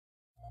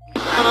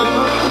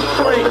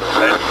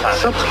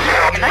The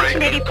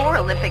 1984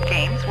 Olympic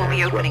Games will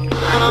be opening. They're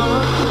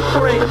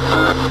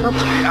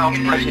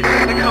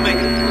coming.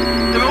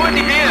 They're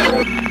already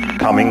here.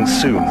 Coming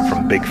soon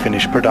from Big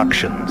Finish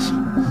Productions.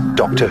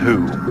 Doctor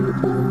Who.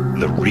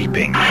 The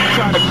Reaping.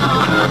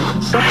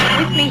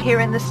 With me here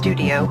in the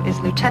studio is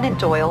Lieutenant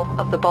Doyle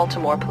of the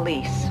Baltimore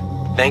Police.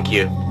 Thank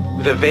you.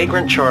 The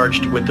vagrant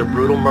charged with the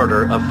brutal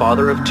murder of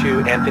father of two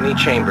Anthony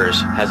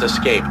Chambers has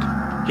escaped.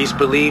 He's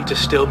believed to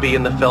still be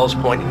in the Fells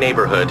Point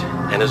neighborhood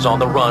and is on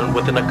the run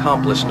with an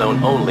accomplice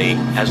known only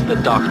as the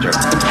Doctor.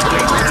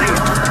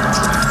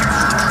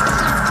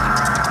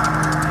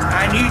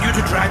 I need you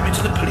to drive me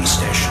to the police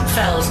station.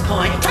 Fells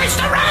Point. Face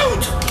the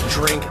road!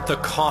 Drink the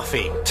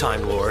coffee,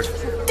 Time Lord.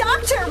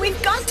 Doctor,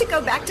 we've got to go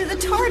back to the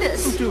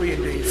TARDIS. Do we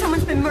indeed?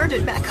 Someone's been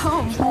murdered back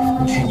home.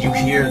 Can you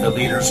hear the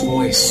leader's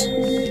voice?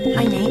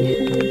 Hi,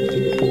 Nate.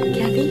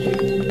 Kathy?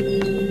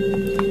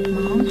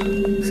 Mom?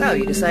 So,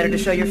 you decided to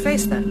show your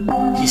face then?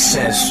 He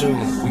says soon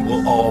we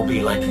will all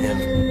be like him.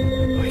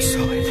 I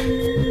saw it.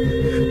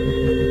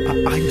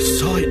 I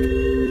saw it.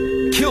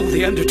 Kill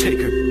the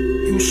Undertaker.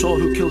 You saw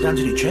who killed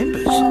Anthony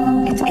Chambers.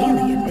 It's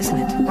alien, isn't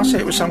it? I say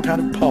it was some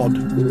kind of pod.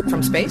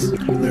 From space?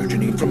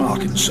 Originating from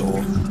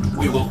Arkansas.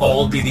 We will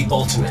all be the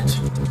ultimate.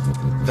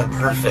 The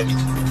perfect.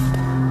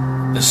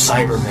 The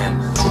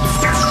Cybermen.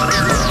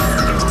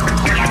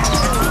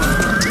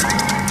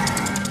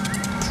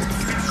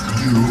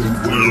 You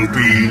will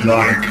be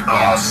like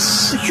us.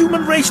 The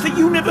human race, the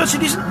universe,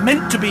 it isn't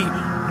meant to be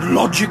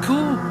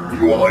logical.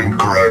 You are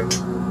incorrect.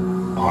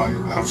 I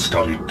have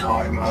studied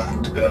time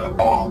and there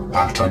are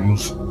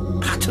patterns.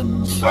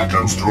 Patterns?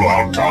 Patterns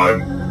throughout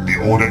time. The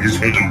order is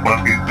hidden,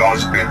 but it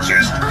does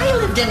exist. I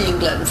lived in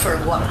England for a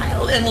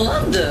while. In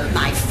London,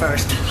 my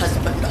first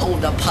husband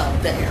owned a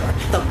pub there.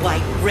 The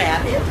White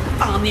Rabbit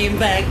on the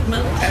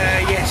embankment.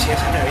 Yes, I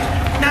know it.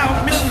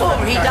 Now, Mrs.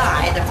 Before he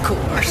died, of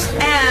course.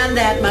 And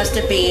that must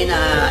have been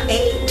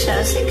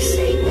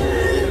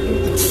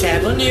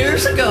 7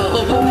 years ago.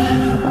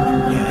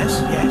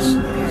 Yes.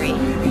 Peri.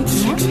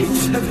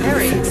 8687.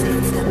 Peri.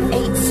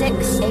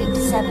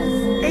 8687.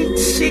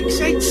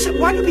 8687.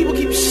 Why do people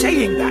keep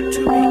saying that to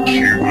me?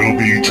 She will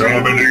be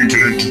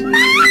terminated.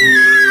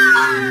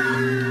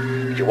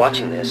 If you're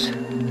watching this,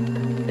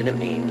 then it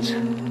means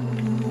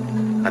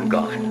I'm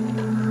gone.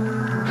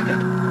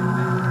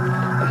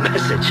 A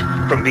message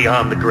from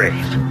beyond the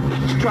grave.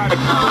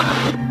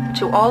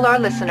 To all our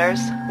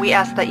listeners, we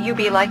ask that you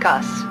be like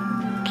us.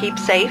 Keep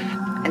safe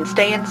and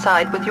stay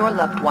inside with your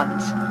loved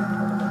ones.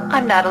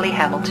 I'm Natalie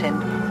Hamilton,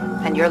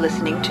 and you're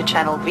listening to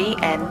Channel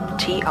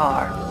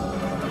VNTR.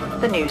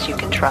 The news you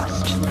can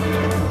trust.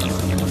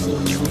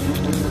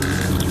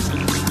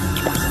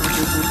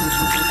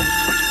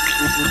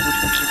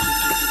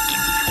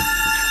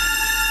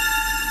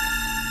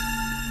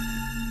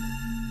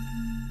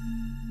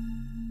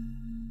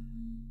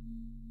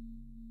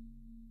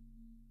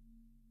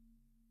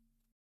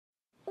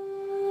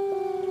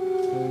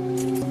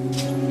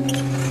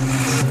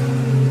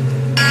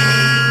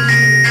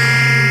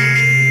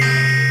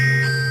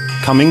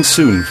 Coming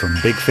soon from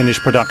Big Finish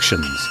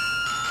Productions.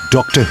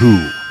 Doctor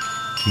Who.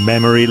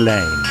 Memory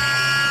Lane.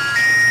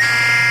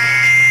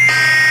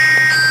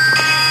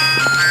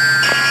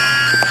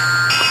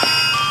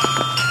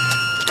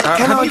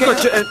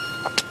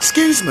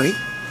 Excuse me,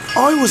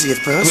 I was here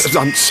first.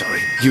 I'm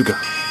sorry, you go.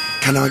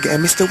 Can I get a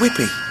Mr.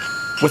 Whippy?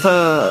 With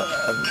a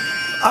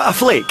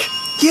flake.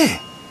 Yeah,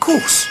 of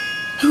course.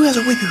 Who has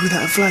a Whippy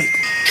without a flake?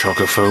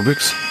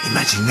 Chocophobics?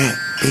 Imagine that,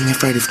 being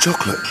afraid of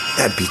chocolate.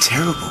 That'd be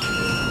terrible.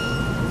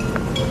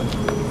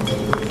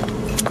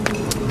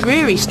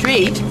 Dreary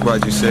street.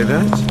 Why'd you say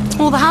that?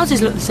 All the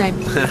houses look the same.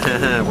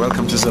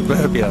 Welcome to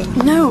suburbia.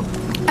 No,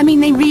 I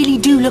mean they really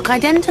do look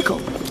identical.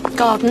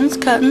 Gardens,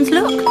 curtains,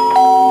 look.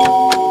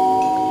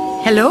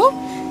 Hello?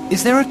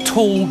 Is there a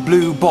tall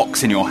blue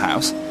box in your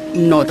house?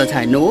 Not that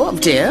I know of,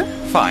 dear.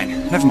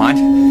 Fine, never mind.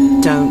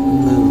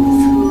 Don't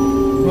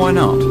move. Why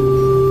not?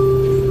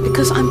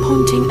 Because I'm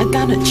pointing a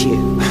gun at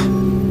you.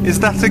 Is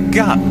that a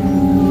gun?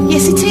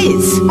 Yes, it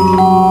is.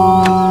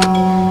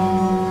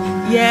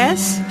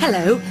 Yes?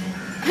 Hello.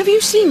 Have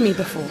you seen me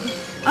before?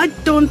 I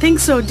don't think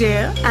so,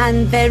 dear.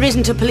 And there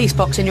isn't a police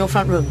box in your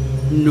front room?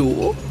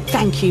 No.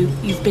 Thank you.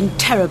 You've been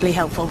terribly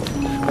helpful.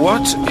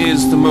 What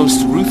is the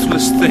most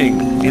ruthless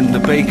thing in the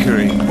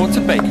bakery? What's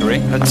a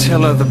bakery?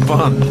 Attila the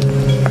Bun.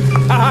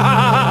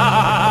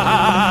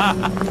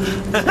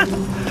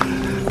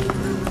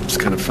 It's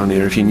kind of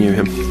funnier if you knew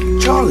him.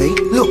 Charlie,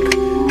 look.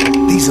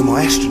 These are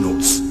my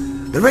astronauts.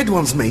 The red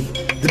one's me,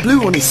 the blue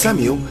one is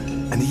Samuel,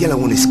 and the yellow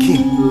one is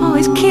Kim. Oh,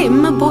 is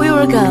Kim a boy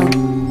or a girl?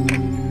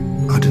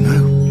 I don't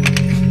know.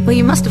 Well,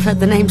 you must have heard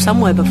the name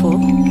somewhere before.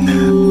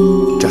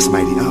 Just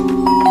made it up.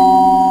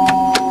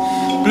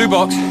 Blue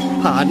box.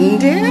 Pardon,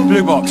 dear?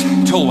 Blue box.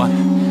 Tall one.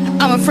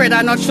 I'm afraid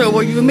I'm not sure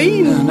what you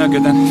mean. No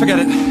good then. Forget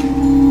it.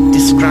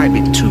 Describe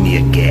it to me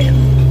again.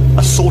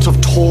 A sort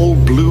of tall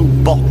blue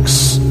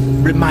box.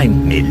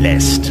 Remind me,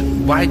 Lest.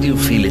 Why do you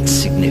feel it's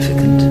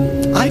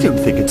significant? I don't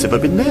think it's ever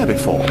been there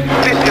before.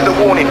 This is a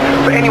warning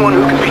for anyone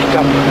who can pick it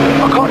up.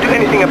 I can't do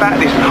anything about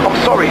this. I'm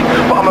sorry,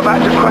 but I'm about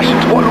to crash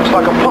into what looks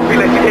like a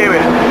populated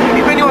area.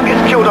 If anyone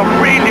gets killed,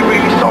 I'm really,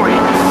 really sorry.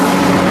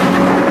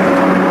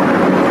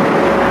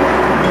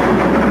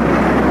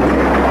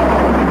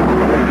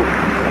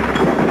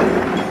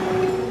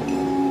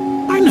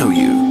 I know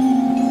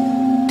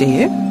you. Do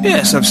you?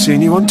 Yes, I've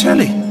seen you on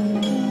telly.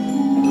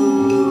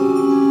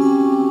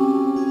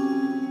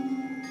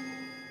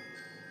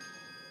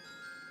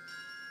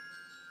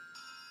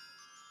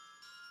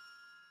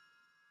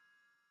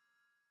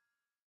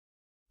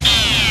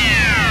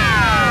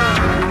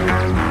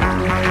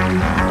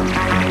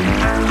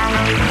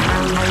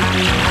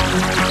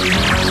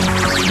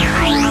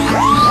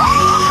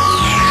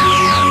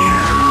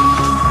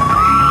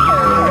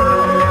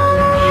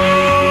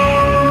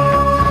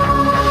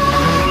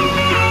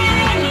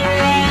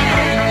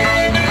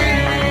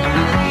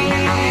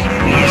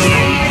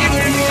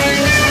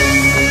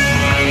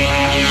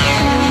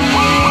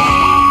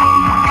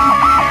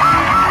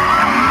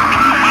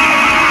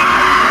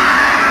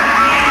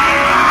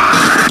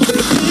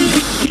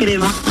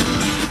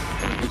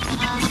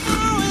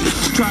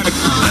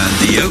 And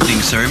the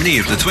opening ceremony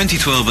of the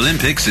 2012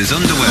 Olympics is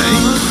underway.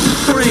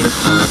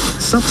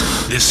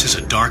 This is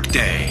a dark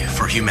day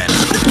for humanity.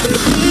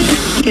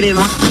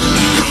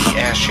 The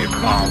airship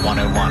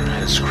R101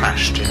 has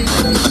crashed in.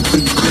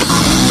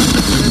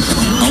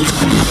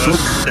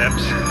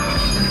 Steps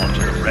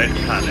onto a red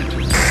planet.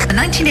 The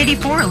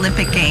 1984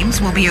 Olympic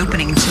Games will be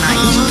opening tonight.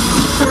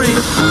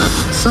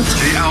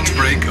 The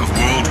outbreak of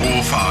World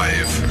War V.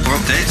 More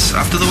updates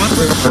after the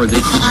weather.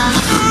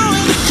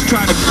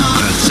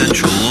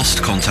 Central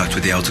lost contact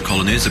with the outer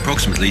colonies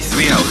approximately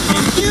 3 hours.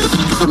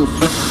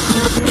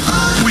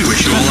 We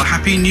wish you all a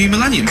happy new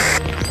millennium.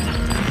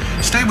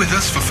 Stay with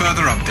us for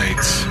further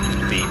updates.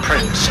 The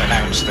Prince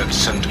announced that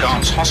St.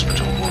 Gans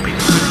Hospital will be...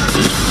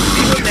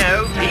 People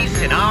know peace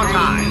in our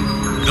time.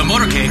 The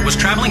motorcade was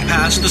traveling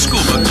past the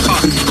schoolbook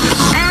department.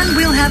 And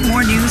we'll have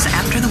more news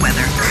after the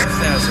weather.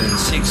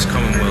 2006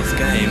 Commonwealth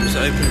Games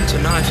open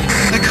tonight.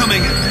 They're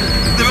coming.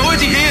 They're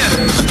already here.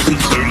 The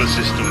solar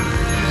system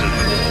is at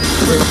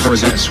war.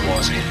 This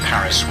was in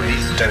Paris with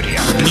Dodian.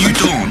 A new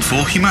dawn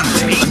for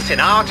humanity. Peace in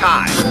our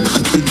time.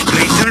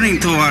 Returning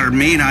to our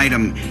main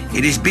item,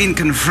 it has been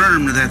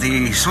confirmed that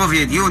the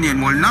Soviet Union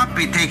will not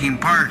be taking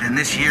part in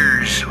this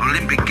year's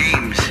Olympic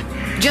Games.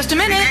 Just a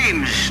minute. The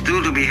Games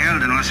due to be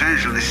held in Los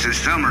Angeles this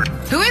summer.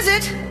 Who is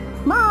it?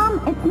 Mom,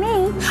 it's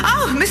me.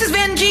 Oh, Mrs.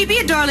 Van G, be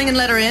a darling and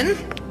let her in.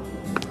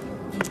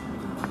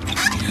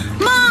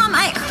 Mom,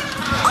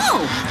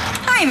 Oh!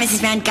 Hi,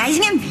 Mrs. Van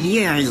Geysingham.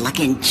 You're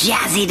looking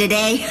jazzy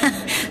today.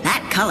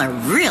 That color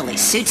really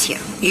suits you.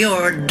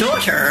 Your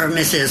daughter,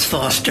 Mrs.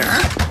 Foster.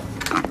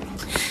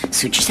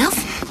 Suit yourself.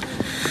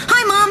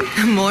 Hi, Mom.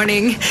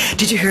 Morning.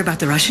 Did you hear about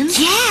the Russians?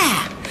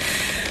 Yeah.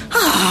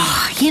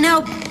 Oh,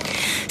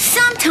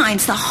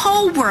 sometimes the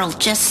whole world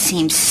just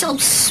seems so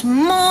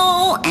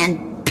small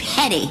and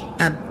petty.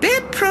 A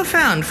bit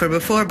profound for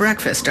before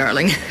breakfast,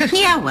 darling.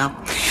 Yeah, well.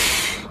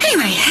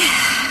 Anyway,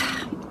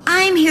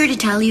 I'm here to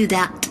tell you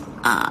that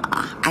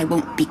I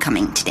won't be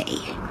coming today.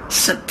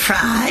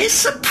 Surprise,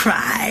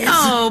 surprise.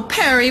 Oh,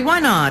 Peri, why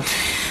not?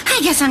 I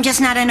guess I'm just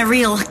not in a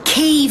real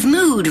cave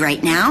mood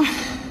right now.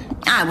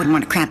 I wouldn't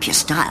want to cramp your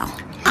style.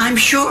 I'm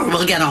sure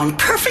we'll get on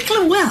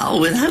perfectly well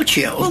without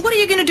you. Well, what are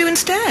you going to do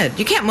instead?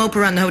 You can't mope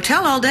around the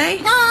hotel all day.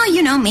 Oh,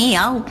 you know me.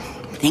 I'll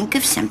think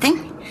of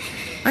something.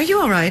 Are you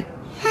all right?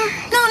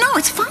 No,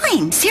 it's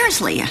fine.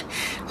 Seriously.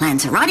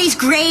 Lanzarote's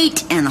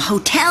great, and the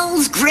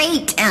hotel's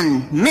great,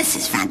 and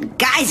Mrs. Van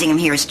Geysingham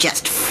here is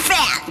just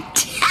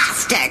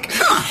fantastic.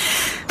 Huh.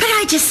 But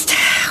I just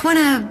want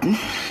to,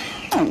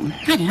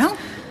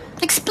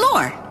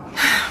 explore.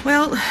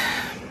 Well,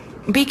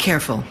 be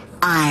careful.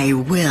 I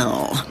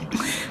will.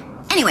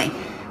 Anyway,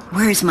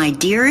 where's my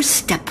dear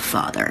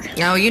stepfather?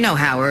 Oh, you know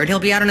Howard. He'll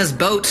be out on his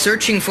boat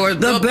searching for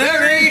the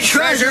buried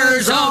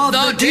treasures of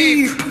the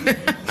deep.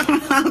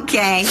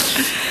 Okay.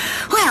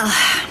 Well,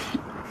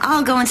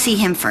 I'll go and see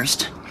him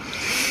first.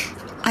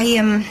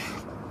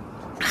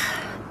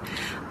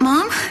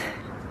 Mom?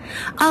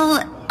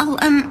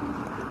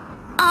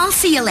 I'll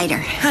see you later.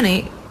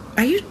 Honey,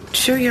 are you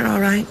sure you're all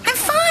right? I'm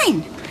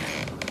fine.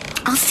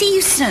 I'll see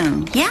you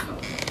soon, yeah?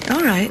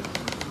 All right.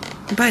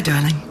 Bye,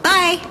 darling.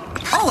 Bye.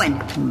 Oh, and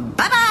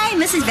bye-bye,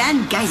 Mrs.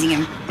 Van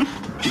Geysingham.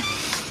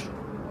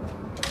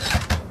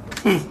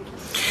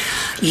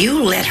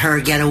 You let her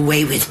get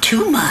away with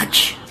too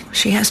much.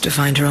 She has to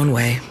find her own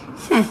way.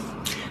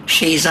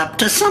 She's up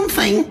to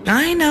something.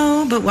 I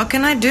know, but what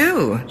can I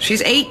do?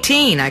 She's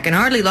 18. I can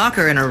hardly lock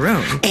her in her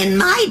room. In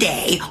my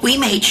day, we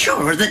made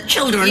sure that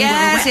children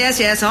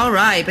Yes, all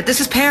right. But this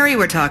is Peri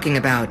we're talking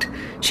about.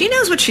 She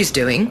knows what she's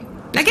doing.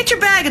 Now get your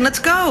bag and let's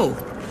go.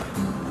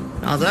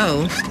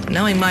 Although,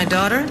 knowing my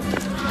daughter,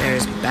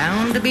 there's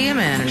bound to be a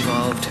man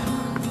involved.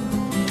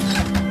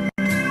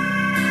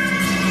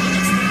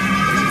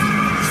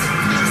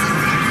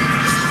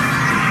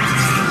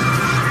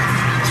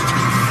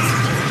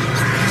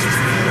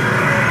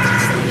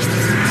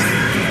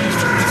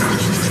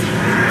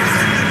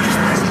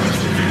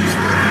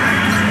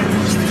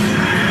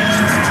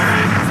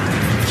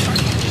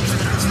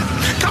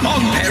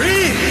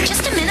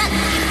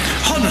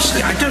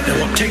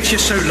 What takes you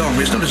so long?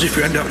 It's not as if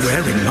you end up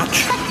wearing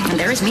much. And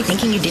there is me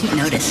thinking you didn't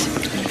notice.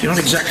 You're not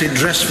exactly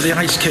dressed for the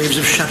ice caves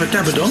of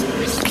Shabadabadon.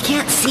 I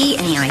can't see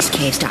any ice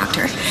caves,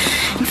 Doctor.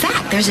 In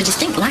fact, there's a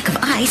distinct lack of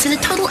ice and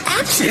a total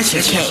absence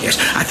of caves. Yes.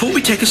 I thought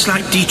we'd take a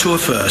slight detour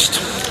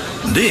first.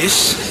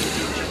 This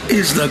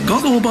is the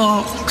goggle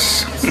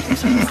box.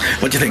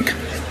 What do you think?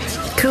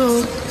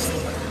 Cool.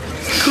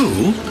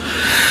 Cool?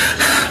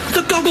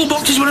 The goggle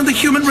box is one of the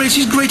human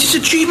race's greatest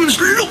achievements.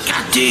 Look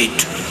at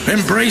it.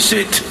 Embrace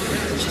it.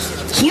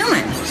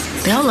 Human?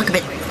 They all look a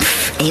bit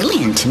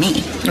alien to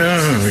me.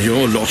 Oh,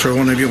 your lot are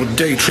one of your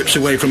day trips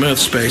away from Earth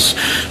space.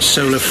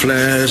 Solar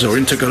flares or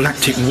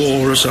intergalactic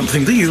war or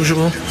something. The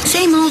usual.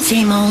 Same old,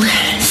 same old.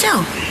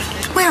 So,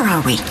 where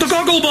are we? The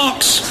goggle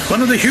box!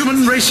 One of the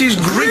human race's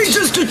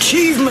greatest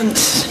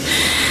achievements.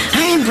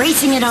 I'm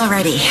embracing it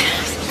already.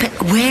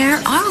 But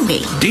where are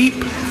we?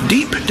 Deep,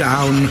 deep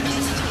down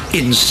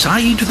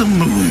inside the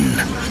moon.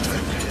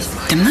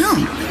 The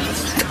moon?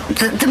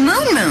 The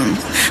moon?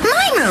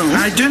 My moon?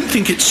 I don't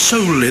think it's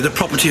solely the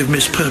property of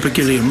Miss Purper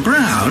Gilliam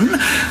Brown,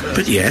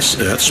 but yes,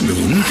 Earth's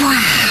moon.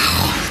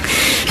 Wow.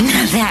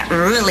 Now that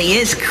really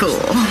is cool.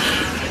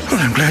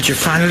 Well, I'm glad you're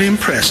finally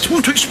impressed.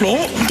 Want to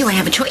explore? Do I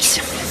have a choice?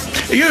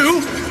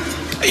 You?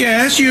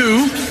 Yes,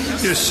 you.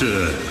 Yes,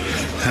 sir.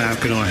 How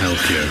can I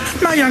help you?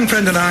 My young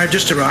friend and I have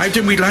just arrived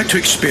and we'd like to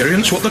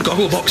experience what the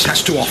goggle box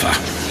has to offer.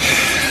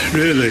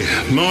 Really?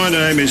 My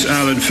name is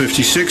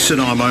Alan56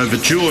 and I'm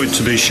overjoyed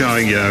to be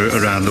showing you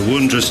around the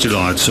wondrous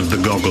delights of the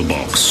goggle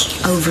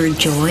box.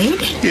 Overjoyed?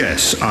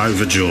 Yes,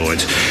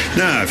 overjoyed.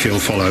 Now, if you'll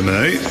follow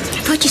me. I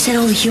thought you said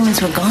all the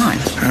humans were gone.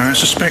 I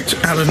suspect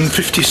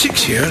Alan56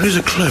 here is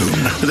a clone.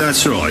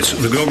 That's right.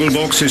 The goggle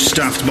box is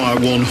staffed by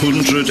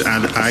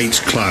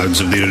 108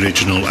 clones of the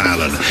original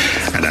Alan.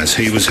 And as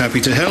he was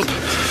happy to help,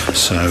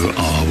 so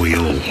are we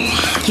all.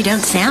 You don't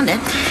sound it.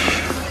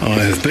 I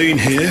have been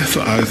here for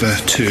over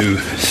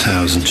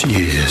 2,000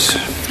 years.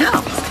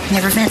 Oh,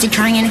 never fancied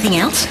trying anything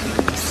else?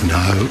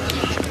 No.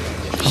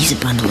 He's a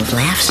bundle of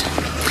laughs.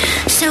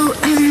 So,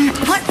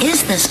 what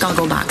is this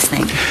goggle box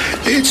thing?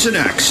 It's an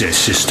access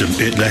system.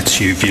 It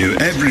lets you view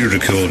every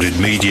recorded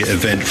media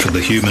event from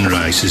the human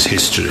race's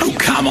history. Oh,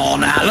 come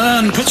on,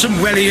 Alan. Put some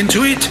welly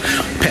into it.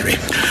 Peri,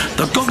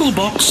 the goggle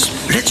box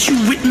lets you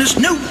witness,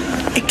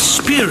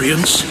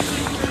 experience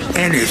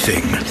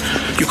anything.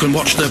 You can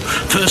watch the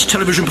first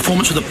television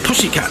performance of the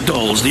Pussycat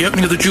Dolls, the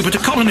opening of the Jupiter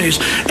colonies,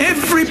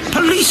 every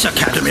Police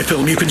Academy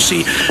film you can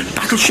see,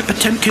 Battleship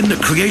Potemkin, the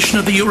creation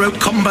of the Euro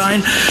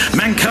Combine,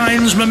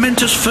 mankind's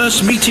momentous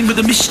first meeting with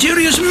the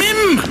mysterious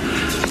Mim.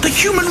 The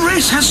human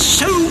race has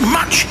so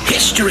much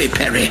history,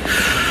 Peri.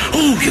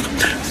 Oh,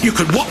 you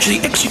could watch the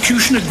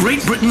execution of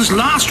Great Britain's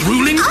last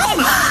ruling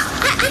monarch.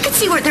 I could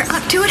see what they're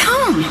up to at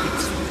home.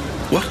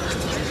 What?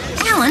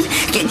 Alan,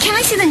 can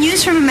I see the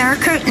news from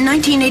America in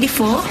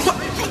 1984? What?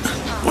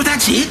 Well,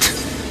 that's it?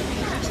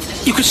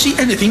 You could see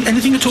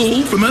anything at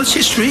all from Earth's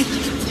history?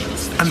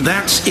 And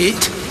that's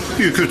it?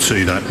 You could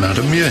see that,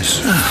 madam, yes.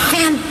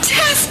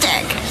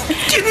 Fantastic!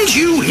 Didn't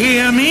you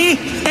hear me?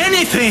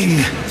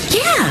 Anything!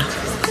 Yeah,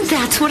 and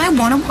that's what I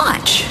want to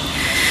watch.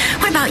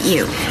 What about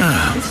you?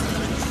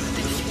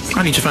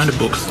 I need to find a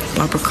book.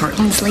 Barbara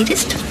Cartman's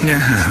latest? No,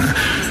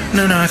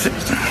 I think...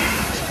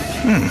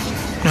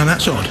 No,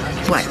 that's odd.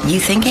 What, you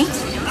thinking?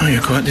 Oh,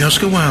 you're quite the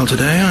Oscar Wilde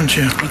today, aren't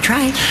you? I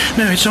tried.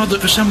 No, it's odd that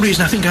for some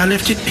reason I think I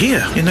left it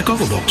here, in the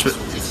goggle box, but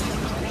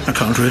I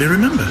can't really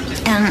remember.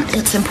 And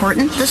it's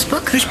important, this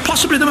book? It's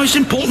possibly the most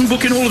important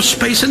book in all of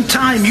space and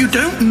time. You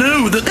don't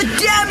know the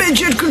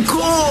damage it could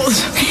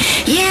cause.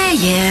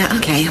 Yeah,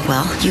 okay.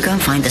 Well, you go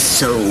and find the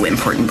so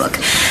important book,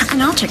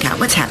 and I'll check out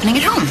what's happening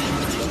at home.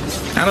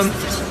 Alan.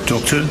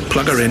 Doctor.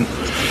 Plug her in.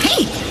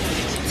 Hey.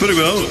 Very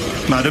well.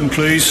 Madam,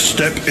 please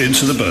step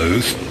into the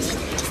booth.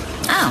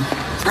 Oh,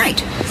 right.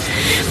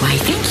 Why,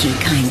 thank you,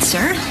 kind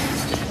sir.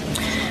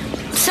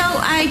 So,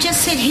 I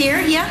just sit here,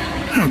 yeah?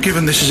 Oh,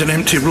 given this is an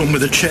empty room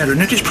with a chair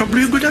in it, it's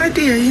probably a good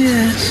idea,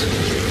 yes.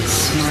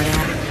 Smart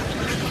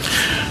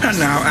ass. And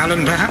now,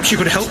 Alan, perhaps you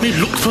could help me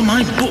look for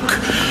my book.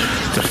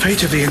 The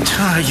fate of the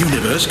entire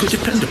universe could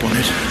depend upon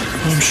it.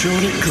 I'm sure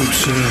it could,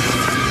 sir.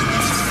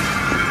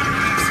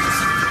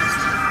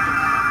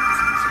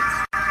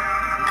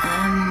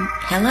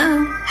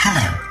 Hello?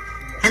 Hello,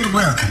 and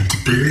welcome to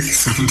Booth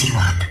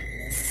 71.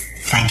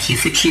 Thank you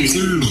for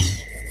choosing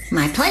me.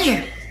 My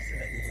pleasure.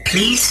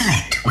 Please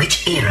select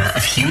which era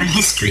of human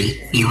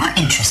history you are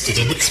interested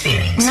in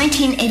experiencing.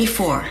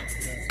 1984.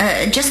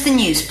 Just the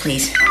news,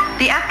 please.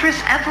 The actress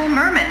Ethel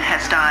Merman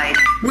has died.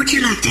 Would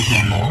you like to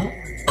hear more,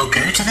 or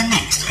go to the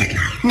next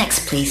headline?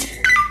 Next, please.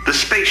 The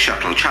Space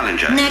Shuttle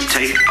Challenger. Next.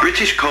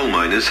 British coal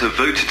miners have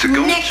voted to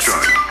go on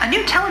strike. A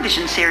new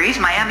television series,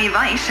 Miami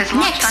Vice, has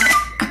launched on...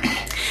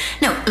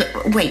 No,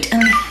 wait.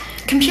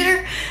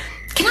 Computer,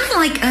 can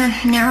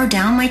I, narrow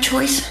down my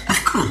choice?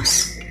 Of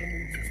course.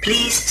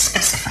 Please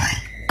specify.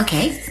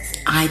 Okay,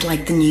 I'd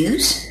like the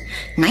news.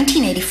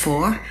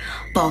 1984,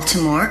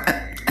 Baltimore,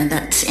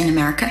 that's in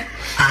America.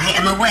 I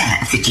am aware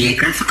of the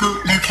geographical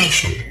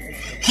location.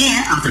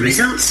 Here are the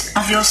results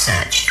of your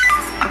search.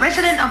 A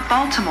resident of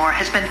Baltimore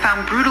has been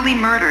found brutally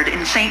murdered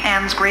in St.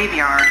 Anne's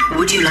graveyard.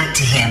 Would you like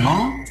to hear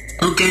more?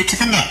 Or go to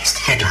the next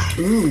headline?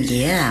 Ooh,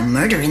 yeah,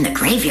 murder in the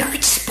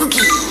graveyard.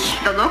 Spooky.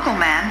 The local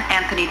man,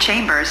 Anthony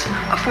Chambers,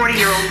 a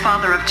 40-year-old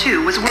father of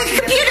two, was working...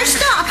 Computer,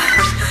 stop!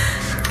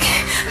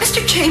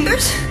 Mr.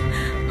 Chambers?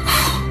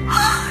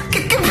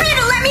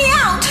 Computer, let me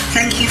out!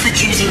 Thank you for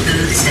choosing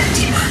booth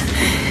 71.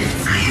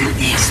 I hope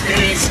the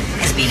experience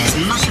has been as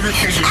much of a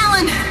pleasure...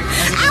 Alan!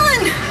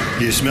 Alan!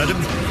 Yes, madam.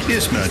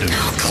 Yes, madam.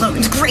 Oh,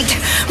 Chloe's great.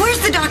 Where's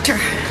the doctor?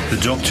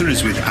 The doctor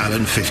is with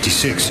Alan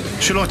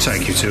 56. Shall I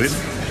take you to him?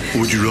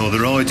 Or would you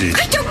rather I did?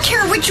 I don't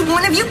care which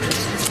one of you...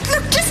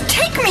 Look, just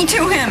take me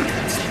to him.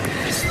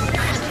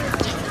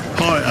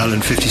 Hi, Alan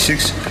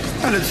 56.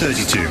 Alan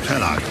 32.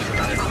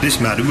 Hello.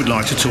 This madam would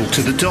like to talk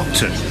to the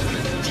doctor.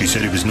 He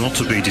said he was not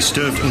to be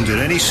disturbed under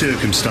any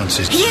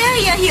circumstances.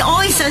 Yeah, he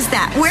always says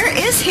that. Where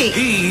is he?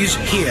 He's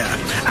here.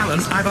 Alan,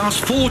 I've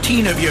asked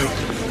 14 of you,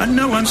 and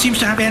no one seems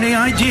to have any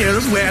idea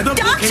of where the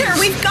book is. Doctor,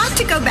 we've got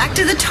to go back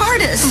to the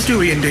TARDIS. Oh, do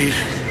we indeed?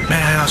 May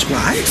I ask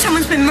why?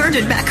 Someone's been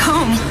murdered back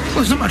home.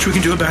 Well, there's not much we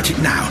can do about it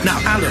now. Now,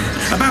 Alan,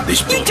 about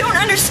this book. You don't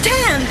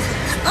understand.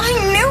 I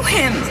knew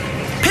him.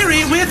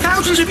 Peri, we're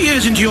thousands of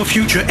years into your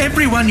future.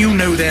 Everyone you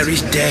know there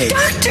is dead.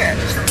 Doctor,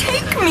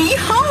 take me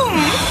home.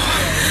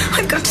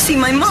 I've got to see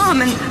my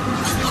mom and...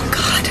 Oh,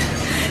 God.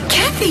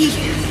 Kathy.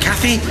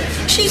 Kathy?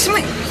 She's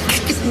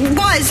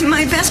was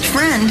my best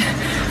friend.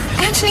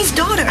 Anthony's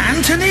daughter.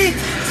 Anthony?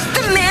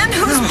 The man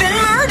who's been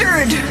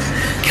murdered.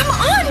 Come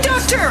on,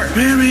 Doctor.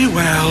 Very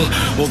well,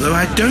 although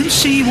I don't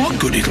see what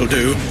good it'll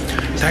do.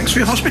 Thanks for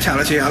your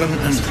hospitality, Alan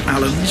and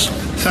Allans.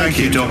 Thank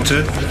you,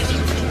 Doctor.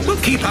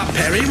 We'll keep up,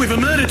 Peri. We've a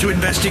murder to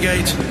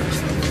investigate.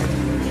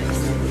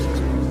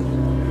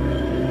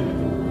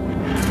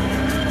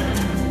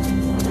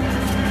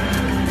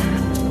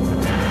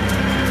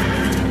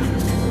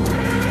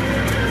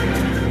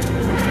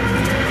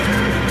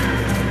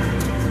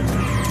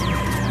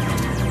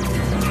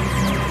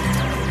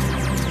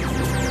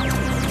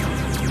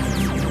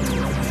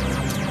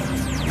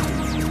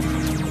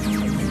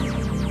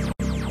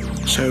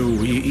 So,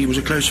 he was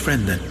a close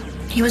friend then?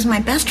 He was my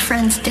best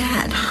friend's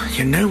dad.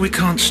 You know we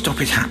can't stop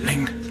it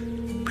happening.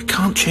 We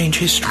can't change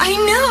history. I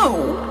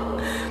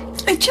know!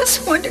 I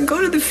just want to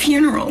go to the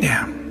funeral.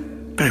 Yeah,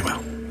 very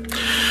well.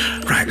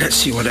 Right, let's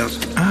see what else...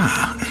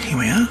 Ah, here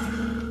we are.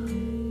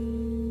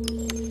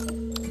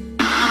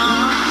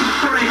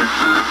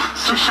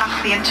 To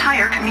shock the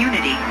entire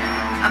community,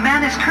 a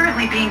man is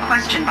currently being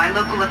questioned by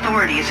local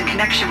authorities in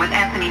connection with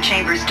Anthony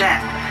Chambers'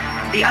 death.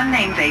 The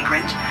unnamed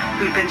vagrant,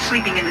 who'd been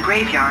sleeping in the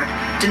graveyard,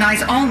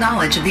 denies all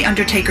knowledge of the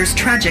Undertaker's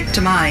tragic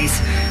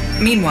demise.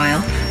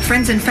 Meanwhile,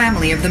 friends and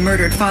family of the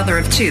murdered father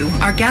of two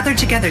are gathered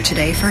together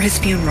today for his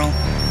funeral.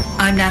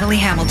 I'm Natalie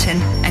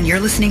Hamilton, and you're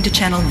listening to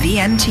channel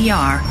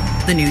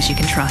VNTR, the news you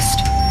can trust.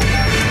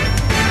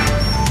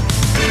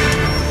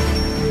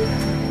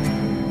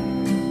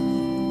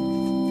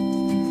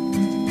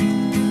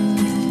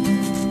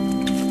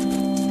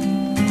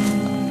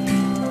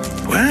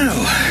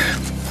 Well,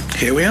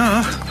 here we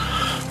are.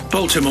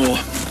 Baltimore,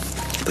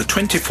 the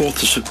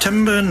 24th of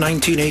September,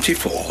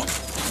 1984.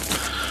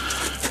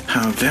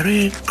 How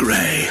very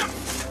grey.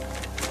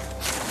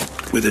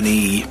 With an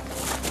E.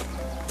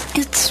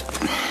 It's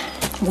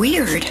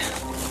weird.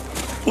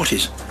 What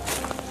is?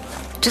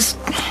 Just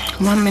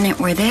 1 minute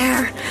we're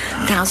there,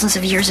 thousands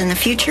of years in the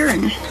future,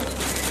 and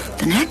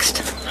the next,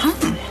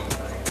 home.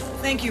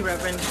 Thank you,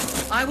 Reverend.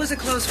 I was a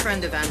close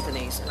friend of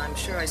Anthony's, and I'm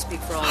sure I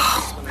speak for all of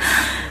us when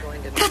I'm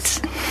going to...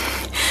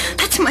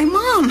 That's my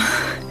mom.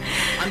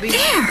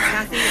 There,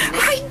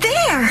 right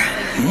there.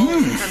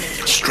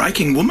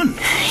 Striking woman.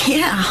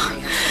 Yeah,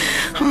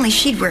 only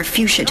she'd wear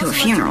fuchsia to a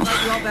funeral.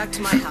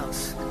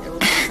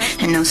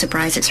 And no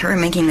surprise it's her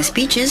making the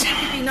speeches.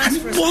 And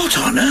what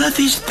on earth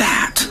is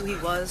that?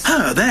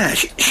 Her there,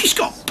 she's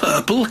got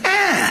purple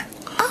hair.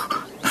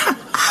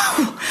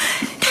 Oh,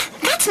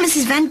 that's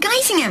Mrs. Van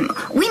Geysingham.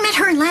 We met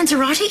her in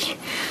Lanzarote.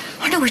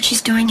 Wonder what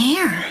she's doing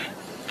here.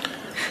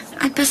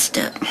 I'd best,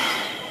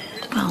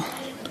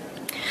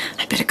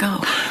 I'd better go.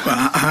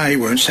 Well, I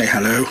won't say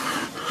hello.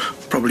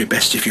 Probably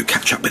best if you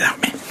catch up without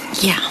me.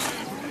 Yeah.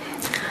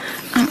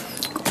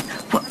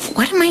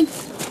 What am I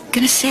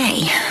gonna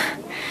say?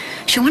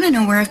 She'll want to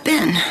know where I've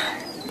been.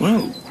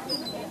 Well,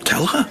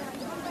 tell her.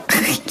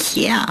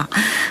 Yeah,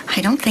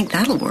 I don't think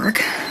that'll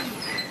work.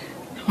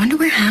 Wonder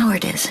where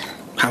Howard is.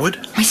 Howard?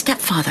 My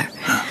stepfather.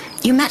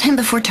 You met him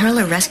before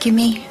Turler rescued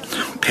me?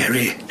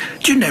 Perry,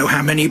 do you know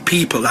how many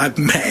people I've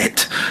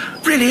met?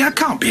 Really, I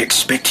can't be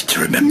expected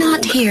to remember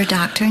Not here,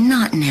 Doctor,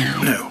 not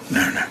now. No.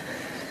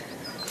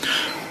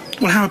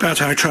 Well, how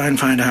about I try and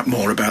find out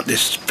more about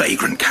this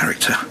vagrant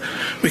character?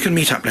 We can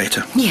meet up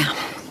later. Yeah.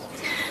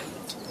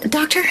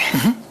 Doctor?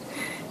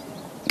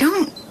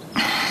 Don't...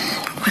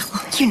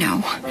 Well, you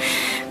know...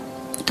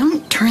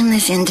 Don't turn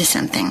this into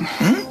something.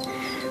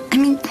 I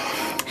mean,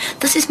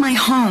 this is my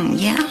home,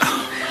 yeah?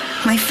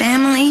 My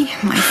family,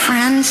 my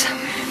friends.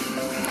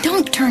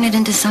 Don't turn it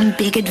into some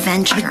big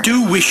adventure. I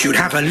do wish you'd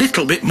have a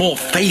little bit more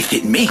faith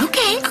in me.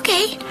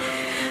 Okay.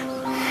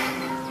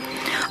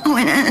 Oh,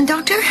 and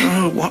Doctor?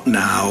 Oh, what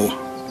now?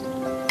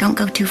 Don't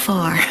go too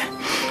far.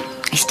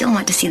 I still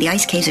want to see the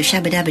ice caves of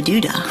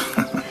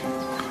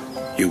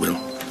Shabba-Dabba-Doo-Dah. You will.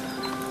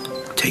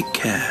 Take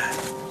care.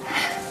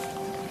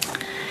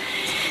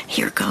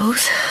 Here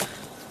goes.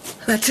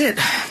 That's it.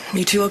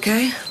 You two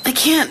okay? I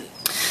can't.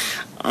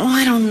 Oh,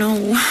 I don't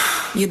know.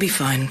 You'll be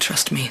fine,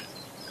 trust me.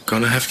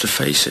 Gonna have to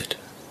face it.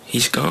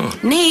 He's gone.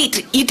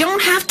 Nate, you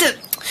don't have to...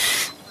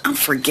 Oh,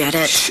 forget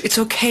it. Shh, it's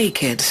okay,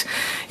 kids.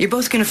 You're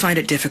both going to find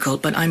it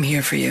difficult, but I'm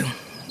here for you.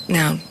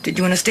 Now, did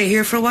you want to stay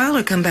here for a while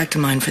or come back to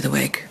mine for the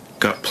wake?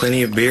 Got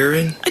plenty of beer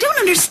in? I don't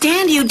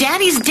understand you.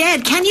 Daddy's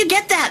dead. Can you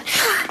get that?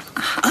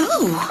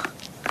 Oh.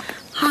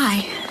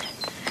 Hi.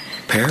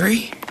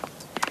 Peri?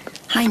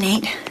 Hi,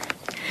 Nate.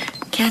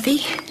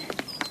 Kathy?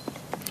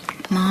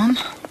 Mom?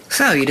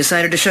 So, you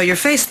decided to show your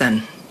face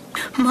then?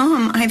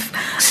 Mom,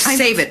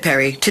 Save it,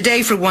 Peri.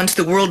 Today, for once,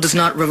 the world does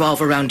not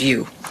revolve around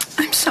you.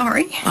 I'm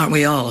sorry. Aren't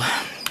we all?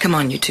 Come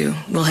on, you two.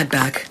 We'll head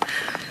back.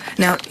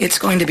 Now, it's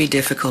going to be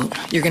difficult.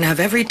 You're going to have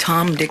every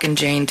Tom, Dick, and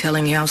Jane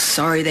telling you how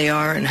sorry they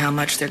are and how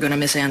much they're going to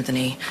miss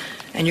Anthony.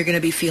 And you're going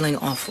to be feeling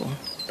awful.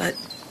 But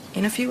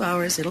in a few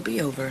hours, it'll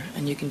be over,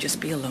 and you can just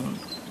be alone.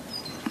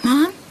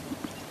 Mom?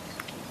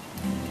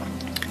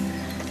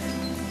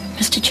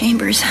 Mr.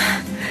 Chambers.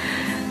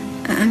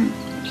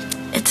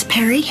 It's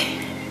Peri.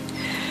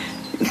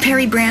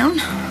 Peri Brown.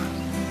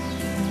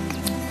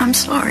 I'm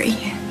sorry.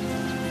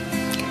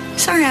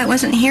 Sorry I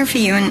wasn't here for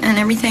you and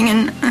everything,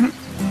 and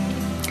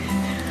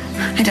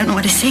I don't know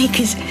what to say,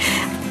 because,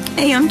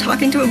 hey, I'm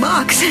talking to a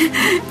box.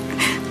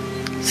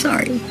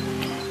 Sorry.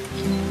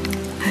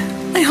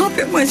 I hope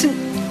it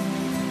wasn't...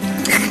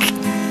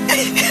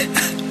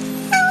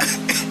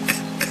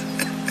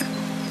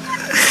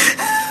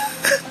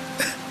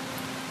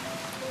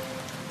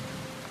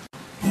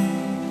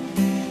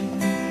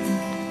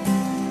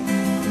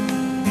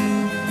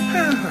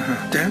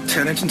 Don't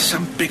turn it into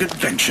some big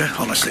adventure.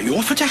 Honestly, you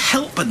offer to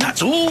help, and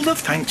that's all the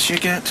thanks you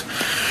get.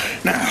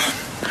 Now,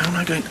 how am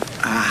I going...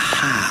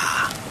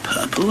 Aha!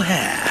 Purple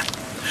hair.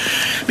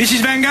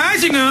 Mrs. Van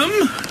Geysingham!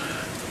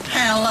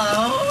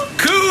 Hello?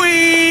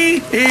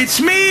 Cooey! It's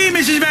me,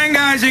 Mrs. Van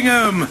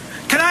Geysingham!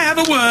 Can I have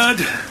a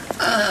word?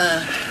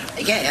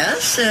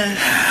 Yes.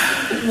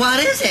 What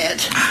is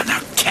it?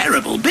 Now,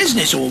 terrible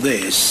business, all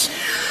this.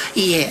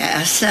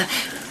 Yes.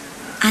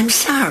 I'm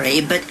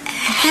sorry, but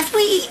have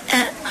we...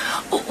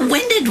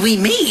 when did we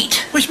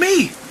meet? It was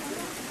me.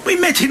 We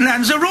met in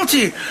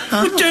Lanzarote. Oh.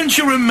 Well, don't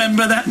you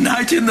remember that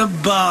night in the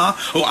bar?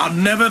 Oh, I'll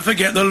never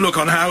forget the look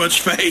on Howard's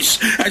face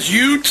as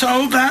you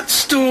told that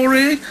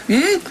story.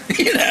 You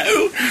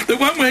know, the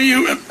one where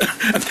you...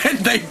 and then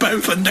they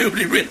both and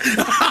nobody realised.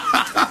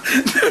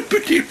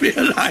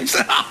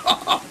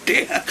 Oh,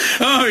 dear.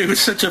 Oh, it was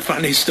such a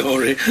funny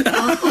story.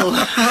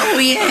 Oh,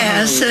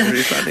 yes. Oh,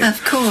 very funny.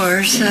 Of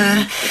course.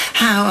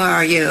 How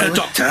are you?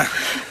 Doctor.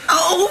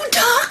 Oh,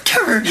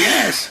 Doctor.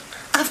 Yes.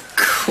 Of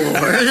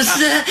course.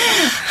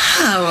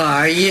 How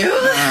are you?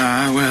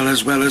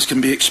 Well as can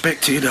be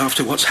expected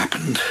after what's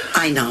happened.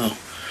 I know.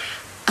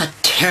 A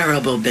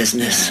terrible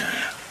business.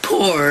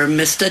 Poor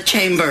Mr.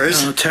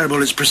 Chambers. Oh,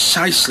 terrible is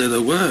precisely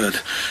the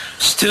word.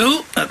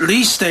 Still, at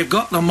least they've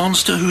got the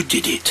monster who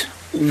did it.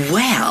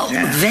 Well,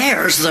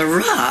 there's the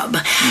rub.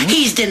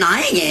 He's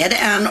denying it,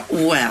 and,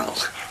 well,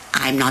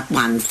 I'm not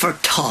one for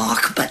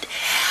talk, but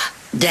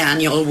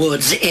Daniel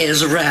Woods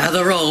is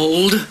rather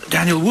old.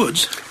 Daniel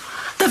Woods?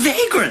 The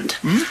vagrant.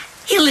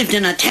 He lived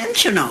in a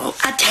tent, you know.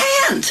 A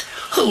tent.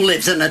 Who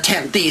lives in a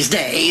tent these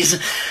days?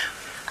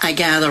 I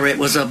gather it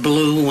was a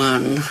blue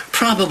one.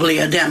 Probably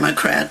a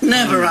Democrat.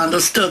 Never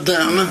understood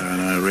them.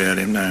 No,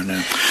 really,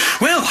 no.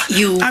 Well,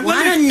 you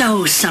want to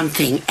know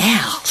something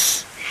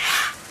else?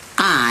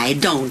 I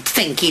don't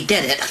think he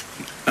did it.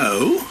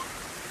 Oh?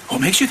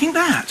 What makes you think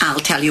that? I'll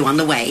tell you on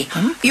the way.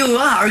 You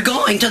are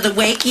going to the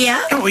wake,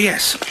 yeah? Oh,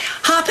 yes.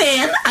 Hop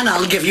in, and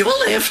I'll give you a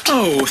lift.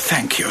 Oh,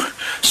 thank you.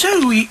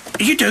 So,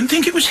 you don't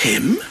think it was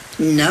him?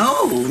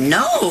 No.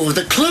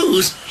 The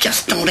clues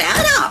just don't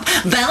add up.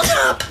 Belt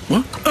up.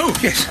 What? Oh,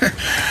 yes.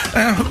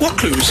 What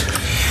clues?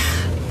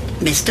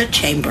 Mr.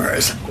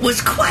 Chambers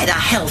was quite a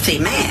healthy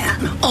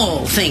man,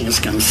 all things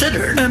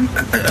considered.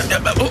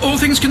 All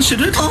things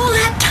considered? All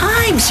that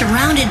time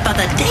surrounded by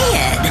the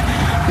dead.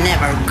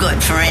 Never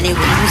good for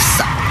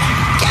anyone's...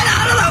 Get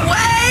out of the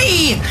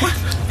way!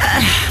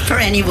 For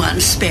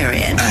anyone's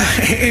spirit.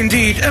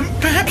 Indeed.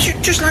 Perhaps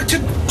you'd just like to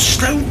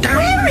slow down.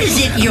 Where is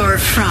it you're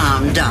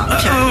from,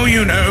 Doctor? Oh,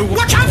 you know.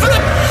 Watch out for the...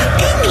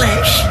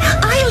 English?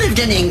 I lived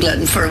in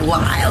England for a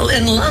while,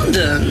 in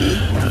London.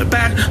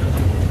 Bad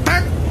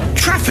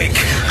traffic.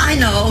 I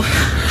know.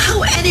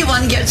 How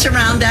anyone gets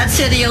around that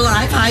city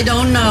alive, I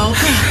don't know.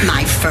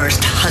 My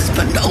first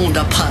husband owned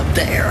a pub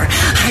there.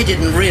 I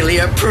didn't really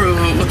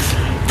approve.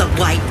 The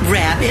White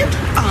Rabbit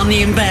on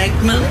the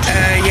embankment.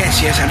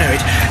 Yes, I know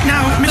it.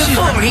 Now, Mrs.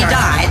 Before he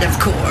died, of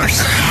course.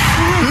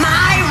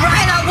 My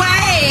right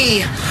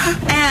away!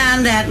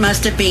 And that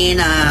must have been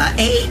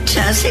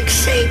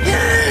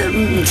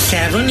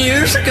 7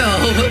 years ago.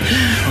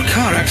 A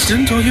car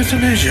accident or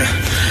euthanasia?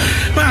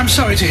 Well, I'm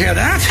sorry to hear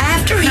that.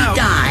 After he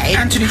died,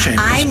 Anthony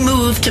Chambers. I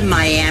moved to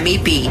Miami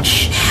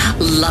Beach.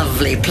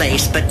 Lovely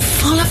place, but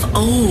full of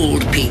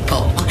old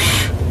people.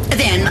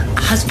 Then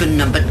husband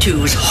number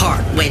 2's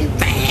heart went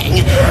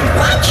bang.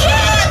 Watch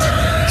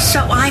it! So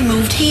I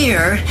moved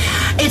here.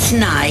 It's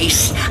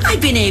nice.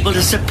 I've been able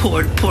to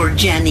support poor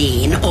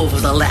Janine over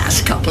the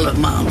last couple of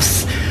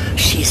months.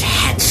 She's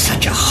had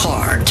such a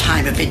hard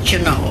time of it, you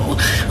know.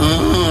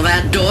 Oh,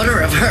 that daughter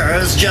of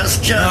hers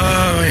just...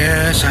 Oh,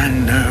 yes, I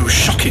know.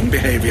 Shocking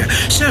behaviour.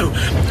 So,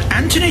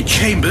 Anthony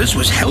Chambers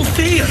was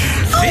healthy and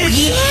fit? Oh,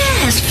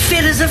 yes,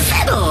 fit as a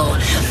fiddle.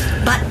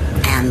 But,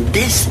 and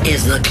this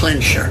is the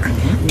clincher,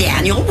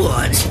 Daniel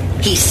Woods,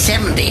 he's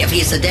 70 if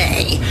he's a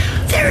day.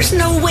 There's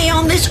no way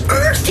on this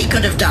earth he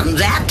could have done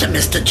that to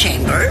Mr.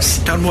 Chambers.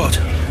 Done what?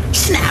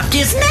 Snapped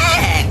his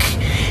neck.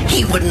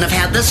 He wouldn't have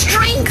had the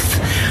strength.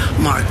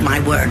 Mark my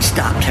words,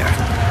 Doctor.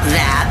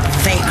 That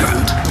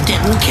vagrant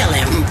didn't kill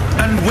him.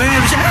 And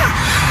where is...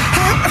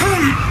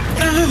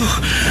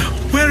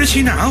 where is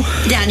he now?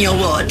 Daniel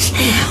Woods.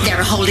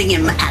 They're holding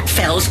him at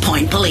Fells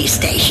Point Police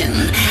Station.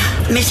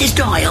 Mrs.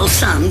 Doyle's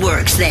son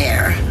works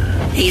there.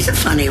 He's a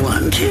funny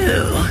one,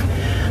 too.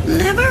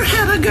 Never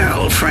had a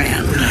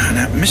girlfriend.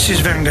 Now,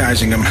 Mrs. Van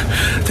Geysingham,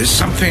 there's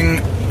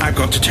something I've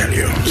got to tell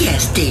you.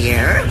 Yes,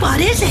 dear.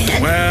 What is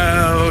it?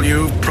 Well,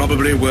 you've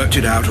probably worked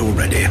it out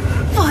already.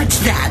 What's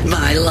that,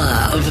 my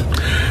love?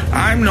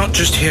 I'm not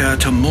just here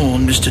to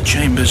mourn Mr.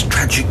 Chambers'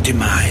 tragic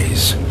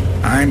demise.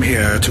 I'm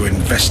here to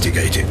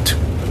investigate it.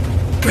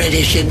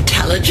 British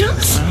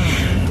intelligence?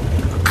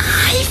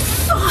 I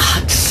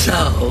thought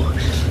so.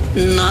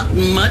 Not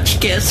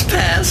much gets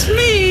past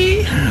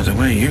me. The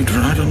way you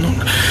drive, I'm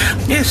not...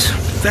 Yes,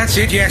 that's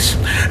it, yes.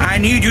 I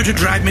need you to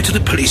drive me to the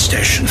police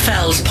station.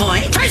 Fells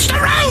Point? Face the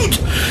road!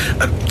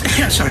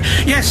 Sorry.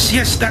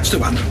 Yes, that's the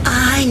one.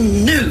 I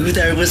knew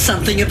there was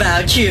something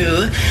about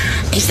you.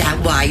 Is that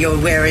why you're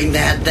wearing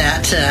that...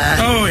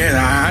 Oh,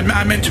 yeah,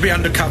 I meant to be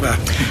undercover.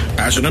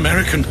 As an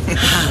American.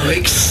 How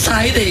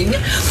exciting.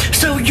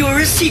 So you're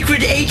a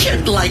secret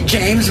agent like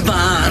James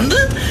Bond?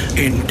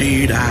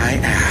 Indeed I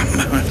am.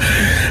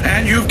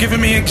 And you've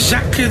given me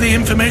exactly the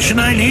information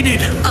I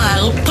needed.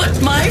 I'll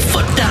put my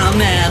foot down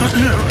then.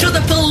 No. To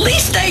the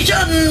police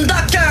station,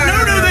 Doctor!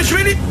 No, that's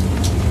really...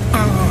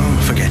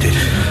 Oh, forget it.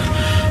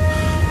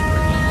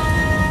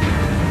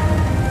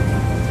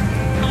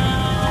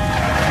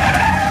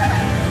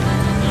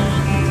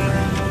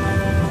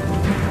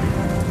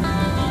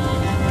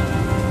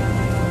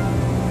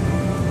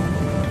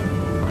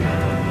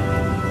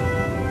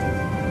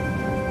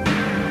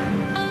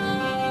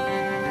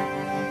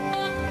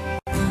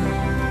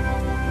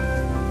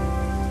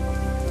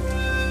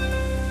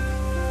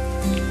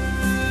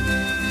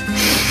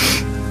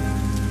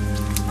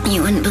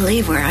 You wouldn't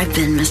believe where I've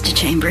been, Mr.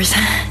 Chambers.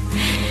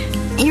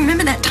 You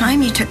remember that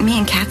time you took me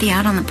and Kathy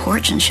out on the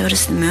porch and showed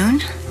us the moon?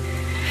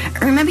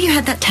 Remember you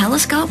had that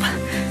telescope?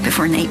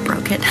 Before Nate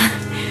broke it.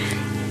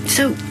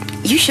 So,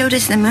 you showed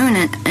us the moon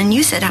and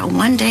you said how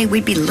one day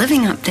we'd be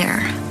living up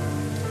there.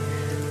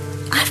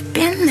 I've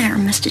been there,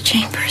 Mr.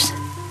 Chambers.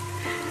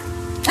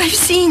 I've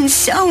seen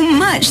so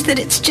much that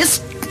it's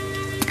just...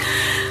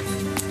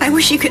 I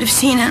wish you could have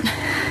seen it.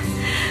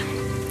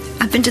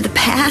 I've been to the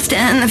past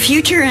and the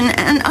future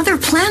and other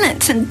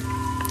planets and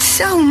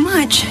so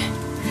much.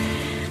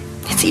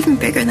 It's even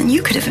bigger than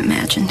you could have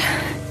imagined.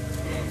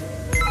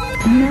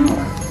 No,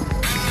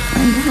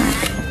 I'm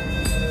back.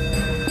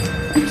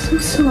 I'm so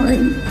sorry.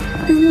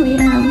 I really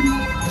am.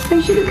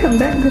 I should have come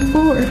back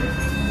before.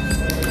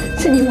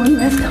 Send you one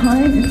last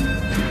time.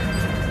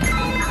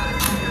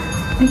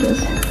 I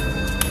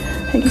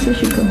guess I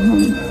should go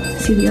home,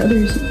 see the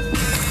others,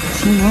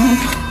 see Mom.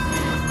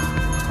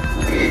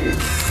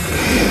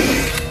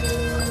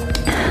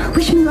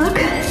 Wish me luck. I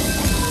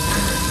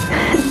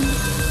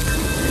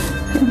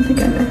don't think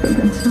I've ever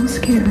been so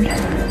scared.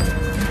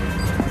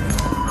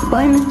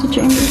 Bye, Mr.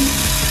 Chambers.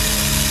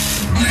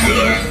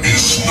 There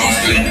is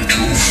nothing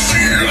to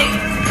fear.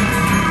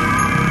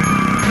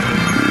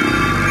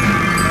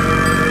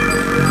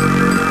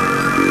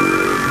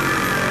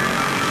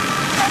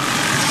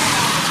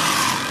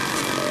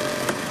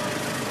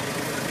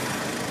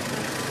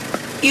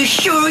 You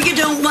sure you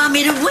don't want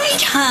me to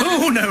wait, huh?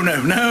 Oh,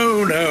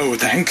 no,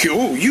 thank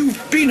you.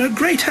 You've been a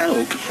great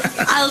help.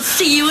 I'll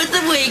see you at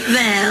the wake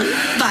then.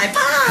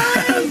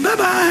 Bye-bye.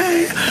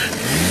 Bye-bye.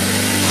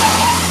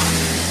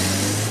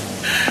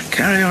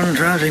 Carry on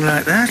driving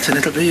like that and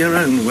it'll be your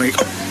own wake.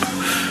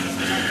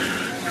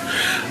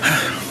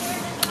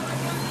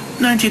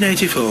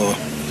 1984.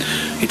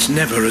 It's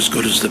never as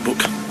good as the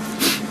book.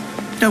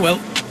 Oh well,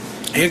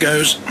 here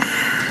goes.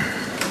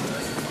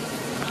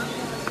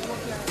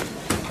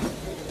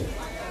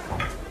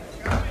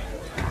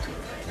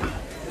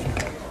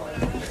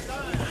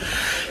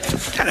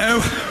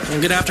 Hello.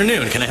 Good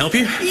afternoon. Can I help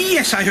you?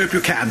 Yes, I hope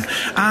you can.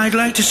 I'd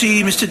like to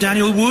see Mr.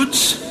 Daniel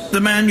Woods, the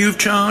man you've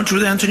charged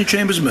with Anthony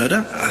Chambers'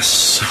 murder.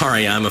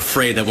 Sorry, I'm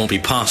afraid that won't be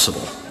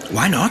possible.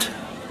 Why not?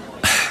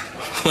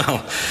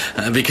 Well,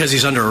 because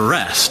he's under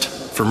arrest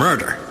for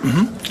murder.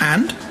 Mm-hmm.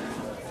 And?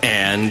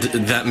 And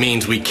that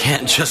means we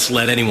can't just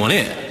let anyone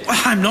in.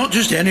 I'm not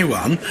just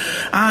anyone.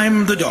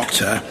 I'm the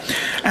doctor.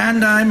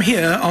 And I'm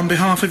here on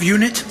behalf of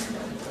UNIT.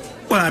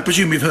 Well, I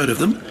presume you've heard of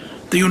them.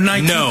 The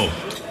United... No.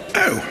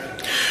 Oh.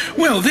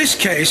 Well, this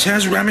case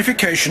has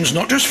ramifications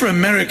not just for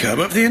America,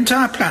 but for the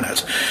entire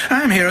planet.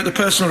 I'm here at the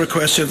personal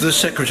request of the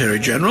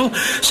Secretary-General,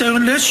 so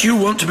unless you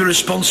want to be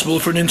responsible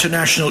for an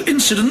international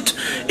incident,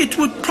 it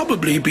would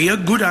probably be a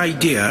good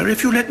idea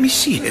if you let me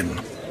see him.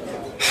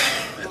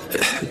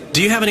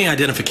 Do you have any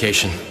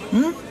identification?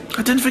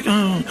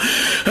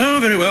 Oh,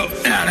 very well.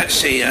 Now, let's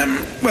see.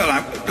 Well,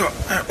 I've got...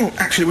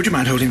 actually, would you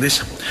mind holding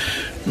this?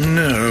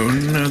 No,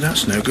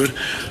 that's no good.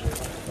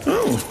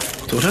 Oh,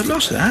 thought I'd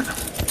lost that.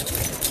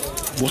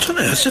 What on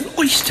earth's an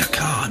Oyster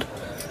card?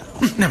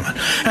 Never mind.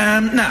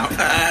 Now,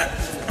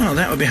 well,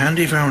 that would be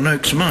handy for our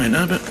Noakes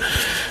Minor, but...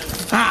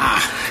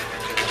 that.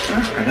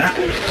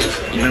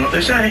 You know what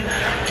they say?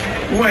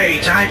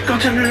 Wait, I've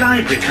got a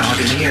library card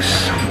in here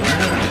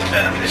somewhere.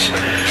 This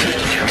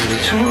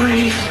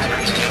toy.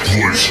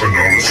 Voice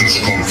analysis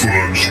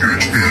confirms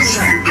it is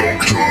the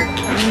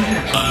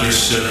Doctor.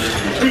 Sir.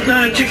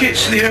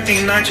 Tickets to the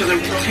opening night of the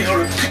Rocky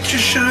Horror Picture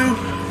Show.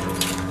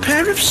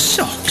 Pair of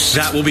socks.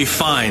 That will be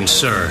fine,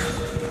 sir.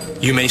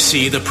 You may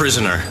see the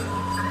prisoner.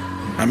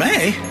 I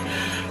may?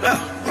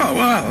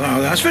 Well,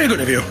 that's very good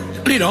of you.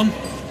 Lead on.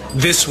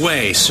 This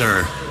way,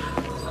 sir.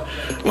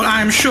 Well,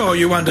 I'm sure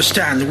you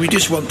understand. We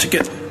just want to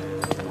get...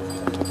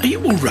 Are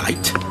you all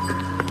right?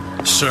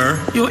 Sir?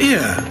 Your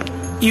ear.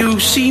 You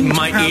seem to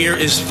My ear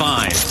is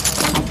fine.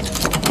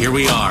 Here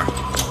we are.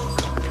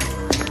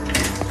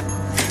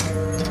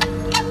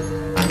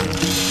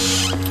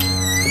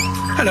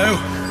 Hello.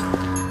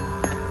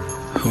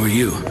 Who are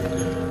you?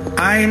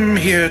 I'm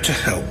here to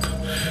help.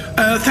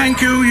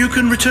 Thank you. You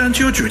can return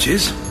to your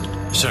duties.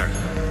 Sir.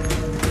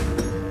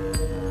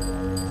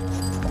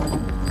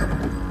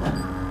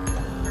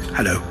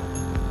 Hello.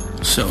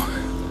 So,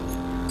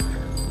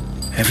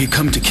 have you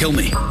come to kill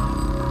me?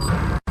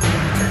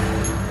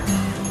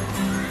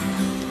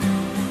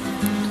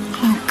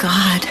 Oh,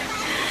 God.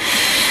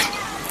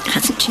 It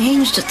hasn't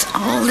changed. It's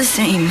all the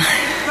same.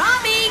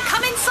 Robbie,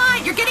 come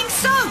inside. You're getting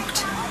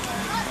soaked.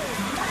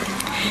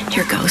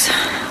 Here goes.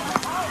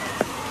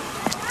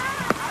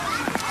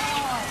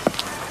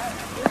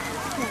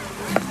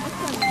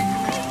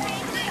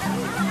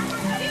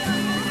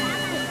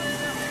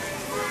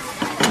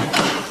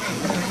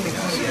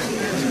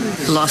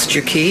 Lost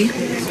your key?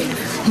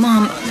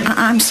 Mom,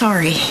 I'm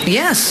sorry.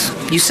 Yes,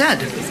 you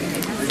said.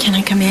 Can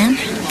I come in?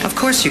 Of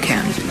course you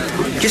can.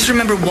 Just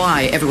remember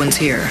why everyone's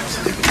here.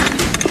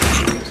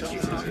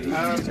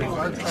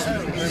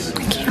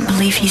 I can't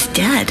believe he's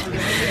dead.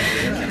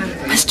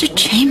 Mr.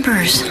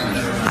 Chambers.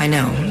 I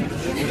know.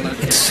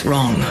 It's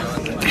wrong.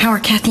 How are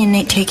Kathy and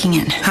Nate taking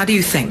it? How do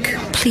you think?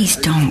 Please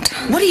don't.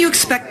 What do you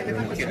expect?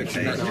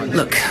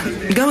 Look,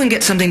 go and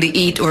get something to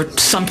eat or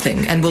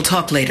something, and we'll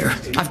talk later.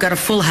 I've got a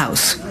full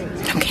house.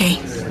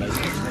 Okay.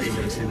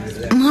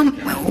 Mom,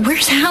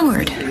 where's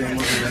Howard?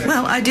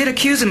 Well, I did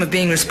accuse him of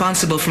being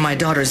responsible for my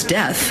daughter's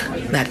death.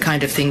 That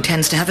kind of thing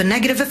tends to have a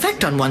negative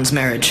effect on one's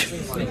marriage.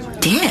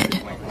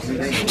 Did?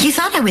 You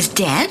thought I was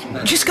dead?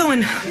 Just go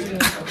and...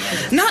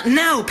 Not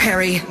now,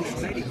 Peri.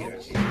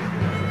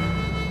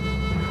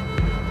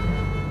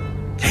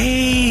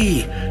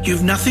 Hey,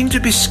 you've nothing to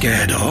be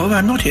scared of.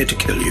 I'm not here to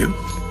kill you.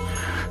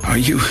 Are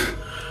you...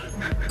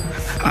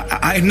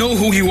 I know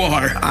who you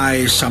are.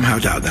 I somehow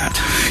doubt that.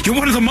 You're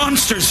one of the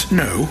monsters.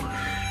 No.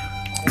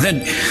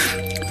 Then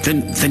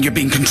you're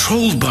being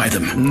controlled by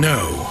them.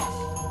 No.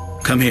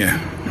 Come here.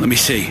 Let me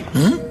see.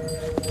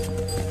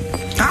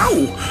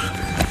 Ow!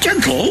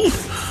 Gentle.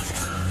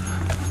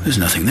 There's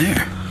nothing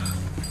there.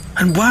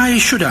 And why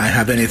should I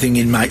have anything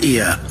in my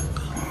ear?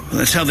 Well,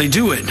 that's how they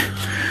do it.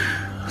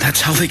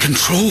 That's how they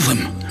control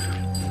them.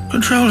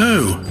 Control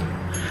who?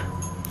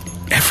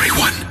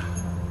 Everyone.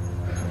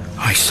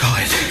 I saw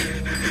it.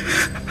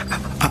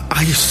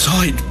 I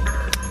saw it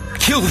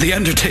kill the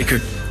Undertaker.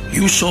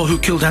 You saw who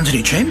killed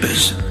Anthony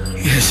Chambers?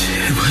 Yes,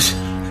 it was...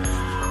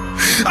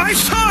 I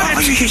saw it!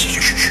 I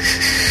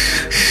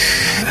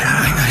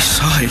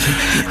saw it.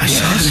 I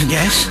saw it.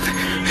 Yes?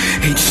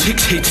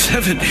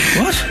 8687.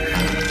 What?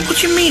 What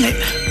do you mean?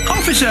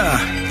 Officer!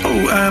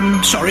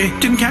 Oh, sorry.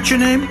 Didn't catch your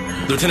name?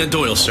 Lieutenant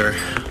Doyle, sir.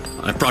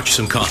 I brought you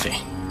some coffee.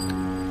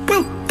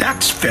 Well,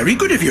 that's very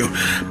good of you,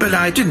 but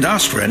I didn't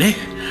ask for any.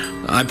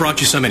 I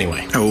brought you some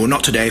anyway. Oh,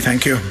 not today,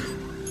 thank you.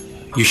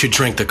 You should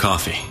drink the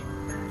coffee.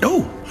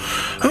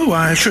 Oh,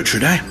 I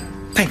should I?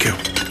 Thank you.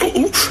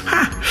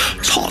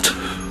 It's hot.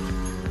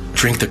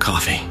 Drink the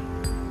coffee.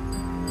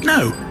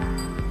 No.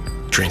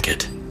 Drink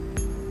it.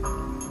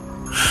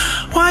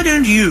 Why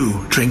don't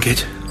you drink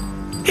it?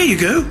 Here you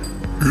go,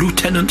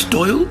 Lieutenant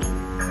Doyle.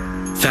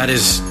 That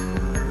is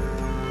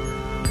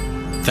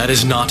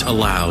not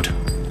allowed.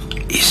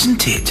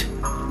 Isn't it?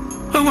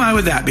 Well, why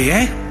would that be,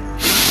 eh?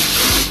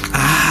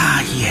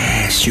 Ah,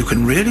 yes, you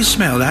can really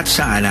smell that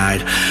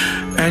cyanide.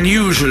 And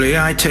usually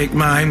I take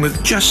mine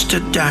with just a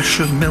dash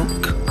of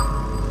milk.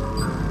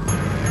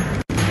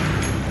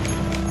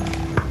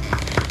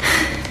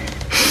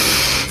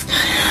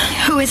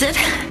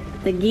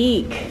 the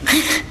geek.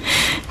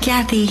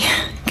 Kathy,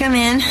 come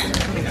in.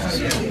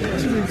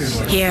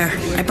 Here,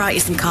 I brought you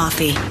some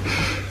coffee.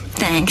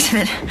 Thanks,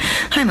 but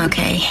I'm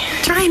okay.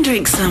 Try and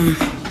drink some.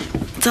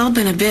 It's all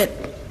been a bit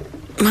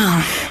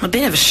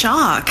of a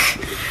shock.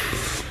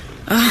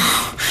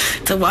 Oh,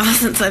 it's a while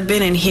since I've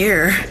been in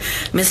here.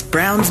 Miss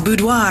Brown's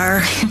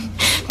boudoir.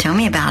 Tell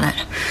me about it.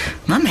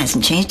 Mom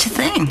hasn't changed a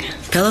thing.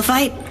 Pillow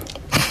fight?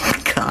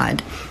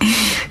 God.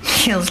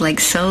 Feels like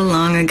so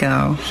long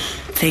ago.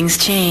 Things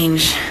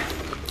change.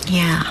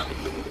 Yeah.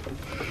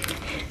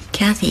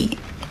 Kathy,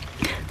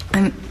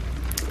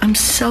 I'm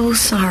so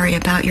sorry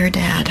about your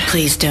dad.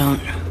 Please don't.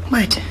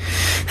 What?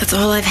 That's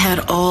all I've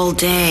had all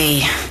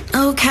day.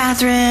 Oh,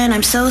 Catherine,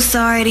 I'm so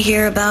sorry to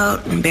hear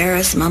about.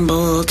 Embarrass,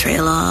 mumble,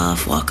 trail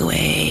off, walk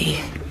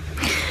away.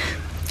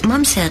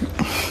 Mom said...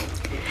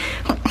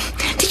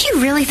 Did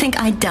you really think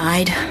I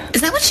died?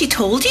 Is that what she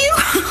told you?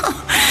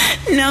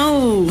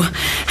 No.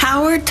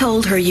 Howard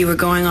told her you were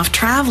going off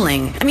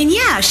traveling. I mean,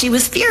 yeah, she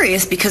was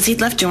furious because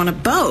he'd left you on a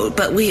boat,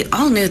 but we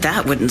all knew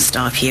that wouldn't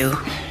stop you.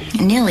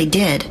 I nearly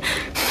did.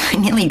 I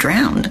nearly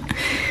drowned.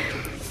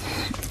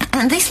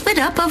 And they split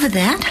up over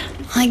that?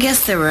 I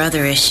guess there were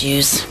other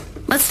issues.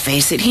 Let's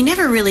face it, he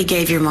never really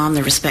gave your mom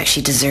the respect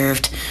she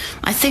deserved.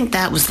 I think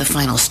that was the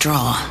final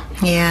straw.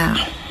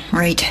 Yeah,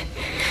 right.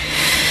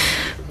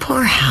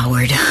 Poor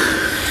Howard.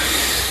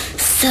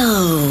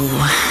 So,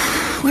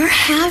 where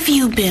have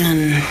you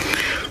been?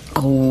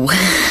 Oh,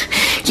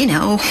 you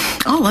know,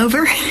 all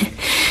over.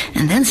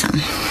 And then some.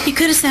 You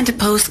could have sent a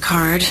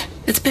postcard.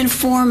 It's been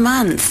 4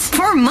 months.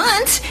 4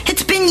 months?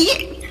 It's been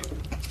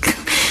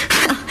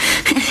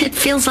It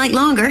feels like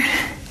longer.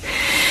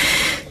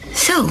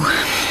 So,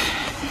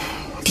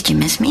 did you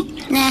miss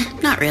me? Nah,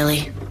 not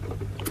really.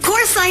 Of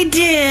course I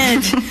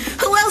did.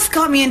 Who else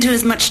got me into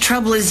as much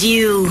trouble as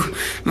you?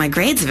 My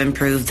grades have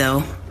improved,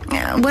 though.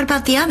 What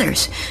about the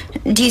others?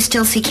 Do you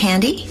still see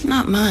Candy?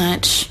 Not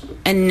much.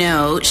 And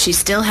no, she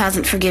still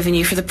hasn't forgiven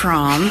you for the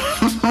prom.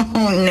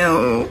 Oh,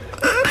 no.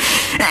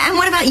 And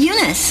what about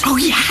Eunice? Oh,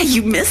 yeah,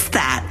 you missed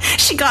that.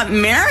 She got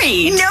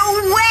married.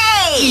 No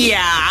way!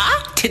 Yeah,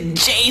 to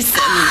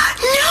Jason.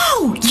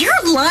 No,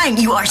 you're lying.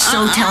 You are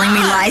so telling me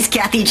lies,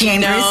 Kathy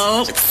Chambers.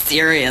 No,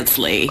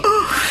 seriously.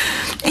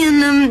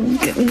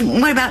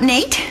 And, what about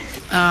Nate?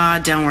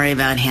 Don't worry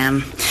about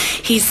him.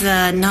 He's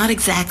not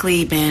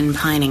exactly been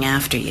pining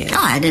after you. Oh,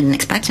 I didn't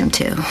expect him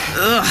to.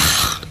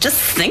 Ugh, just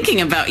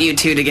thinking about you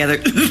two together.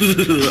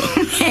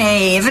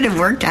 Hey, if it had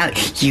worked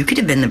out, you could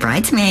have been the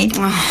bridesmaid.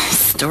 Oh,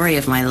 story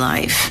of my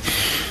life.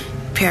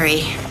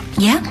 Peri.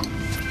 Yeah?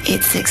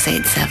 It's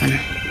 687.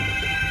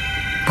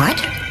 What?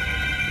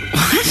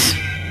 What?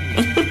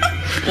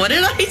 What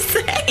did I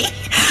say?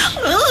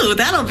 Ooh,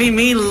 that'll be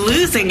me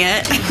losing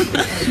it.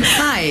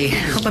 Hi.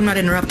 Hope I'm not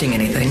interrupting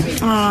anything.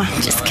 Oh,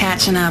 just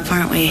catching up,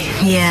 aren't we?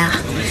 Yeah.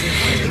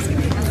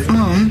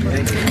 Mom,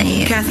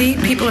 Kathy,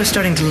 people are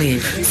starting to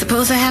leave.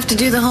 Suppose I have to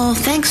do the whole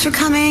thanks for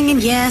coming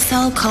and yes,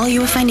 I'll call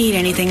you if I need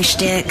anything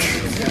shtick.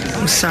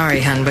 I'm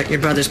sorry, hon, but your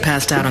brother's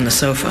passed out on the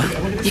sofa.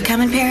 You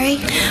coming, Peri?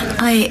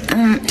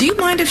 Do you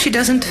mind if she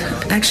doesn't?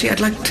 Actually,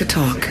 I'd like to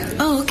talk.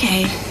 Oh,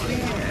 okay.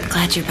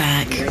 Glad you're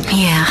back.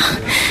 Yeah.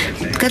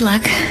 Good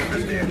luck.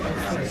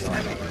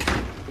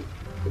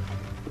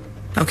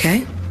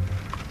 Okay?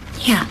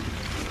 Yeah.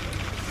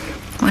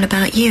 What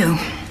about you?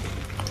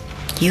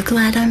 You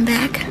glad I'm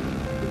back?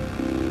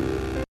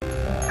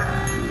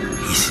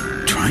 He's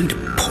trying to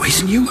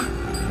poison you?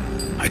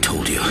 I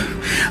told you.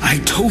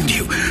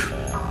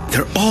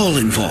 They're all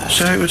involved.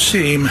 So it would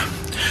seem.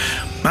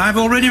 I've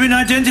already been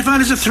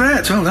identified as a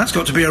threat. Oh, that's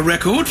got to be a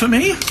record for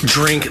me.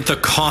 Drink the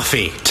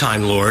coffee,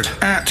 Time Lord.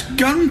 At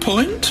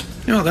gunpoint?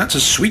 Oh, that's a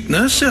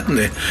sweetener,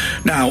 certainly.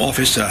 Now,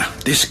 officer,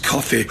 this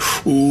coffee,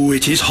 ooh,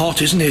 it is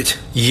hot, isn't it?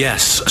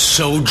 Yes,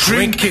 so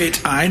Drink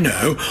it, I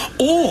know.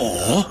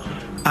 Or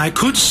I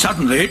could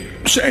suddenly,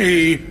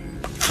 say,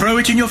 throw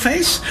it in your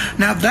face.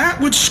 Now, that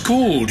would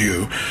scald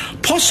you.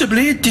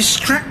 Possibly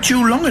distract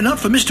you long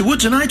enough for Mr.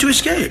 Woods and I to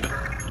escape.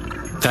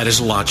 That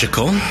is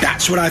logical.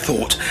 That's what I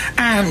thought.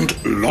 And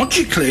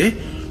logically,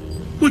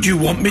 would you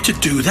want me to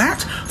do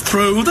that?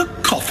 Throw the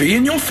coffee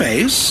in your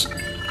face?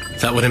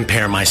 That would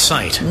impair my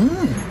sight.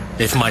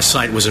 If my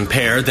sight was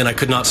impaired, then I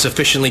could not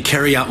sufficiently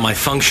carry out my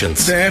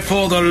functions.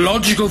 Therefore, the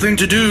logical thing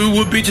to do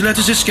would be to let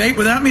us escape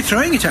without me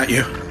throwing it at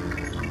you.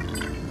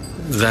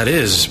 That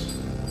is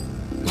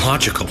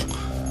logical.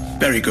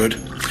 Very good.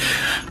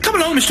 Come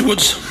along, Mr.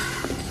 Woods.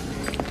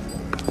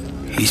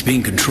 He's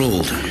being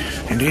controlled.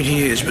 Indeed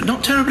he is, but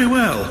not terribly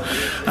well.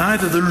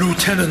 Either the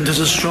lieutenant has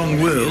a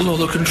strong will, or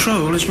the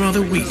control is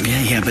rather weak.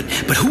 Yeah, but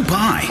who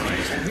by?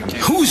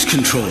 Who's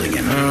controlling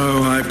him?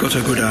 Oh, I've got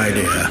a good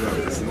idea.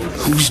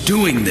 Who's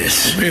doing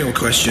this? The real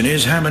question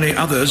is how many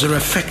others are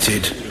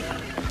affected.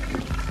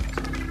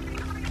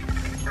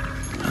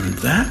 And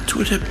that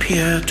would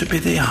appear to be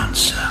the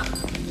answer.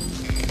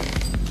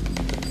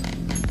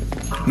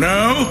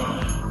 No,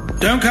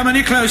 don't come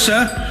any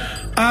closer.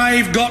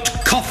 I've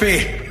got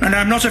coffee, and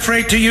I'm not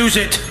afraid to use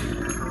it.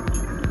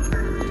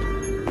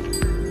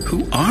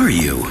 Who are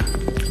you?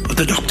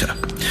 The doctor.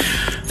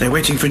 They're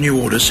waiting for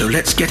new orders, so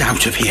let's get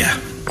out of here.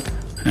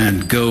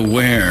 And go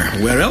where?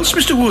 Where else,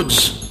 Mr.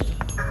 Woods?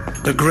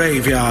 The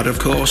graveyard, of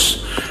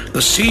course.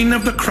 The scene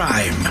of the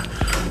crime.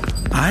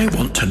 I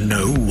want to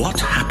know what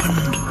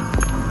happened.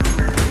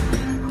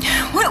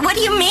 What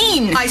do you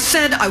mean? I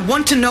said I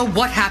want to know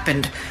what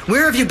happened.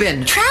 Where have you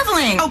been?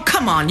 Traveling. Oh,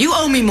 come on. You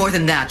owe me more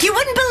than that. You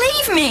wouldn't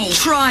believe me.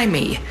 Try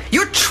me.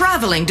 Your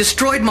traveling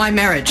destroyed my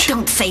marriage.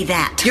 Don't say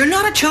that. You're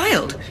not a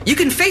child. You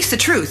can face the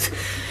truth.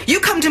 You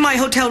come to my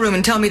hotel room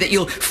and tell me that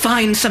you'll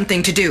find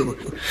something to do.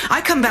 I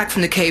come back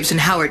from the caves and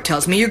Howard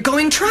tells me you're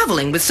going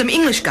traveling with some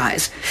English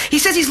guys. He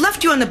says he's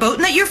left you on the boat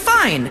and that you're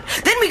fine.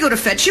 Then we go to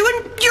fetch you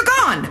and you're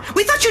gone.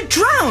 We thought you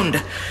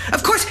drowned.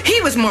 Of course, he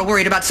was more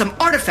worried about some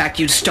artifact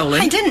you'd stolen.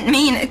 I didn't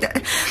mean it.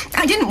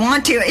 I didn't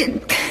want to.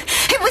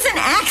 It was an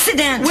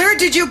accident. Where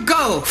did you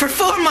go? For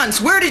 4 months,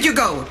 where did you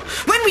go?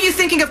 When were you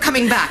thinking of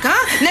coming back,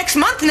 huh? Next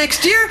month?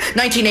 Next year?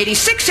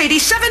 1986?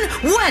 87?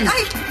 When?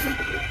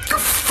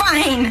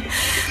 Fine.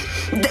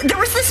 There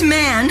was this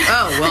man.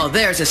 Oh, well,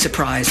 there's a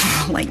surprise.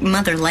 Like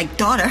mother, like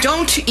daughter.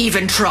 Don't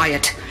even try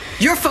it.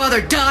 Your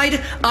father died.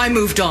 I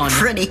moved on.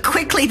 Pretty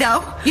quickly,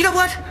 though. You know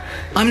what?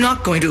 I'm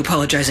not going to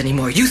apologize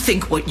anymore. You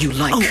think what you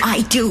like. Oh,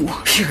 I do.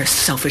 You're a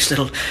selfish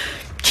little...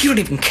 You don't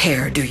even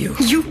care, do you?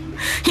 You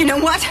know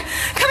what?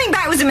 Coming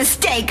back was a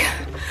mistake.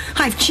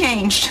 I've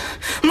changed.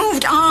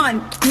 Moved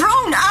on.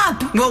 Grown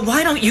up. Well,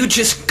 why don't you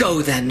just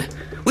go, then?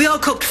 We all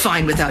coped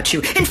fine without you.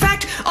 In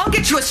fact, I'll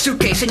get you a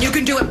suitcase and you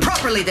can do it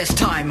properly this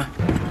time.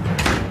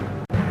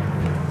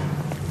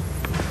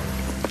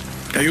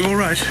 Are you all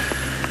right?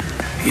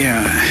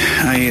 Yeah,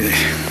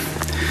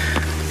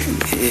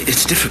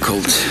 it's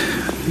difficult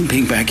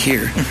being back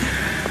here.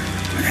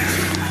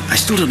 I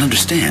still don't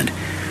understand.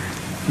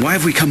 Why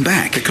have we come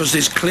back? Because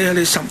there's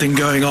clearly something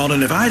going on,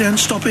 and if I don't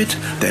stop it,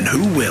 then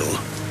who will?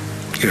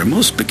 You're a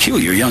most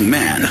peculiar young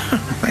man.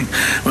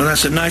 Well,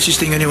 that's the nicest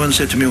thing anyone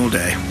said to me all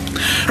day.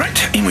 Right,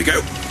 in we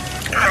go.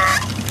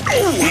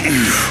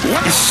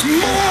 Once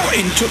more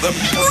into the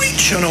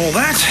breach and all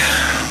that.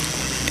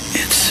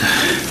 It's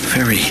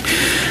very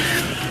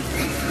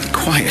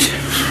quiet.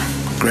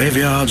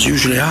 Graveyards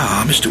usually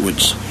are, Mr.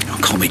 Woods. Oh,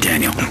 call me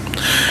Daniel.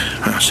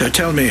 So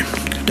tell me,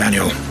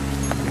 Daniel,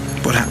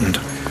 what happened?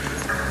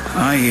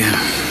 I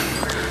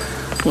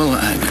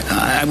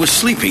was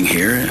sleeping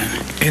here.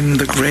 In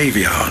the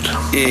graveyard?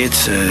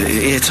 It's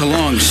a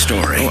long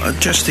story. Oh,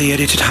 just the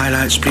edited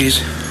highlights,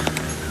 please.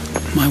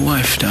 My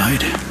wife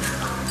died.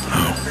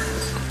 Oh,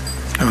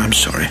 I'm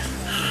sorry.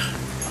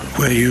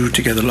 Were you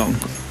together long?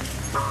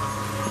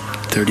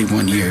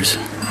 31 years.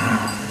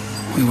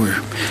 We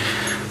were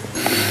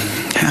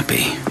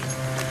happy.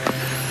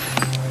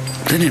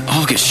 Then in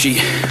August,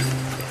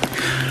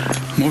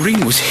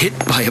 Maureen was hit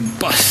by a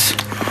bus.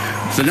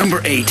 The number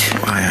 8.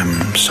 Oh, I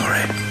am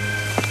sorry.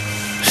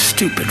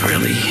 Stupid,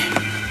 really.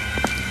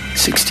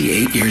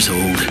 68 years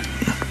old.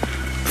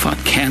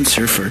 Fought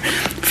cancer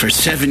for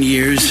 7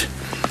 years.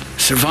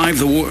 Survived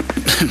the war.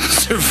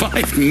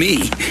 Survived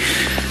me.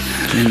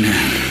 Then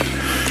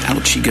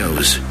out she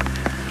goes.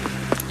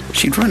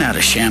 She'd run out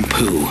of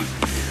shampoo.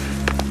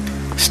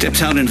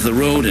 Steps out into the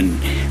road and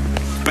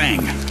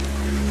bang.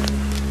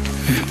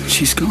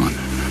 She's gone.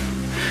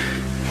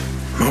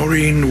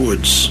 Maureen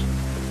Woods.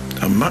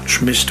 A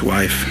much-missed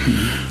wife.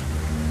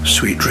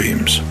 Sweet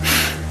dreams.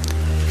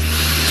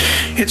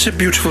 It's a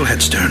beautiful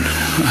headstone.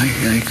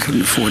 I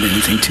couldn't afford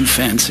anything too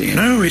fancy.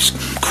 No, it's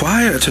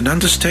quiet and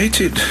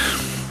understated.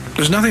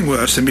 There's nothing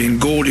worse than being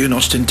gaudy and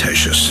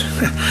ostentatious.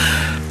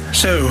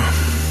 So,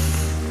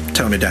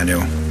 tell me,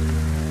 Daniel,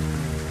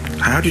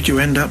 how did you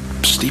end up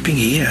sleeping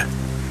here?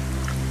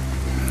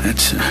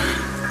 That's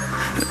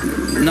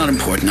not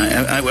important.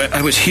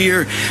 I was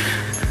here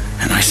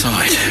and I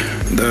saw it.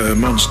 The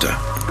monster.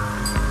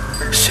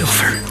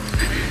 Silver.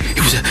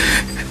 It was a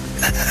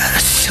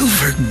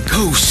silver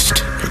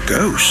ghost. A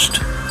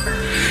ghost?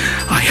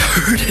 I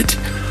heard it.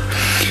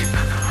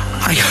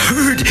 I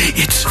heard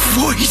its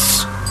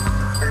voice.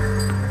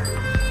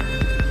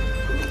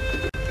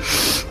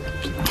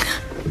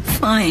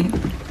 Fine.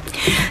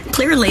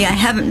 Clearly, I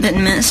haven't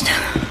been missed.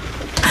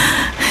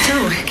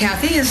 So,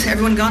 Kathy, is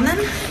everyone gone then?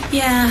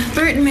 Yeah,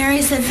 Bert and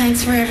Mary said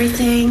thanks for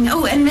everything.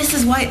 Oh, and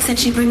Mrs. White said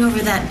she'd bring over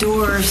that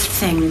door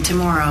thing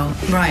tomorrow.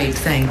 Right,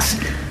 thanks.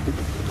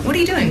 What are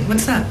you doing?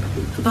 What's that?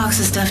 A box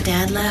of stuff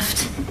Dad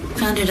left.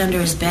 Found it under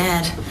his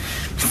bed.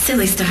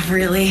 Silly stuff,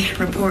 really.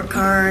 Report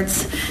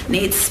cards,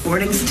 Nate's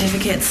sporting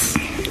certificates,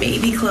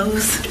 baby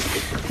clothes.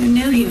 Who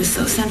knew he was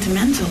so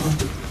sentimental?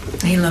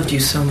 He loved you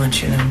so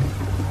much, you know.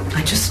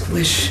 I just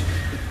wish...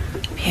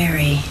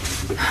 Peri.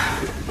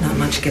 Not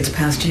much gets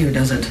past you,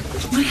 does it?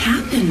 What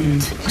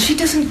happened? She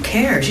doesn't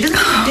care. She doesn't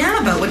give a damn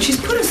about what she's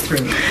put us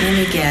through. Let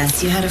me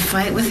guess. You had a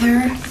fight with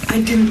her?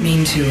 I didn't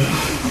mean to.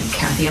 Oh,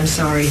 Kathy, I'm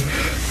sorry.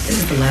 This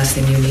is the last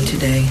thing you need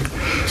today.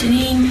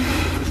 Janine,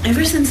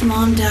 ever since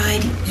Mom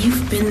died,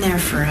 you've been there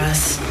for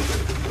us.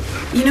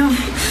 You know,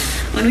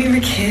 when we were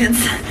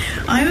kids,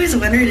 I always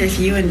wondered if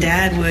you and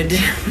Dad would,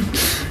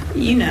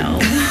 you know.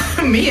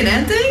 Me and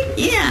Anthony?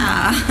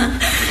 Yeah.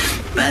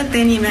 But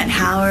then you met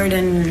Howard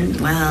and,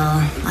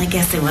 well, I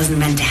guess it wasn't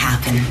meant to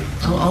happen.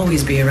 I'll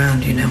always be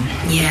around, you know.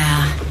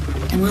 Yeah,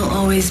 and we'll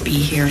always be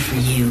here for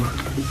you.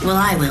 Well,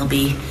 I will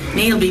be.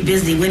 Nate'll be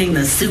busy winning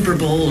the Super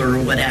Bowl or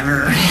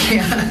whatever.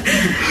 Yeah.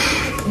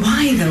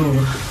 Why, though?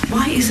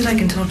 Why is it I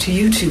can talk to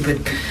you two, but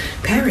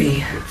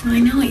Peri? I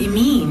know what you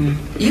mean.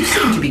 You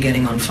seem to be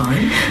getting on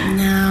fine.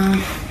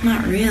 No,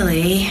 not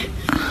really.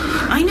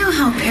 I know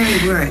how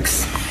Peri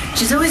works.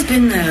 She's always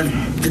been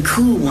the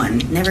cool one,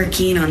 never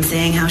keen on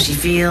saying how she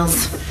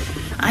feels.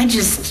 I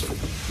just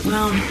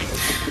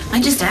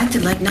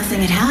acted like nothing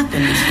had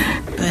happened.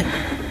 But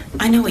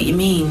I know what you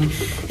mean.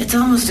 It's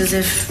almost as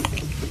if...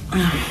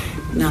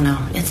 No,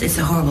 it's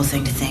a horrible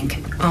thing to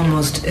think.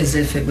 Almost as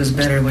if it was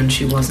better when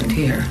she wasn't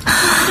here.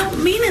 I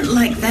don't mean it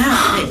like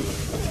that, but,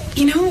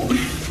 you know,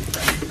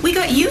 we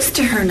got used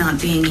to her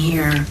not being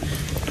here.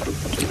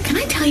 Can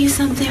I tell you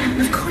something?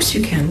 Of course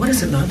you can. What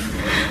is it, love?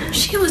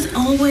 She was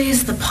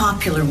always the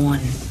popular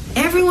one.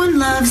 Everyone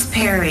loves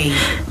Peri.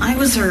 I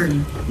was her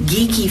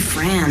geeky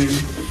friend.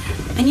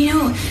 And, you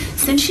know,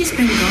 since she's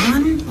been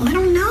gone, well, I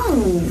don't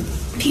know.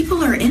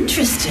 People are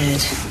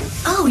interested.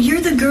 Oh, you're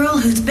the girl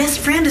whose best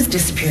friend has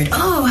disappeared.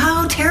 Oh,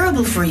 how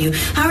terrible for you.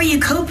 How are you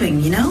coping,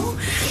 you know?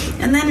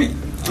 And then,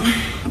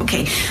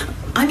 okay,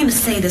 I'm going to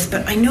say this,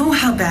 but I know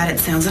how bad it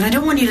sounds, and I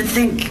don't want you to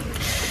think...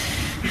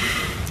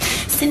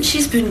 Since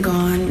she's been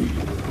gone,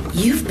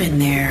 you've been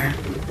there.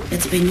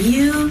 It's been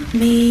you,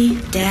 me,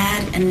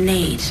 Dad, and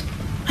Nate.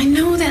 I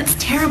know that's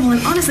terrible,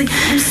 and honestly,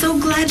 I'm so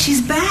glad she's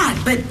back,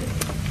 but...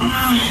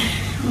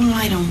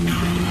 I don't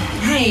know.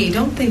 Hey,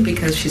 don't think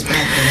because she's back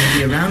that I'll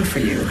be around for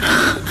you.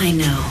 I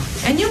know.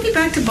 And you'll be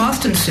back to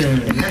Boston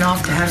soon, and then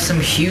off to have some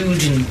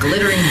huge and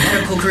glittering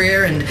medical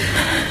career, and...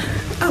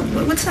 Oh,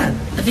 what's that?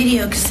 A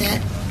video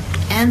cassette.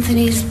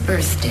 Anthony's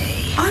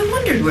birthday. I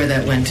wondered where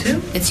that went to.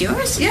 It's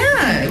yours?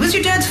 Yeah, it was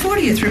your dad's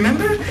 40th,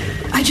 remember?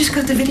 I just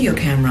got the video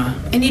camera.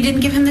 And you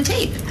didn't give him the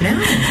tape? No.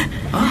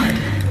 Odd.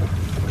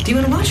 Do you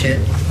want to watch it?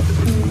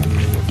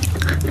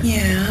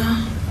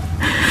 Yeah.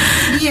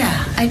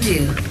 Yeah, I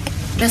do.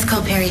 Let's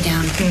call Peri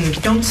down.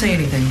 Don't say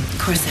anything. Of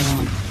course I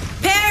won't.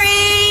 Peri!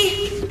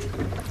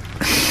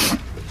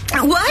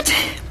 What?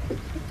 Hey,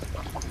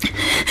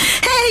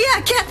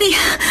 yeah, Kathy.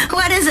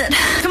 What is it?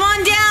 Come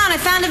on down. I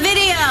found a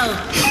video.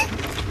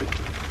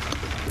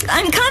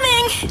 I'm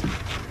coming.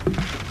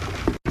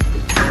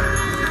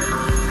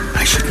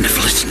 I shouldn't have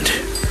listened,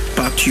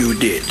 but you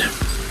did.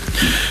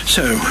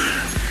 So,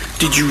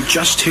 did you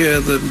just hear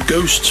the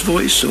ghost's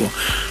voice, or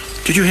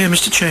did you hear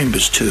Mr.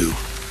 Chambers too?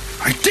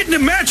 I didn't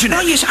imagine it.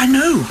 Oh, yes, I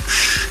know.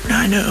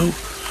 I know.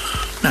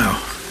 Now,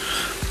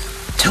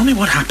 tell me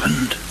what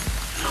happened.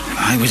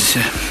 I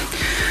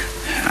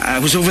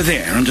was over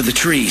there under the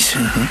trees,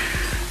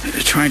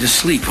 trying to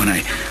sleep when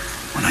I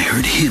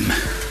heard him,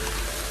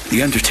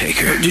 the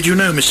Undertaker. Did you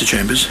know Mr.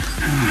 Chambers?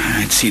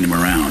 I'd seen him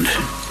around.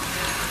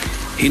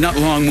 He not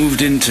long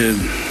moved into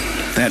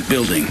that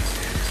building,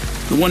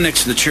 the one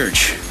next to the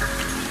church.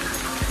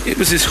 It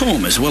was his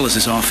home as well as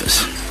his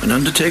office. An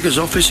undertaker's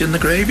office in the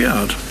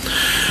graveyard.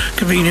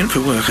 Convenient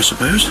for work, I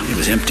suppose. It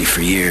was empty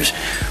for years.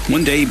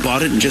 One day he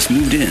bought it and just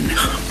moved in.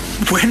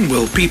 When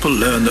will people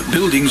learn that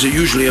buildings are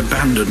usually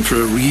abandoned for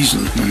a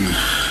reason?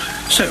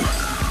 So,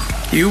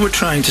 you were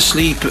trying to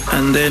sleep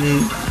and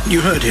then you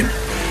heard him.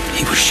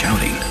 He was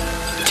shouting,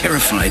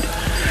 terrified.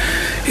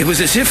 It was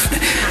as if...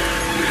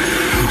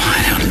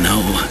 I don't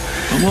know.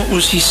 And what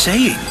was he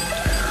saying?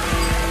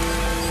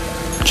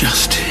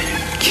 Just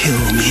kill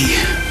me.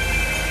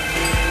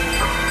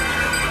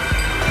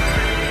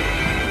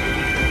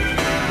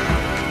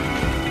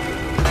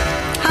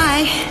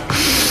 Hi.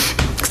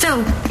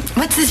 So,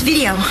 what's this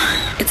video?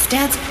 It's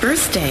Dad's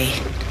birthday.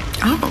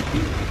 Oh.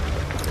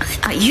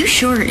 Are you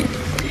sure?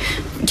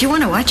 Do you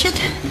want to watch it?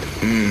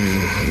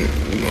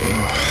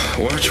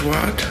 Watch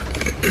what?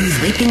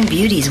 Sleeping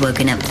Beauty's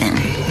woken up then.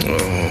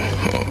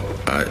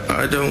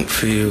 I don't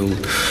feel...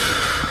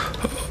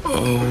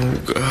 Oh,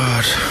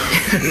 God.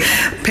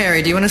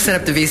 Peri, do you want to set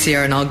up the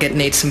VCR and I'll get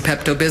Nate some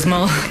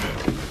Pepto-Bismol?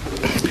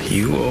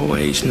 You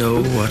always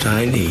know what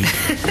I need.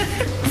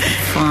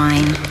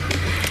 Fine.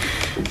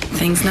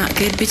 Things not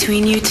good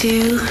between you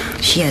two?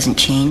 She hasn't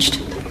changed.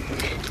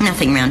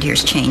 Nothing around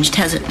here's changed,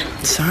 has it?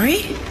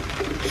 Sorry?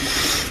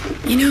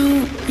 You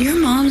know, your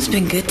mom's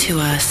been good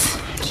to us.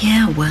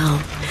 Yeah, well,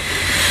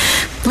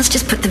 let's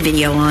just put the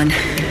video on.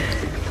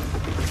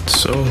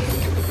 So,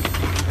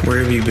 where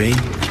have you been?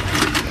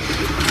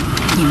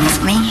 You miss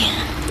me?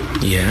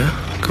 Yeah,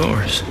 of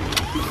course.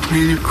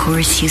 And of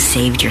course you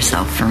saved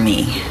yourself for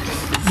me.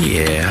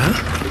 Yeah?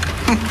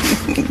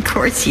 Of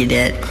course you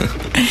did.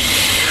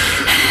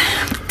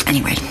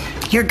 Anyway,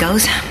 here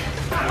goes.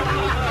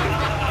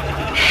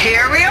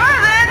 Here we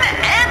are then,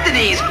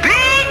 Anthony's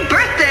big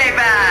birthday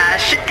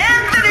bash.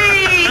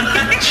 Anthony!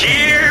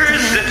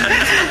 Cheers!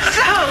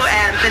 So,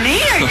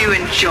 Anthony, are you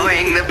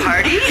enjoying the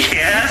party?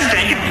 Yes,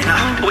 thank you.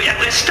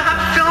 Stop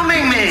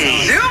filming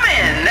me. Zoom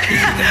in.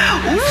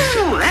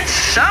 Ooh, that's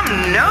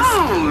some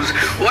nose.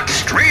 What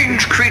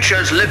strange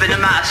creatures live in a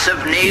mass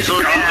of nasal...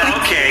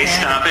 Oh, okay,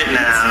 stop it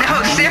now.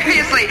 No,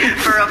 seriously,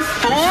 for a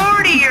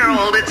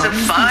 40-year-old. It's a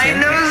fine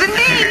nose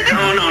indeed.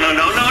 No,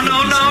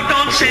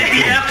 don't say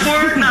the F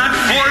word, not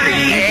 40.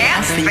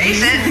 Yeah,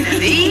 face it,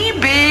 the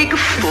big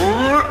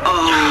 4-0.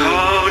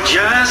 Oh,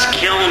 just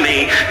kill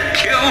me.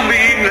 Kill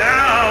me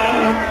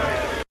now.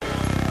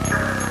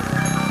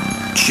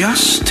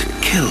 Just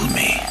kill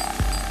me.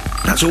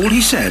 That's all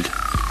he said.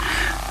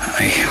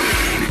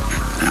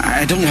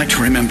 I don't like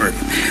to remember.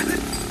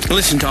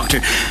 Listen, Doctor,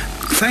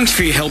 thanks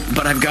for your help,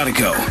 but I've got to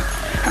go.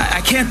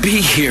 I can't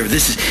be here.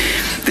 This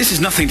is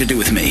nothing to do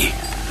with me.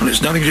 Well,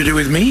 it's nothing to do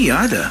with me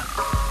either.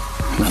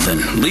 Well,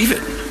 then, leave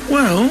it.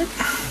 Well,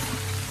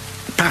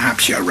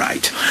 perhaps you're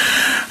right.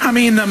 I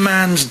mean, the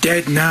man's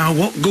dead now.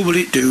 What good will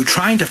it do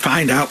trying to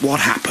find out what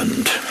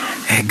happened?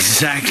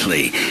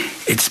 Exactly.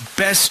 It's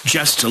best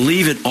just to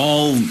leave it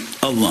all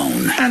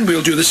alone. And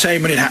we'll do the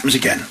same when it happens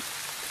again.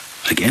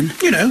 Again?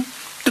 You know,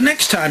 the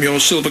next time your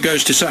silver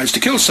ghost decides to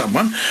kill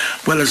someone,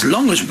 well, as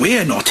long as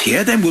we're not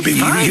here, then we'll be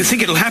fine. You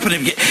think it'll happen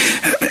again?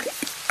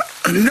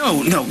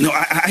 No,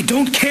 I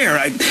don't care.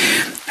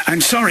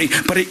 I'm sorry,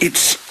 but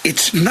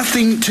it's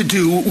nothing to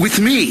do with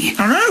me.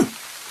 I know.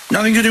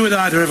 Nothing to do with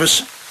either of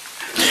us.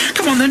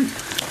 Come on, then.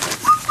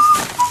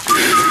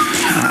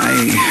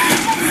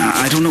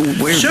 I don't know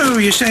where... So,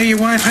 you say your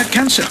wife had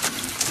cancer?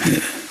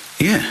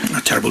 Yeah.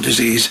 A terrible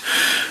disease.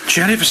 She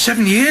had it for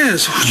 7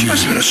 years. She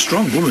must have been a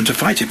strong woman to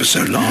fight it for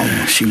so long.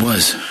 She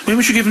was. When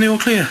was she given the all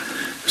clear?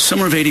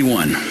 Summer of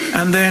 81.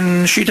 And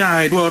then she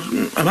died, what,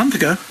 a month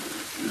ago?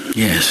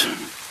 Yes.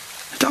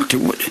 Doctor,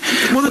 what...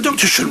 Well, the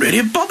doctors shouldn't really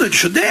have bothered,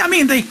 should they? I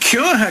mean, they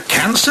cure her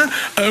cancer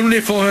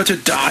only for her to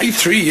die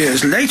 3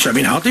 years later. I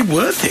mean, hardly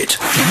worth it.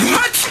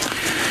 What?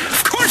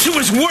 Of course it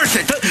was worth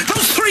it.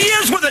 Those 3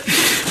 years were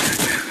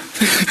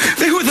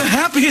they were the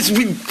happiest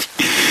we...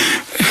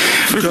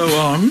 Go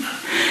on.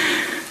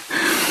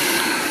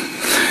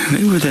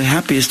 They were the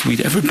happiest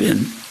we'd ever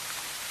been.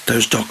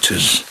 Those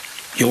doctors,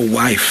 your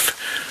wife,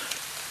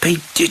 they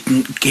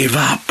didn't give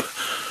up.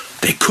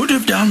 They could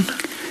have done.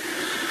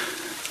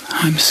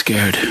 I'm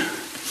scared.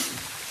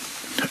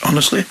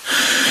 Honestly,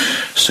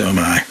 so am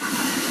I.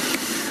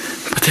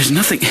 But there's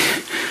nothing...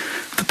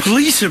 The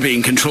police are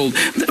being controlled.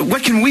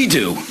 What can we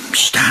do?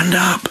 Stand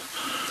up.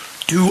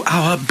 Do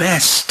our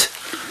best.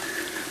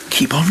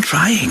 Keep on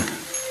trying.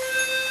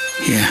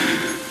 Yeah,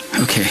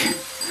 okay.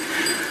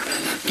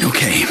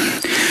 Okay.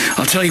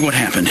 I'll tell you what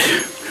happened.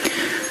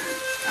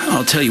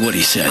 I'll tell you what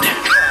he said.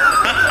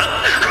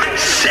 I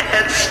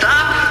said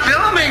stop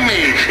filming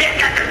me.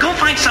 Go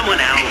find someone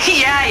else.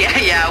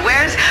 Yeah.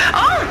 Where's...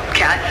 Oh,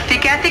 Catherine.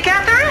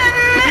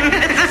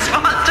 This is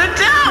Foster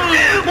Town.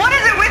 What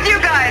is it with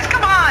you guys?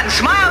 Come on,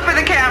 smile for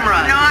the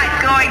camera.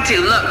 Not going to.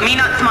 Look, me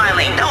not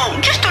smiling. No,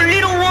 just a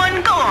little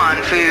one. Go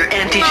on for your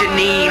Auntie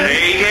Janine.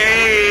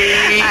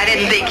 Hey. I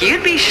didn't think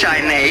you'd be shy,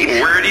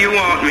 Nate. Where do you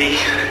want me?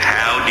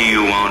 How do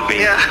you want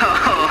me?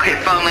 Oh,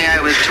 if only I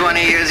was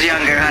 20 years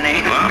younger,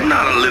 honey. Well, I'm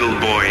not a little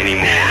boy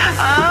anymore.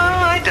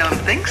 Oh, I don't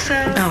think so.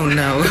 Oh,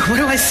 no. What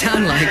do I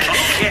sound like?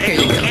 Here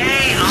you go.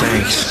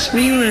 Thanks.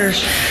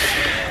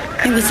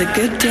 It was a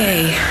good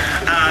day.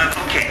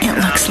 Okay. It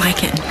looks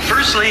like it.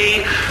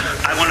 Firstly,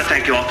 I want to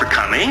thank you all for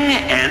coming,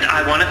 and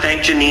I want to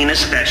thank Janine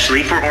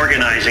especially for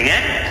organizing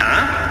it.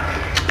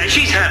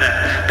 She's had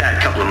a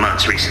bad couple of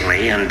months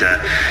recently, and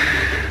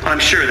I'm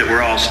sure that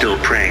we're all still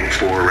praying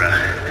for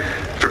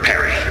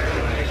Peri.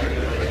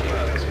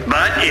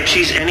 But if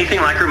she's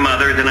anything like her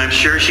mother, then I'm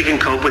sure she can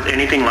cope with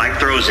anything life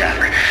throws at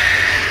her.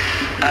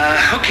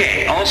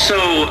 Okay, also,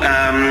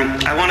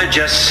 I want to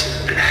just...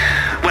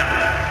 Well,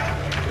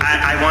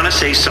 I want to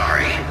say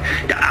sorry.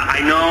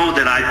 I know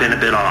that I've been a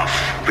bit off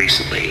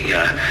recently.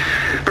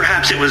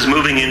 Perhaps it was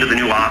moving into the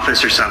new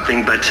office or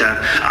something, but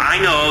I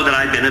know that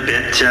I've been a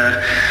bit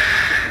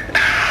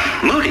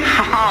moody.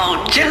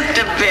 Oh, just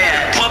a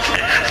bit. Well,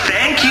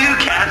 thank you,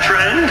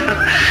 Catherine.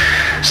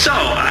 So,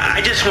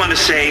 I just want to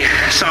say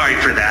sorry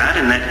for that,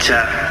 and that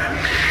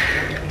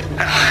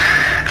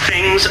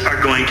things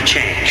are going to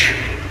change.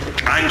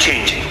 I'm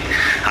changing.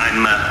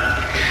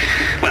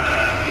 Well,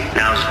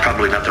 now's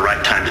probably not the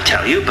right time to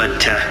tell you,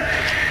 but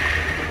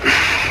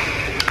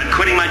I'm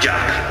quitting my job.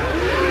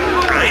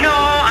 I know.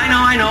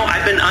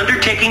 I've been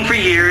undertaking for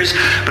years,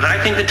 but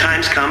I think the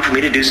time's come for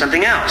me to do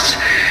something else.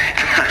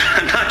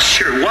 I'm not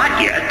sure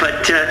what yet,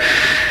 but...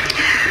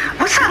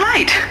 What's that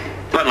light?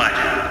 What light?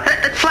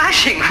 That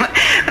flashing. What,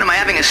 am I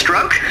having a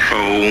stroke?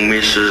 Oh,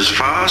 Mrs.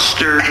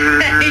 Foster.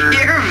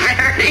 You're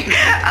very...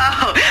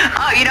 Oh,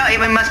 you know,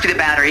 it must be the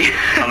battery.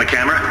 On the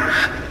camera?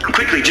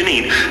 Quickly,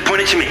 Janine,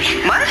 point it to me.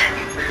 What?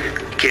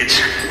 Kids,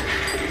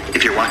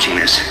 if you're watching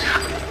this,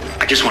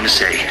 I just want to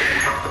say,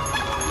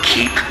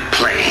 keep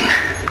playing.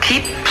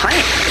 Keep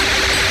playing?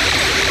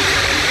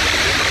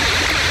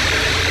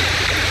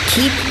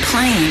 Keep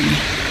playing.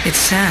 It's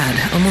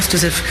sad, almost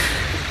as if...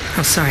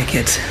 Oh, sorry,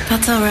 kids.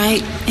 That's all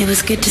right. It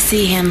was good to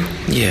see him.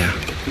 Yeah.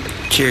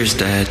 Cheers,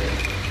 Dad.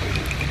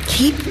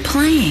 Keep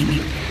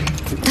playing.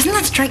 Doesn't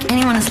that strike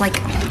anyone as,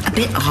 like, a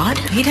bit odd?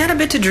 He'd had a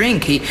bit to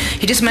drink. He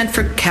just meant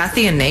for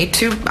Kathy and Nate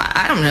to,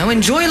 I don't know,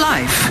 enjoy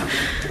life.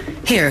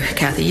 Here,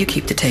 Kathy, you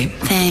keep the tape.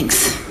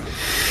 Thanks.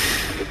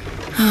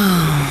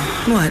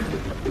 Oh, what?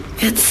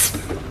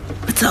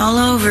 It's all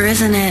over,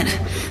 isn't it?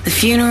 The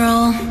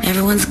funeral,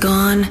 everyone's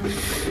gone.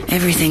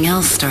 Everything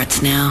else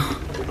starts now.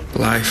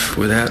 Life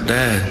without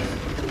Dad.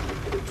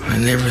 I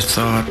never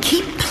thought...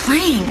 Keep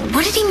playing.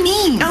 What did he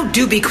mean? Oh,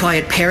 do be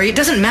quiet, Peri. It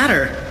doesn't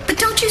matter. But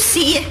don't you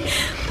see?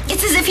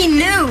 It's as if he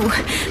knew.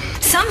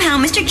 Somehow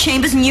Mr.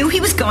 Chambers knew he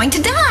was going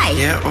to die.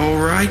 Yeah, all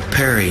right,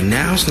 Peri.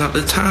 Now's not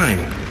the time.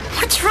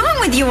 What's wrong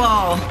with you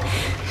all?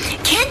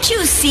 Can't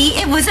you see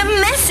it was a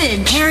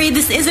message? Peri,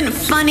 this isn't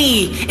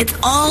funny. It's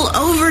all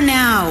over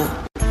now.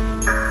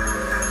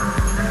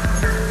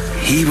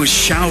 He was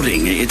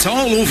shouting, "It's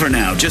all over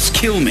now, just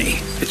kill me."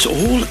 It's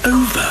all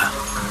over?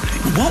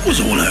 What was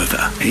all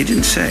over? He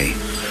didn't say.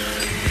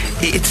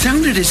 It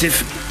sounded as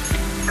if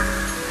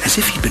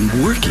he'd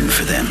been working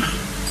for them.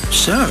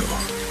 So,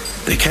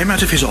 they came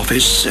out of his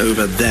office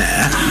over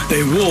there.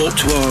 They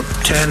walked,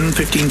 10,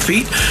 15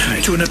 feet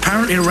to an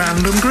apparently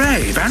random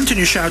grave.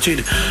 Anthony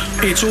shouted,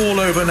 "It's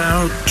all over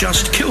now,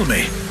 just kill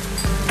me."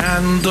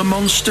 And the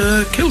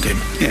monster killed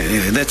him.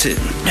 Yeah, that's it.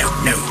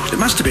 No, there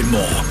must have been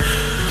more.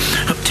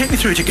 Take me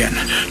through it again.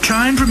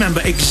 Try and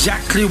remember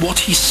exactly what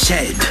he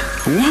said.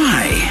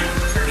 Why?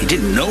 He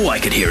didn't know I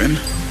could hear him.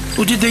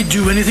 Well, did they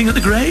do anything at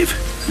the grave?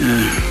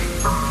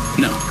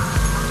 No.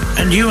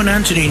 And you and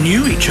Anthony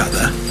knew each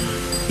other?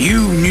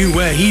 You knew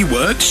where he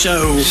worked,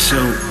 so...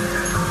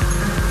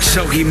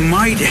 So he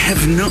might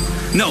have known...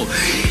 No,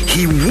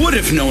 he would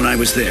have known I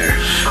was there.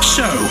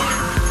 So,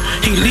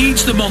 he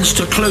leads the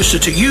monster closer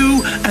to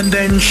you and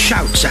then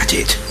shouts at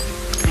it.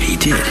 He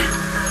did.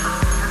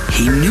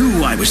 He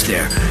knew I was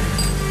there.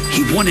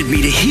 He wanted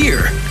me to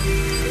hear.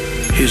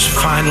 His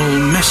final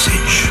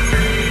message.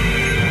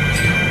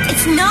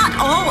 It's not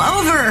all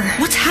over.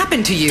 What's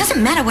happened to you?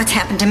 Doesn't matter what's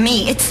happened to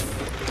me. It's...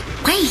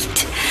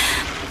 Wait.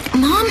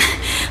 Mom,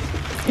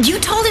 you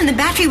told him the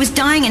battery was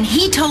dying and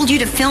he told you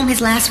to film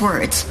his last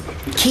words.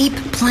 Keep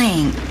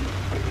playing.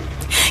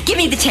 Give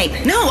me the tape.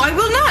 No, I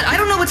will not. I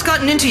don't know what's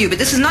gotten into you, but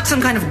this is not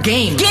some kind of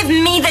game. Give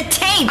me the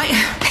tape.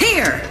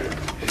 Here.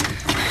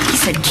 He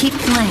said keep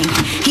playing.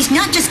 He's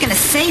not just going to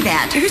say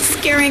that. You're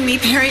scaring me,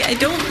 Peri. I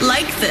don't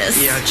like this.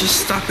 Yeah,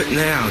 just stop it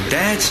now.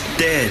 Dad's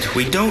dead.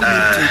 We don't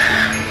need to...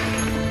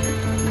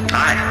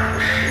 Hi.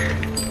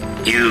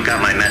 You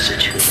got my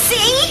message.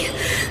 See?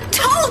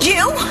 Told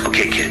you.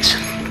 Okay, kids.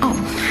 Oh,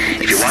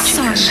 if you're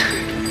watching this,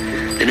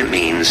 then it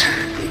means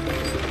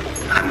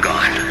I'm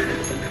gone.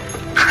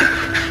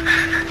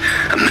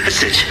 A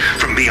message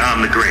from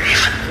beyond the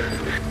grave.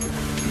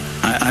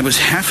 I was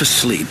half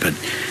asleep, but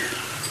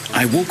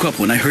I woke up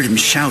when I heard him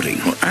shouting.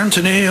 Well,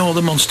 Anthony or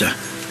the monster?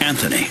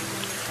 Anthony.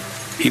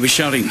 He was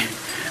shouting,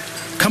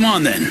 "Come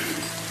on then.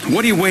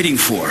 What are you waiting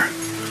for?"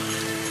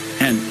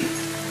 And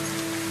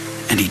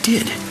he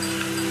did.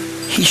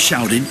 He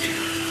shouted,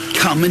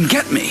 "Come and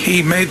get me."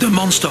 He made the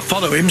monster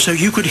follow him so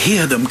you could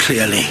hear them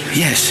clearly.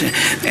 Yes,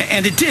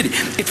 and it did.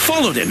 It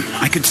followed him.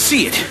 I could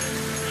see it.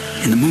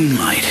 In the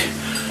moonlight.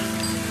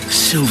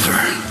 Silver.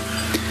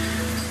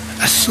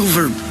 A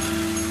silver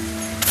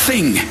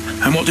thing.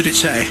 And what did it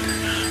say?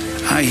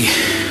 I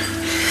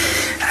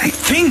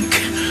think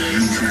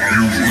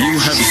you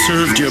have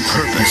served your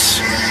purpose,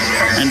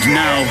 and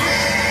now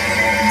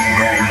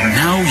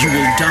you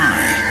will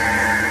die.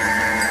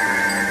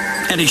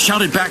 And he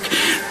shouted back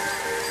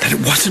that it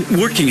wasn't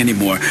working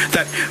anymore,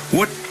 that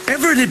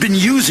whatever it had been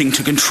using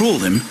to control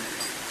them,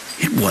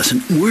 it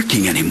wasn't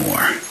working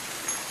anymore.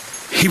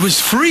 He was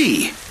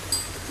free.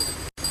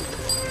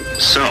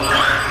 So,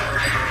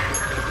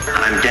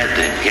 I'm dead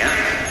then, yeah?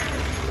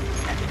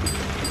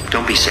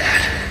 Don't be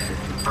sad.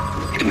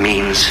 It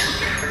means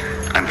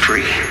I'm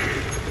free.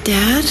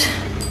 Dad?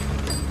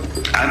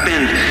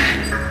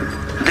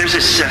 There's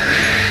this,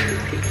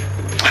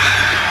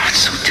 it's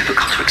so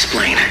difficult to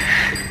explain.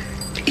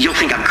 You'll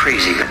think I'm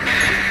crazy, but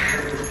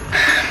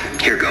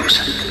here goes.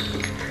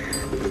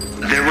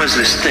 There was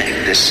this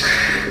thing, this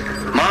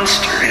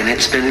monster, and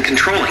it's been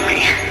controlling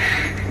me.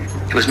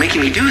 It was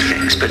making me do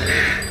things, but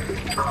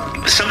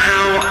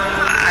somehow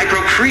I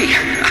broke free.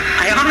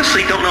 I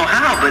honestly don't know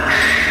how, but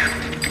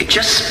it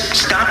just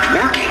stopped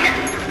working.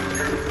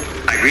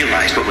 I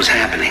realized what was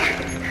happening,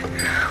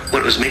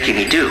 what it was making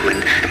me do,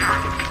 and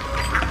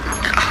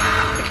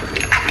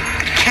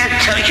I can't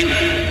tell you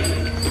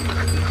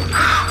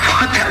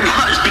what that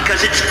was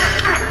because it's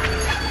dead.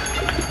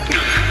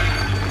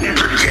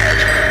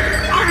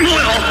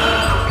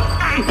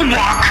 Will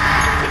walk.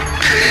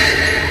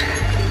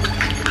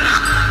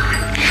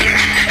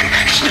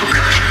 It's no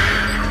good.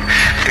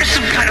 There's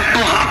some kind of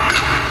block.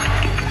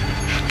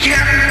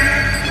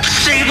 Can't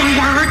say the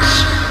words.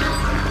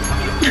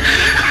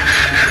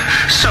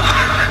 So,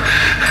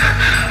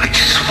 I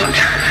just want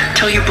to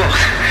tell you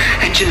both,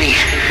 and Janine,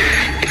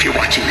 if you're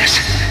watching this,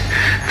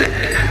 that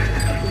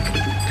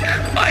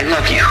I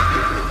love you.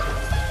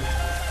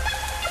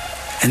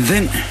 And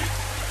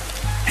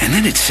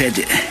then it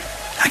said,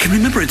 I can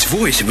remember its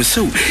voice. It was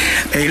so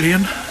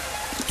alien.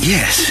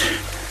 Yes.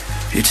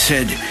 It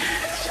said,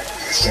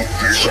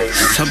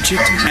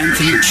 "Subject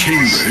Anthony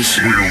Chambers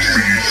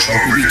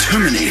will be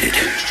terminated."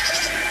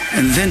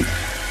 And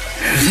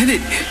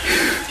Then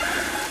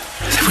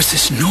there was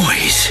this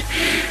noise.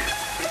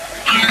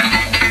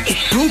 It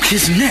broke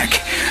his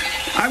neck.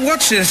 I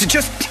watched it as it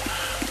just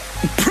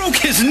broke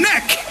his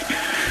neck.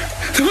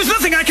 There was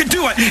nothing I could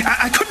do.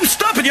 I couldn't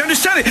stop it, you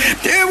understand?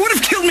 It would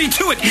have killed me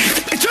too.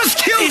 It just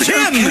killed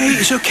him.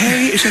 It's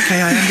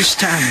okay, I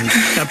understand.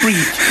 Now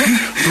breathe.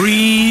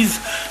 Breathe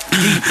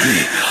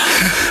deeply.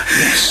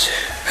 Yes.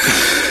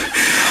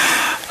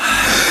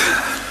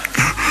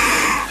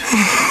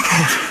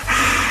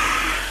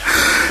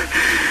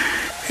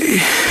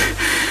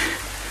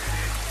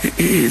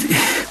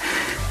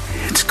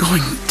 It's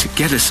going to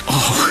get us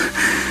all,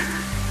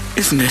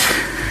 isn't it?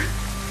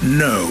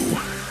 No.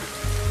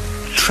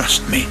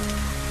 Trust me.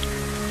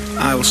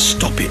 I'll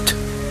stop it.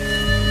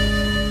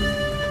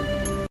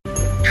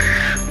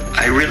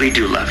 I really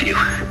do love you.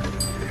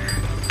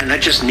 And I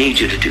just need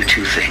you to do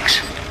two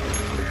things.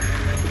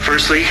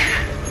 Firstly,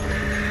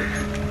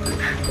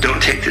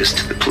 don't take this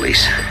to the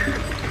police.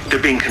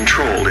 They're being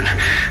controlled, and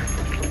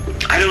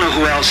I don't know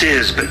who else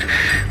is, but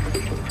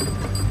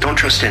don't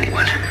trust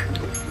anyone.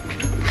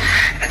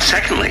 And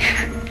secondly,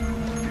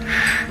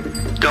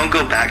 don't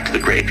go back to the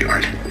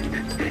graveyard.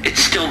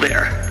 It's still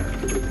there.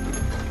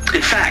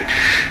 In fact,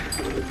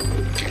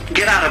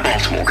 get out of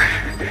Baltimore.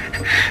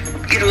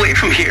 Get away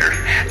from here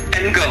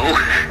and go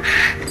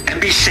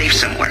and be safe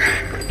somewhere.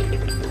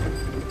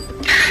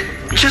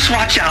 Just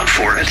watch out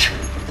for it.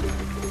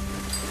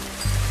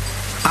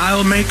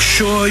 I'll make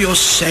sure you're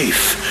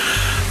safe.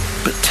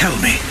 But tell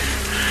me,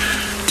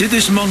 did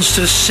this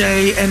monster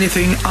say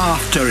anything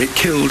after it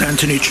killed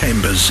Anthony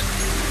Chambers?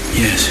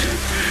 Yes.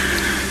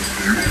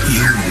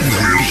 You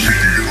will be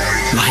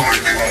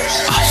like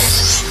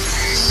us.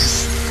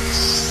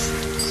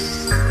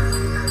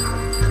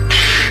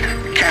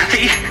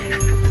 Kathy,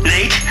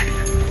 Nate,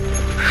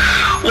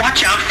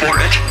 watch out for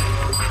it.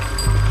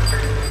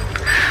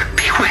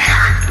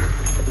 Beware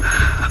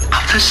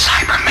of the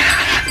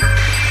Cyberman.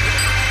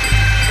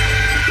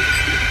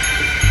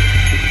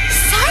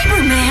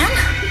 Cyberman?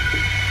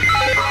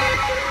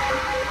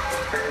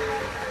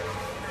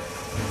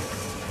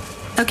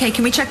 Okay,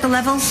 can we check the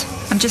levels?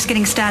 I'm just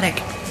getting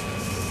static.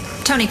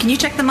 Tony, can you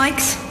check the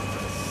mics?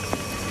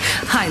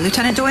 Hi,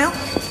 Lieutenant Doyle?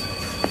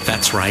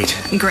 That's right.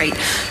 Great.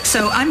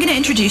 So I'm going to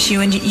introduce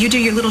you, and you do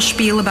your little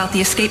spiel about the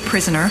escaped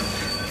prisoner.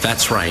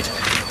 That's right.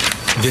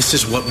 This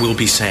is what we'll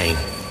be saying.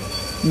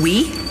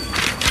 We?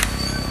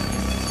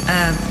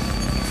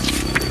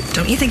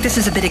 Don't you think this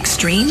is a bit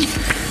extreme?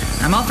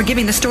 I'm all for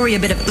giving the story a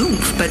bit of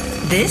oomph, but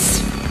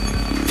this?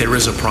 There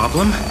is a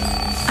problem?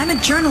 I'm a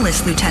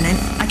journalist, Lieutenant.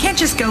 I can't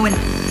just go and...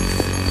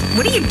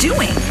 What are you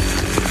doing?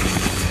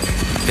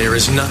 There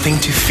is nothing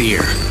to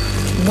fear.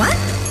 What?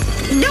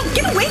 No,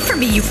 get away from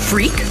me, you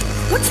freak!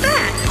 What's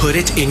that? Put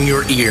it in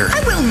your ear.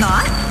 I will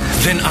not.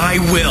 Then I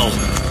will.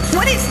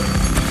 What is...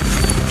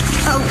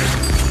 Oh.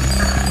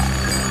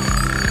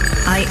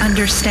 I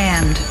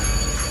understand.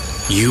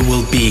 You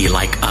will be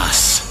like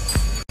us.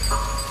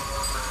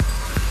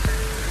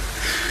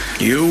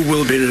 You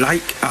will be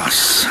like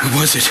us.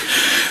 Was it?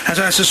 As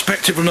I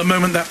suspected from the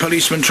moment that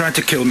policeman tried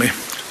to kill me.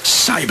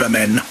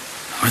 Cybermen.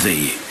 Are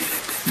they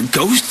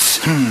ghosts?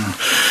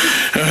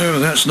 Oh,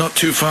 that's not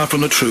too far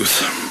from the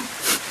truth.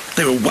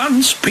 They were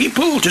once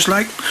people, just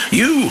like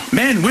you,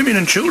 men, women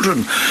and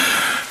children.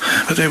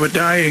 But they were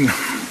dying.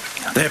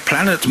 Their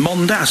planet,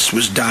 Mondas,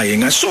 was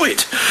dying. I saw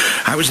it.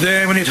 I was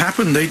there when it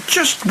happened. They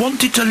just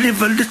wanted to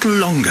live a little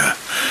longer.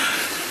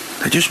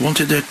 They just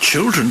wanted their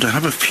children to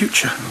have a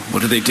future.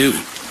 What did they do?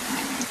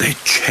 They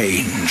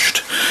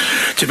changed.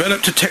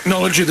 Developed a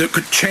technology that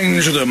could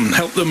change them,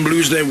 help them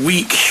lose their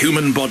weak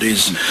human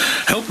bodies,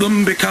 help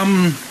them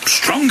become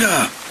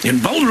stronger,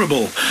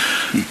 invulnerable,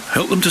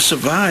 help them to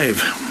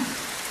survive.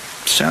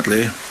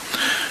 Sadly,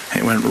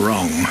 it went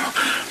wrong.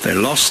 They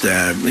lost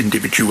their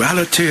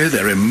individuality,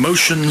 their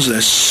emotions,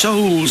 their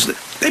souls.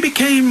 They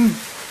became...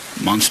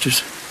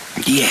 monsters?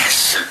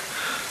 Yes.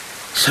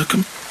 So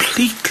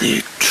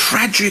completely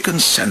tragic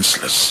and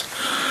senseless.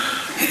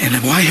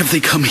 And why have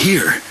they come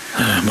here?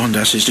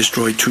 Mondas is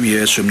destroyed 2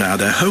 years from now.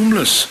 They're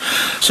homeless.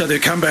 So they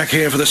come back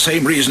here for the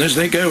same reason as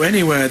they go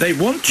anywhere. They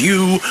want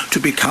you to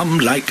become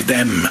like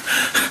them.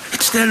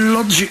 It's their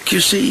logic, you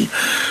see.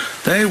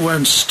 They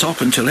won't stop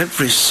until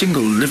every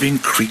single living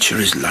creature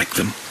is like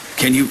them.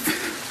 Can you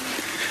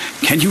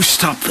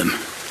stop them?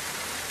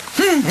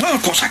 Well,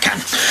 of course I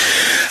can.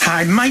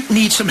 I might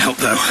need some help,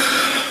 though.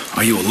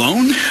 Are you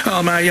alone?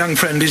 Oh, my young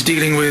friend is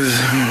dealing with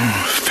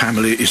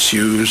family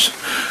issues.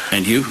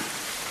 And you?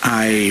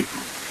 I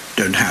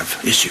don't have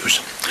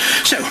issues.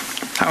 So,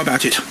 how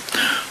about it?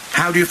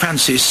 How do you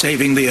fancy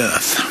saving the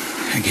Earth?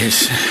 I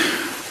guess...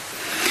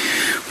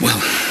 Well,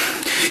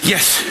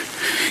 yes.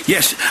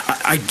 Yes,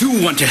 I do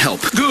want to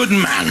help. Good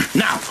man.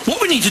 Now,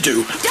 what we need to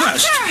do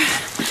first...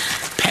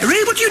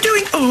 Peri, what are you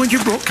doing? Oh, and you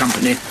brought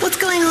company. What's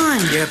going on?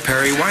 Yeah,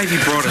 Peri, why have you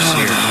brought us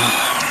here?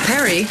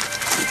 Peri?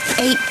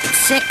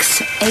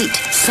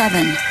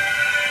 8687.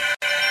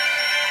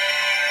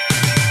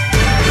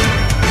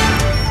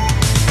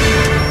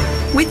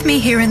 With me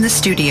here in the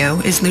studio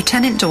is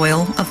Lieutenant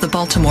Doyle of the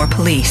Baltimore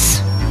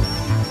Police.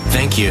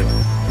 Thank you.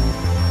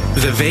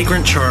 The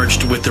vagrant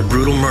charged with the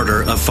brutal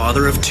murder of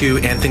father of two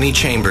Anthony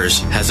Chambers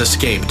has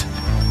escaped.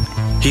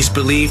 He's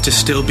believed to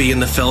still be in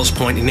the Fells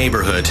Point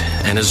neighborhood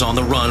and is on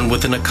the run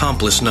with an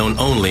accomplice known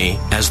only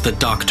as the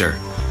Doctor.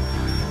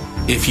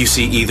 If you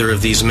see either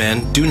of these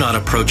men, do not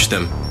approach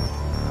them.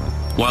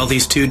 While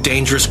these two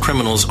dangerous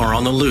criminals are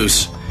on the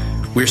loose,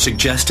 we're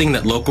suggesting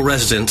that local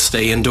residents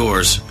stay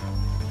indoors.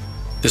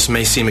 This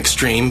may seem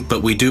extreme,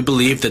 but we do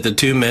believe that the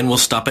two men will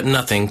stop at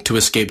nothing to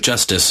escape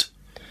justice.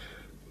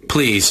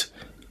 Please,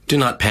 do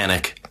not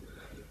panic.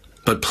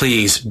 But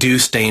please do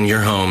stay in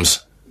your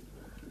homes.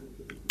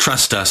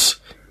 Trust us.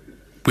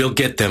 We'll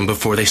get them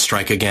before they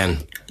strike again.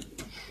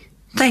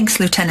 Thanks,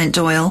 Lieutenant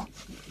Doyle.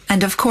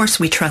 And of course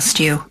we trust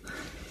you.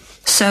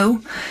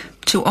 So,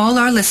 to all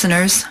our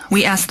listeners,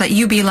 we ask that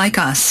you be like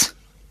us.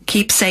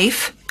 Keep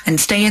safe and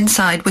stay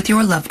inside with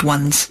your loved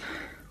ones.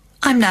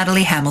 I'm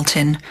Natalie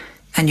Hamilton,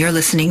 and you're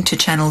listening to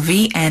Channel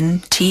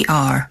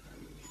VNTR,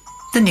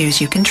 the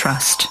news you can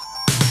trust.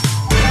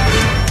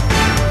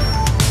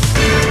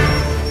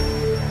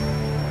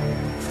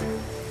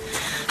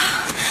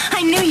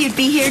 I knew you'd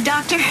be here,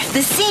 Doctor.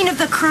 The scene of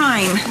the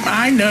crime.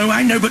 I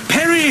know, but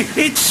Peri,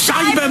 it's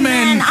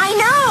Cybermen! I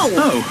know!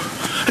 Oh,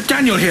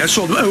 Daniel here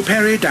saw them. Oh,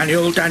 Peri,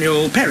 Daniel,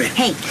 Peri.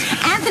 Hey,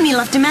 Anthony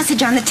left a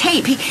message on the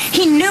tape.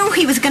 He knew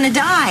he was going to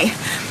die.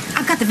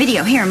 I've got the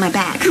video here in my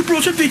bag. You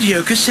brought a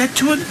video cassette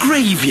to a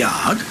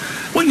graveyard?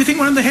 What, you think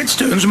one of the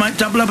headstones might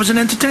double up as an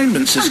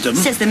entertainment system?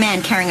 Says the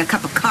man carrying a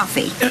cup of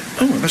coffee.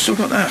 I've still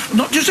got that.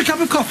 Not just a cup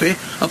of coffee,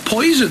 a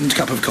poisoned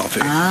cup of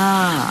coffee.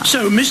 Ah.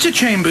 So Mr.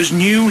 Chambers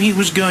knew he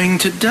was going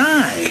to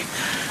die.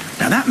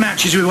 Now that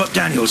matches with what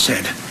Daniel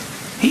said.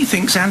 He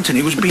thinks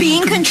Anthony was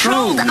being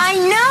controlled. I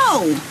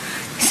know!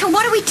 So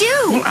what do we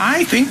do? Well,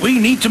 I think we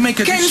need to make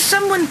a... Can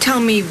someone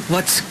tell me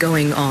what's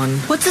going on?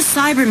 What's a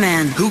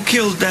Cyberman? Who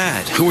killed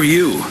Dad? Who are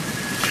you?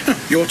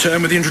 Your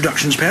turn with the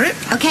introductions, Peri.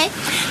 Okay,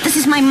 this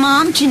is my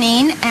mom,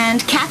 Janine,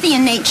 and Kathy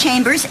and Nate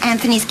Chambers,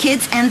 Anthony's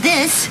kids, and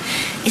this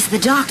is the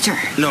Doctor.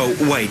 No,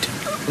 wait.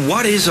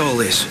 What is all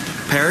this?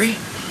 Peri?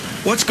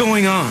 What's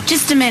going on?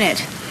 Just a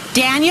minute.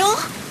 Daniel?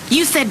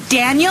 You said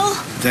Daniel?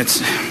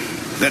 That's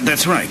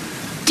right.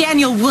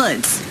 Daniel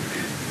Woods.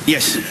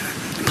 Yes,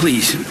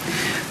 please.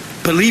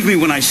 Believe me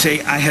when I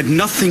say I had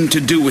nothing to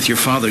do with your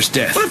father's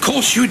death. Well, of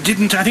course you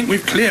didn't. I think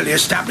we've clearly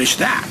established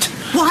that.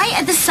 Why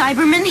are the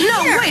Cybermen here?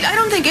 No, wait, I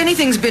don't think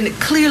anything's been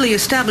clearly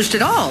established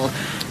at all.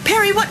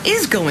 Peri, what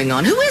is going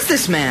on? Who is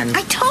this man?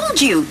 I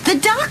told you, the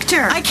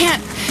Doctor. I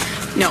can't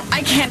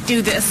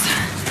do this.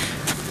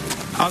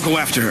 I'll go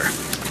after her.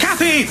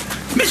 Kathy!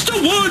 Mr.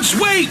 Woods,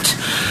 wait!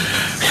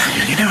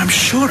 You know, I'm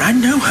sure I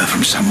know her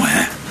from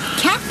somewhere.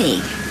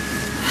 Kathy?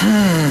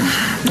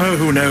 Oh,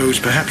 who knows?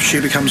 Perhaps she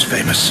becomes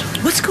famous.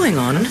 What's going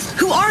on?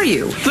 Who are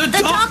you? The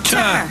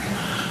Doctor!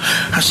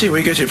 I see where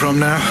you get it from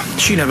now.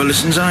 She never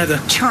listens either.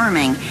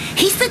 Charming.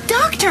 He's the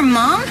Doctor,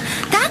 Mom.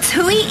 That's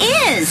who he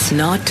is.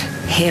 Not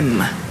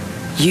him.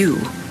 You.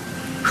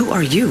 Who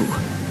are you?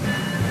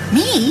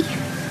 Me?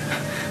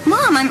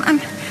 Mom,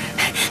 I'm...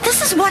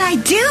 This is what I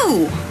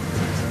do.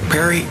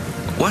 Peri,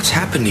 what's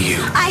happened to you?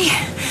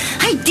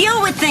 I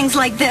deal with things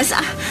like this.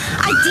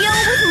 I deal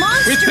with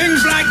monsters. With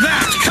things like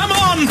that. Come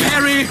on,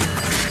 Peri!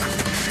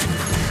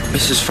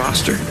 Mrs.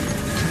 Foster?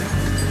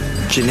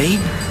 Janine?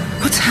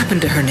 What's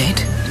happened to her,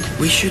 Nate?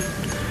 We should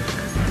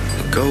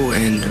go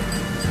and...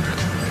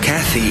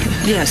 Kathy...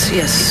 Yes,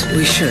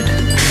 we should.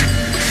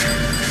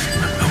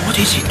 What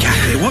is it,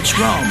 Kathy? What's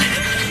wrong?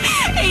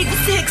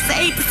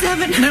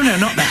 8687. No,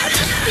 not that.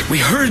 We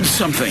heard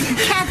something.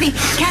 Kathy,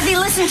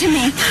 listen to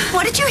me.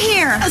 What did you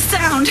hear? A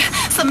sound.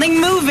 Something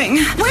moving.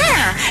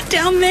 Where?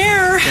 Down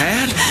there.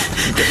 Dad?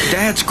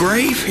 Dad's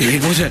grave?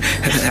 It was a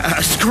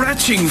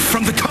scratching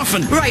from the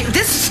coffin. Right,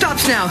 this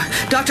stops now.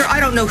 Doctor, I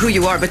don't know who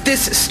you are, but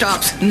this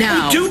stops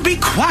now. Oh, do be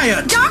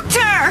quiet.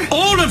 Doctor!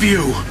 All of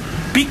you,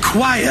 be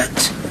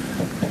quiet.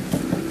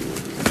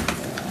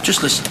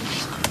 Just listen.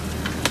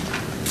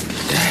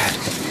 Dad.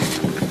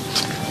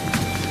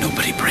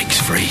 Nobody breaks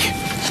free.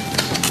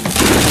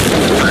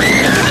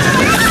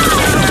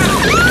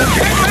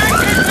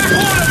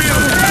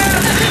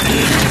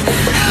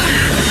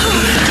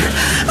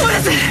 What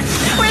is it?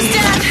 Where's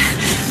Dad?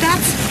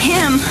 That's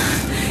him.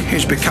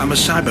 He's become a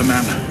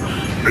Cyberman.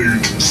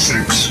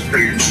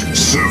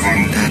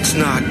 8687. That's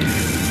not...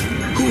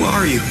 Who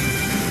are you?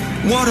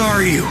 What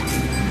are you?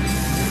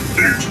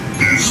 It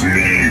is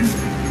me.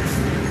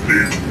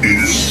 It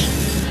is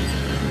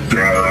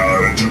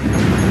Dad.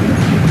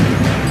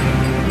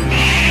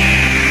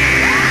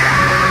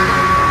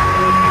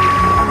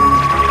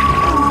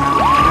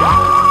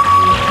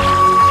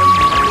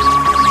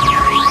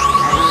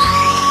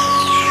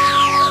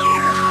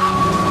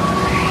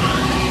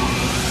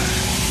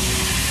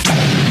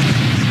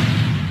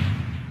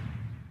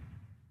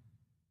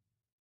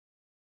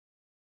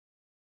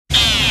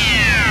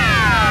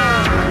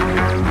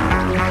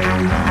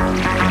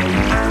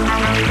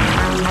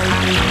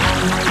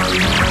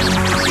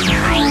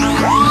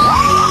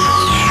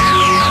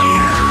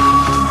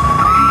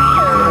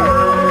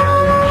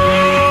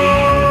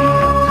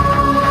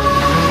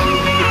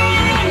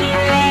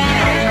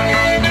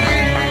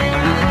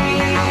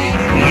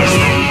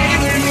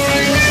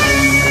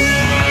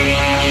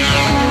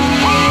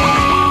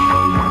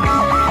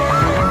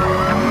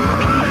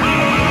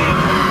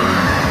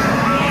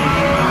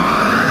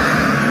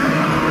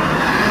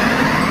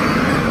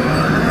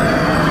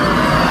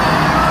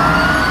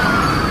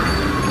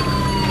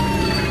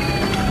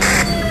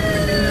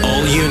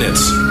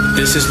 Evidence.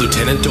 This is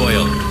Lieutenant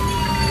Doyle.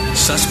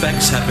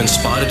 Suspects have been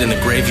spotted in the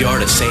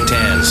graveyard at St.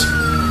 Anne's.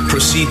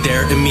 Proceed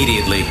there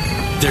immediately.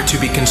 They're to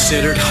be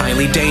considered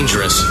highly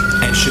dangerous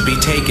and should be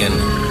taken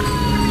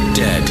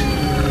dead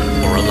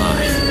or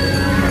alive.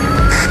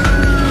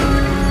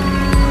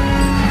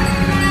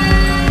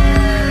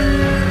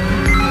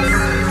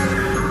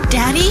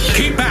 Daddy?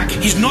 Keep back.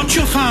 He's not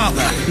your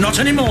father. Not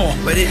anymore.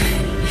 But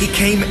he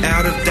came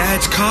out of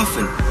Dad's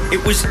coffin.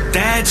 It was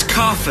Dad's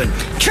coffin.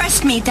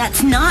 Trust me,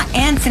 that's not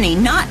Anthony.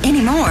 Not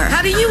anymore.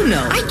 How do you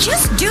know? I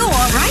just do,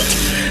 all right?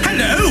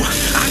 Hello.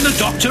 I'm the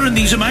doctor, and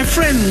these are my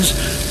friends.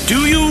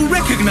 Do you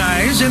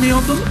recognize any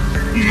of them?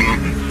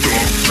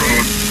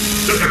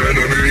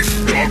 Enemy,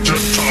 Dr.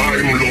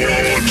 Time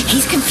Lord.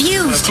 He's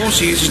confused. Of course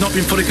he is. He's not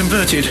been fully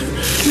converted.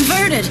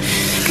 Converted?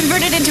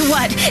 Converted into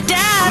what?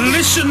 Dad!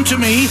 Listen to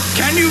me.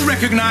 Can you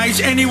recognize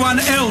anyone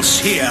else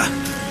here?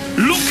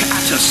 Look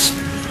at us.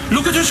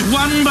 Look at us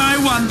one by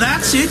one.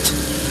 That's it.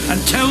 And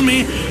tell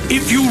me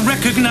if you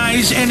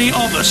recognize any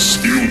of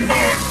us. You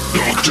are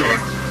Dr.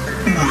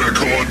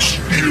 Records,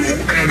 you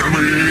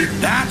enemy.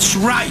 That's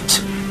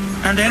right.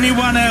 And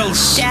anyone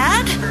else?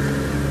 Dad?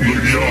 The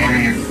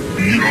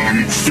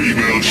young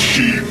female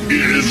she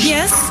is.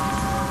 Yes?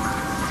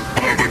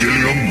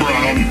 Abigail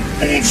Brown,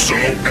 also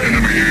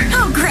enemy.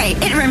 Oh, great.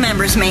 It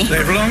remembers me.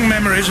 They've long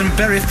memories and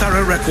very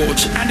thorough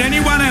records. And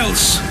anyone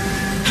else?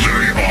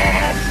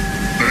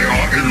 They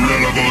are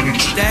irrelevant.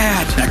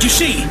 Dad, now do you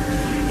see?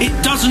 It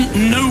doesn't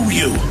know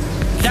you.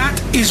 That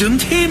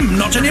isn't him,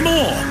 not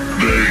anymore.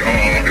 They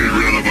are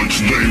irrelevant.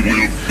 They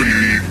will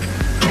be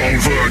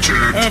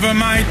converted. Over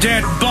my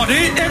dead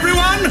body,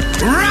 everyone,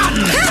 run!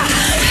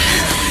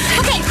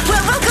 Okay,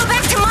 well, we'll go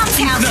back to Mom's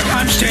house. No,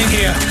 I'm staying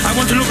here. I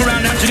want to look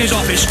around Anthony's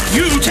office.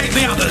 You take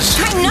the others.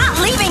 I'm not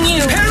leaving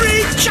you.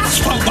 Peri,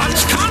 just for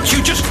once, can't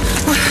you just...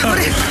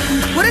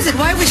 What is it?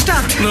 Why have we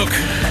stopped? Look.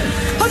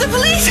 Oh, the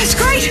police! That's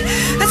great!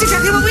 That's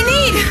exactly what we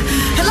need!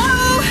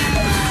 Hello?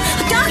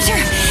 Doctor,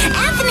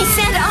 Anthony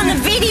said on the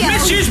video...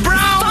 Mrs.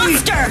 Brown!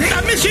 Foster!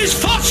 Mrs.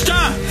 Foster!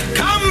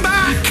 Come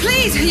back!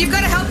 Please, you've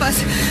got to help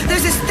us.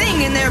 There's this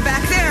thing in there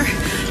back there,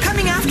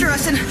 coming after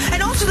us, and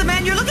also the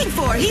man you're looking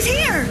for. He's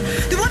here!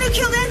 The one who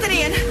killed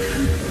Anthony and...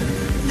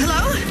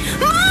 Hello?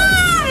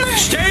 Mom!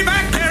 Stay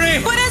back,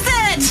 Peri! What is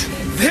it?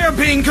 They're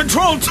being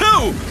controlled,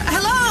 too!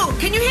 Hello?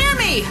 Can you hear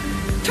me?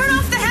 Turn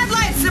off the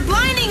headlights. They're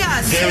blinding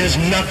us. There is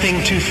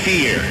nothing to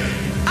fear.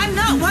 I'm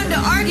not one to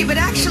argue, but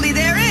actually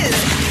there is.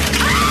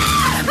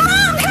 Ah!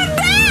 Mom, come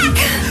back!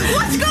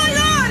 What's going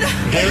on?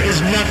 There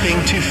is nothing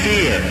to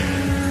fear.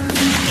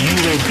 You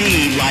will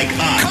be like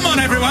us. Come on,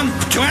 everyone.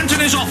 To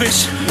Anthony's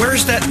office.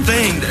 Where's that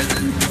thing?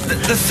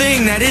 The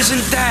thing that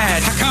isn't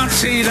Dad. I can't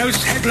see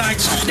those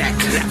headlights. They're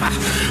clever.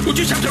 We'll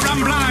just have to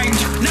run blind.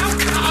 Now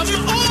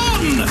come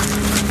on!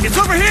 It's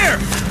over here!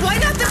 Why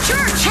not the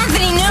church?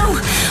 Anthony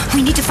knew.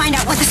 We need to find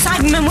out what the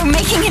Cybermen were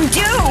making him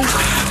do.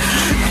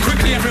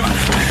 Quickly, everyone.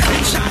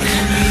 Inside.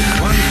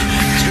 1,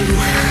 2,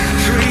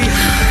 3,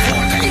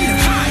 4,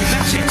 5.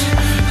 That's it.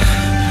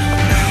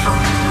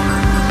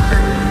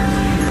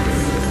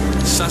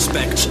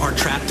 Suspects are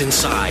trapped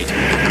inside.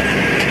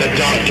 The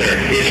doctor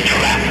is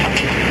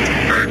trapped.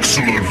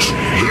 Excellent.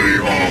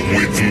 They are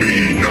with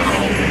me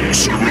now.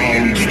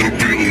 Surround the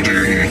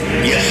building.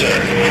 Yes, sir.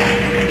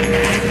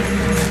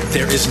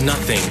 There is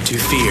nothing to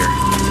fear.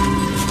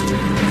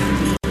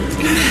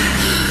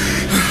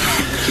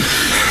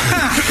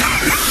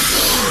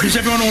 Is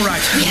everyone all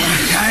right?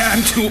 Yeah.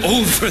 I'm too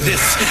old for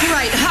this.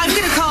 Right, I'm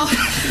going to call...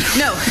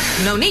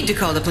 No need to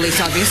call the police,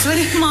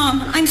 obviously.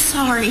 Mom, I'm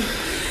sorry.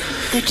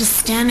 They're just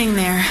standing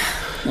there,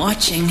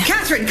 watching.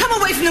 Catherine, come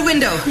away from the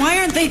window. Why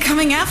aren't they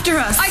coming after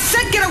us? I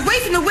said get away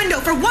from the window.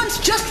 For once,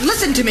 just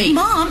listen to me.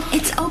 Mom,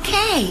 it's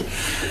okay.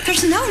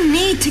 There's no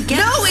need to get...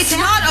 No, it's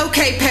not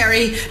okay,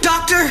 Peri.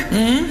 Doctor,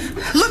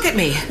 look at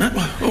me.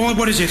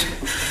 What is it?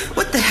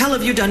 What the hell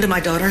have you done to my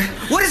daughter?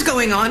 What is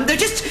going on? They're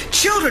just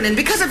children, and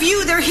because of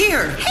you, they're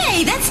here.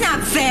 Hey, that's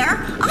not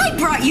fair. I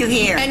brought you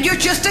here. And you're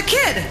just a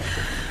kid.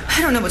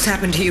 I don't know what's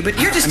happened to you, but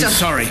you're just I'm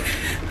sorry,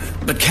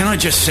 but can I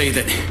just say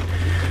that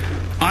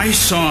I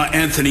saw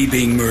Anthony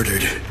being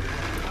murdered.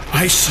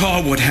 I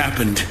saw what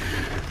happened.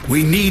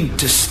 We need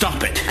to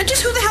stop it. And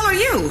just who the hell are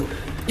you?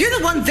 You're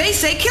the one they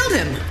say killed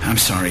him. I'm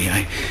sorry,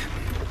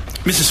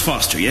 Mrs.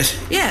 Foster, yes?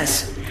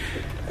 Yes.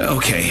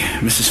 Okay,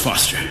 Mrs.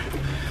 Foster.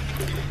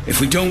 If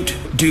we don't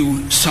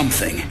do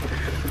something,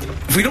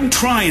 if we don't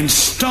try and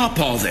stop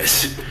all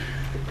this,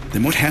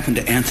 then what happened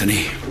to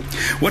Anthony?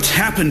 What's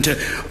happened to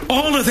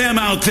all of them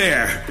out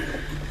there?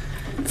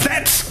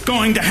 That's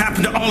going to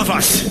happen to all of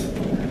us.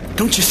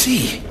 Don't you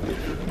see?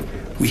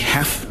 We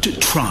have to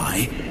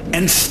try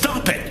and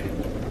stop it.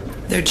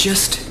 They're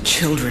just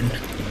children.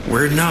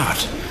 We're not.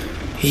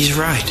 He's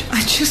right.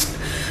 I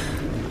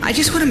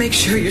just want to make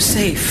sure you're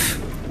safe.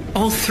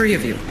 All three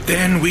of you.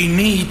 Then we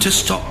need to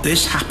stop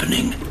this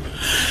happening.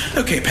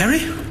 Okay, Peri,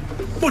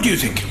 what do you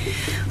think?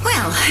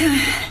 Well,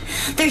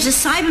 there's a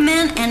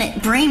Cyberman and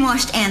it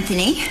brainwashed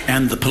Anthony.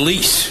 And the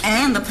police.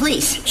 And the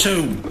police.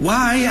 So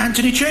why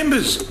Anthony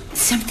Chambers?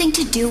 Something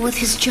to do with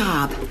his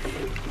job.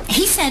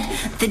 He said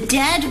the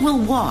dead will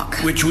walk.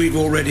 Which we've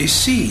already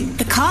seen.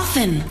 The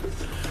coffin.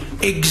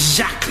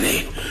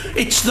 Exactly.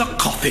 It's the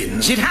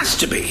coffins. It has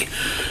to be.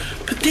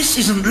 But this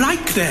isn't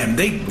like them.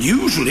 They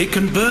usually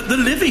convert the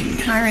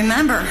living. I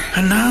remember.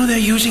 And now they're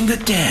using the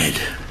dead.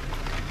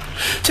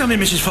 Tell me,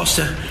 Mrs.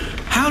 Foster,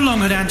 how long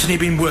had Anthony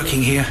been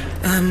working here?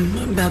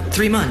 About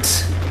 3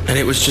 months. And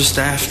it was just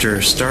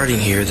after starting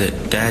here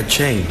that Dad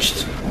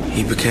changed.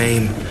 He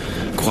became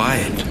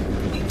quiet,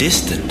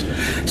 distant.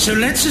 So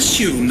let's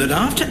assume that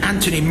after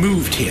Anthony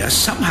moved here,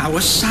 somehow a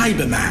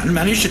Cyberman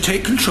managed to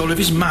take control of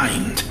his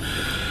mind.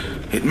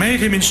 It made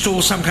him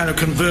install some kind of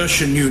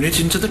conversion unit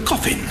into the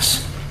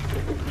coffins.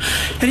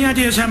 Any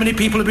ideas how many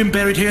people have been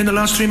buried here in the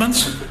last 3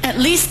 months? At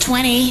least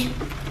 20.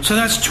 So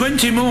that's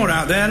 20 more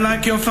out there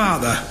like your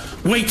father,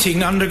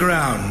 waiting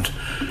underground,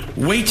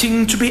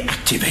 waiting to be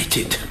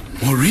activated.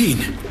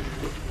 Maureen.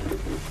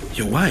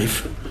 Your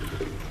wife?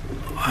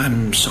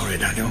 I'm sorry,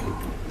 Daniel.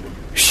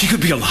 She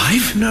could be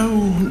alive?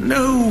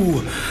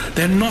 No,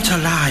 they're not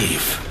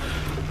alive.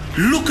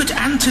 Look at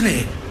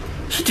Anthony.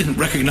 He didn't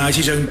recognize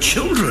his own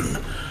children.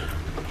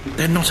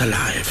 They're not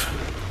alive.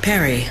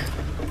 Peri.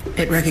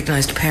 It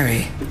recognized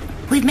Peri.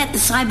 We've met the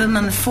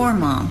Cyberman before,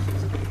 Mom.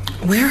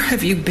 Where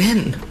have you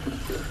been?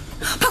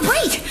 But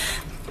wait!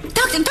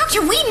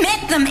 Doctor, we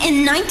met them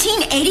in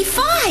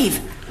 1985.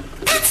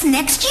 That's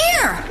next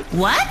year.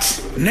 What?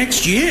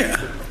 Next year?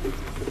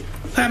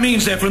 That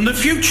means they're from the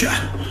future.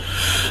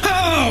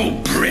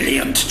 Oh,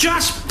 brilliant.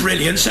 Just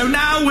brilliant. So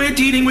now we're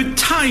dealing with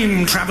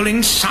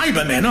time-traveling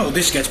Cybermen. Oh,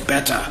 this gets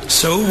better.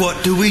 So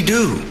what do we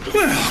do?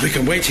 Well, we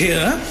can wait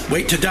here,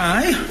 wait to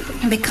die.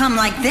 And become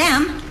like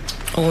them.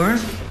 Or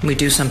we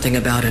do something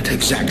about it.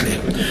 Exactly.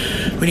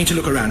 We need to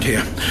look around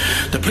here.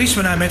 The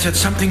policeman I met had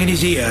something in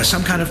his ear,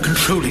 some kind of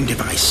controlling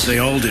device. They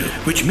all do.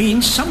 Which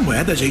means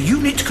somewhere there's a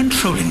unit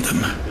controlling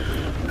them.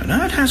 And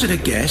I'd hazard a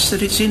guess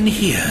that it's in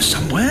here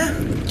somewhere.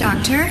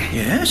 Doctor?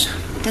 Yes?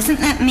 Doesn't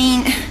that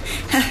mean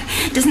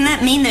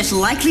there's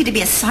likely to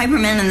be a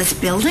Cyberman in this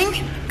building?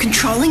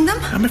 Controlling them?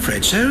 I'm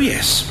afraid so,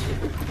 yes.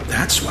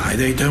 That's why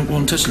they don't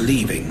want us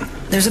leaving.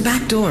 There's a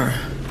back door,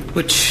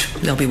 which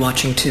they'll be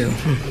watching too.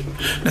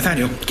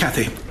 Nathaniel,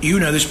 Kathy, you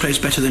know this place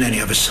better than any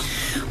of us.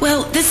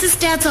 Well, this is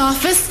Dad's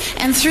office,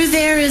 and through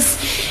there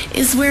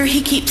is where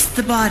he keeps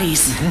the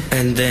bodies. Mm-hmm.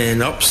 And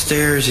then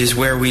upstairs is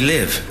where we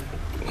lived.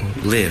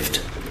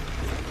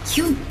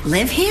 You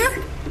live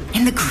here?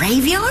 In the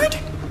graveyard?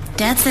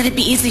 Dad said it'd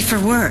be easy for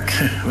work.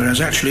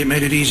 Whereas actually it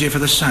made it easier for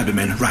the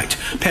Cybermen. Right.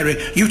 Peri,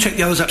 you take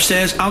the others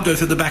upstairs. I'll go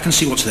through the back and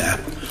see what's there.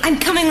 I'm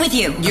coming with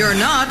you. You're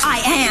not. I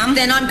am.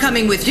 Then I'm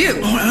coming with you.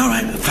 All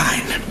right,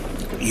 fine.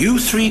 You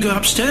three go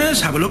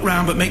upstairs, have a look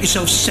round, but make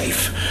yourselves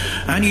safe.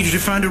 I need you to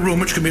find a room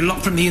which can be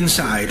locked from the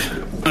inside.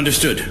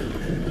 Understood.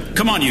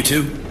 Come on, you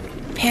two.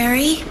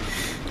 Peri,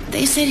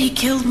 they said he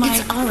killed my...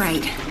 It's all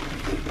right.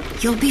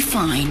 You'll be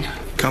fine.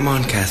 Come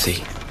on,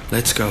 Kathy.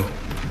 Let's go.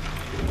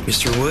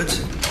 Mr.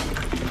 Woods?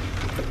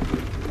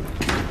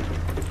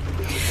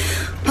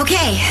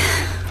 Okay.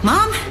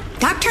 Mom,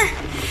 Doctor,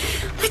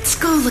 let's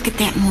go look at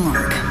that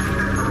morgue.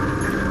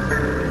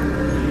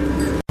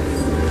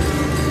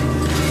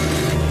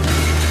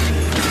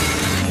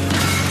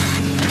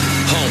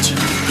 Halt.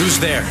 Who's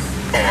there?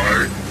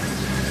 I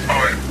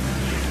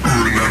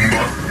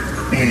remember.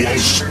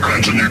 Was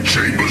Anthony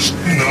Chambers.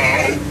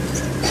 Now,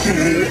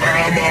 who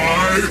am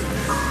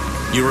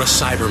I? You're a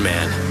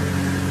Cyberman.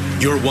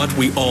 You're what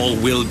we all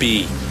will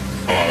be.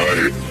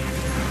 I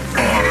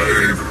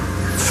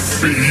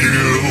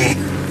feel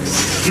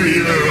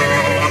fear.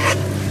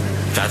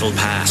 That'll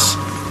pass.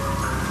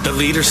 The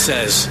leader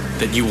says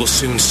that you will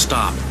soon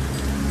stop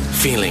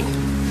feeling.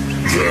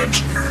 That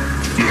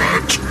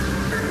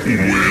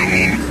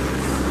will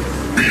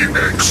be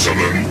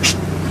excellent.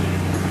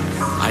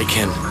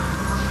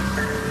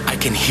 I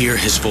can hear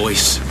his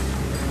voice.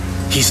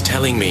 He's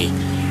telling me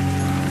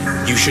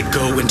you should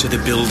go into the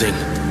building.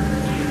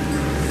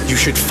 You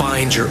should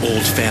find your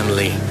old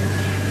family.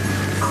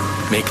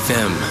 Make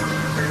them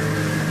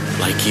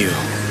like you.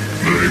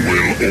 They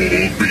will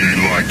all be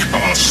like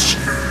us.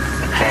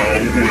 How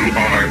will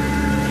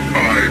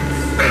I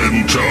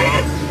enter?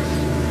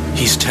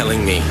 He's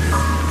telling me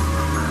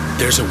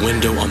there's a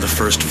window on the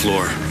first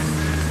floor.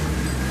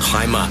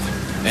 Climb up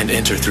and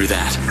enter through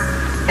that.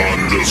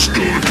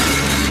 Understood.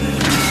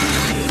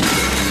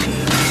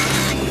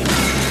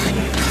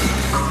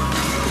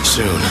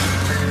 Soon,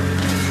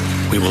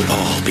 we will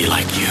all be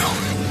like you.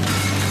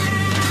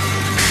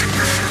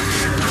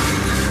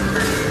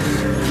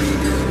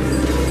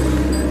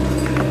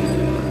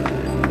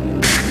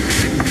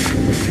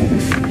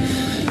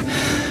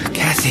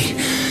 Kathy,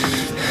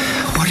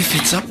 what if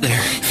it's up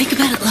there? Think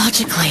about it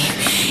logically.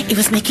 It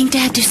was making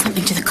Dad do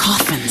something to the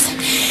coffins.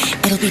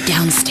 It'll be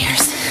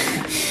downstairs.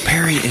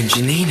 Peri and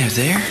Janine are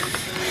there?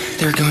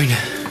 They're going to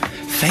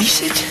face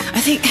it?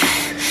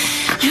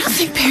 I don't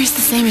think Peri's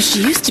the same as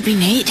she used to be,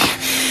 Nate.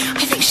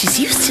 I think she's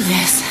used to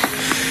this.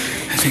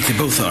 I think they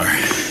both are.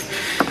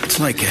 It's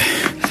like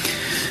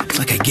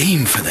a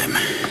game for them.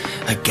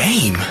 A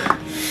game?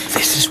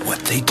 This is what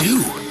they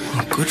do.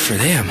 Oh, good for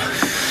them.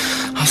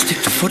 I'll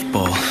stick to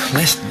football.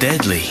 Less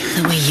deadly.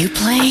 The way you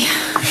play?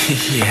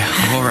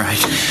 Yeah, all right.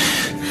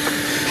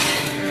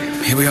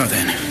 Here we are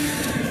then.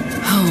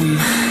 Home.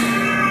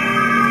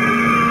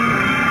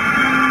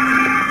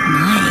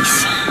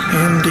 Nice.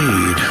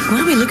 Indeed.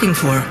 What are we looking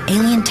for?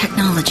 Alien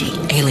technology.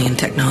 Alien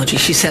technology,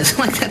 she says,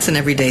 like that's an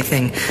everyday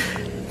thing.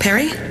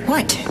 Peri?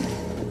 What?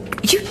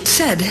 You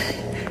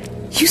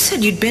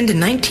said you'd been to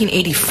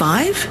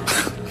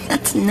 1985?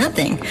 That's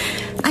nothing.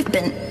 I've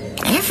been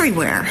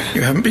everywhere.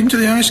 You haven't been to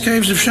the ice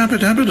caves of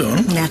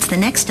Shappadabadon? That's the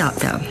next stop,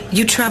 though.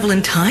 You travel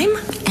in time?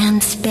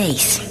 And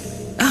space.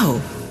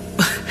 Oh.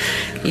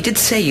 You did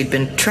say you'd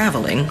been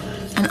traveling.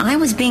 And I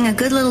was being a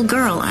good little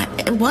girl.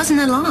 It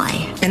wasn't a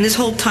lie. And this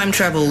whole time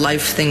travel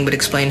life thing would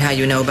explain how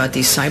you know about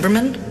these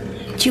Cybermen?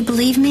 Do you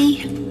believe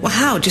me? Well,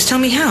 how? Just tell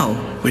me how.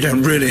 We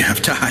don't really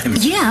have time.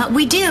 Yeah,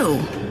 we do.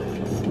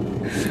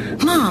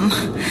 Mom,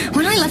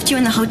 when I left you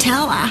in the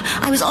hotel,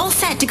 I was all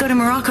set to go to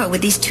Morocco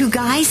with these two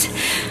guys.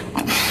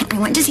 I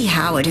went to see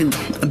Howard, who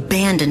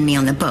abandoned me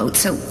on the boat,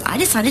 so I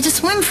decided to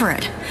swim for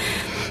it.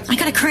 I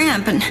got a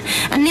cramp and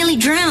nearly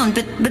drowned,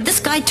 but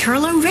this guy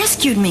Turlo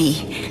rescued me.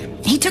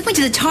 He took me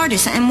to the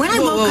TARDIS, and when I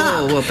woke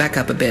up... Whoa, back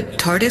up a bit.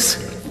 TARDIS?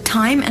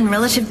 Time and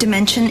relative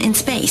dimension in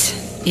space.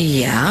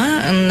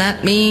 Yeah, and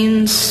that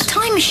means...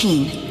 Time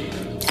machine.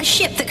 A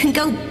ship that can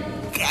go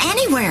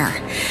anywhere.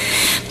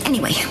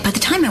 Anyway, by the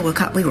time I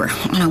woke up, we were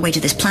on our way to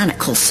this planet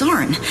called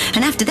Soren,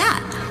 and after that,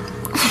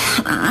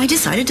 I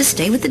decided to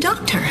stay with the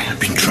doctor. I've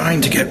been trying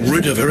to get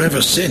rid of her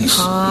ever since.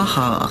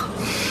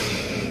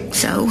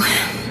 So,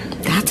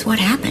 that's what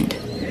happened.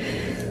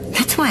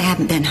 That's why I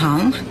haven't been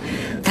home.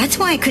 That's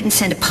why I couldn't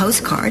send a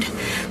postcard.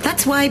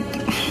 That's why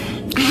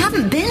I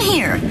haven't been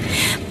here.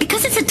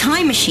 Because it's a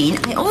time machine,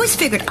 I always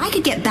figured I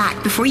could get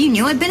back before you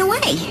knew I'd been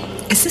away.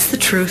 Is this the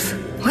truth?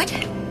 What?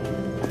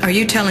 Are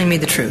you telling me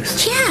the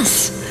truth?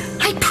 Yes,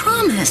 I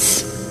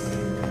promise.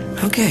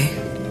 Okay.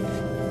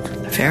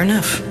 Fair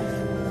enough.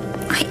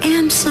 I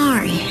am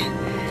sorry.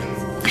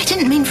 I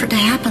didn't mean for it to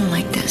happen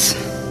like this.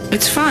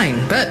 It's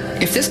fine, but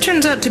if this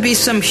turns out to be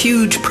some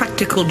huge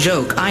practical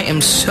joke, I am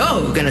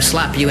so gonna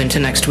slap you into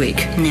next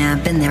week. Yeah,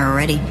 I've been there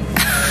already.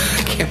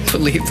 I can't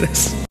believe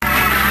this.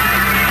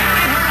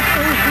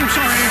 I'm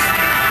sorry.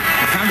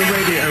 I found the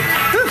radio.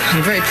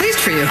 I'm very pleased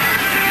for you.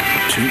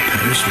 2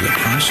 pairs for the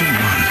price of 1.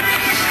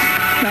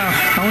 Now,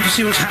 I want to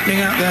see what's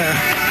happening out there.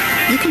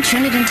 You can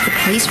turn it into the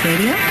police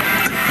radio?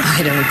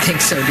 I don't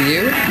think so, do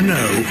you? No,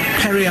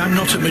 Peri, I'm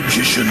not a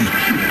magician.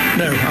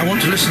 No, I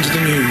want to listen to the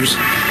news.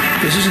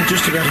 This isn't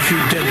just about a few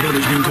dead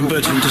bodies being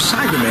converted into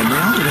Cybermen. They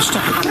aren't going to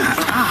stop at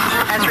that.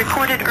 As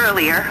reported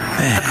earlier,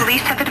 the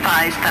police have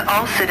advised that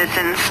all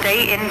citizens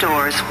stay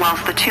indoors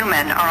whilst the 2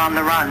 men are on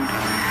the run.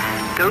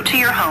 Go to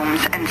your homes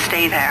and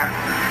stay there.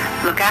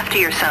 Look after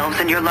yourselves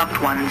and your loved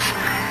ones.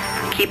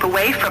 Keep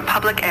away from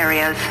public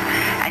areas,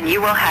 and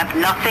you will have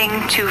nothing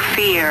to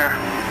fear.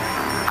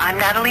 I'm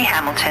Natalie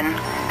Hamilton,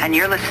 and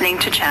you're listening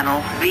to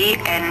channel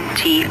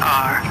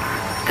VNTR,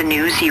 the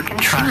news you can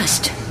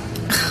trust.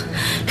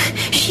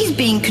 She's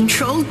being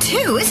controlled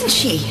too, isn't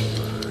she?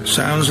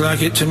 Sounds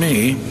like it to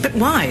me. But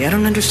why? I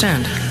don't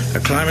understand. A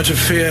climate of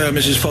fear,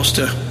 Mrs.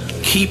 Foster.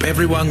 Keep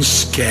everyone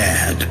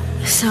scared.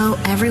 So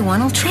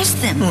everyone will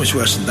trust them. Oh, it's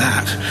worse than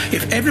that.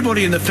 If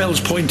everybody in the Fells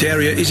Point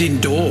area is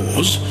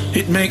indoors,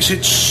 it makes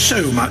it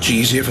so much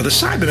easier for the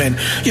Cybermen.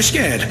 You're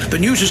scared. The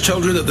news has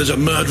told you that there's a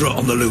murderer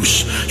on the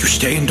loose. You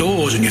stay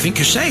indoors and you think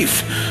you're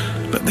safe.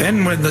 But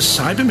then when the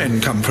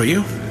Cybermen come for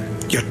you,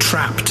 you're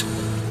trapped.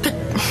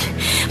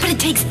 But it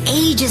takes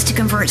ages to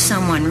convert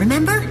someone,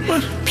 remember?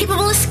 What? People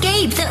will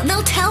escape.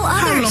 They'll tell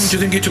others. How long do you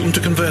think it took them to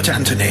convert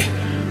Anthony?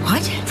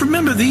 What?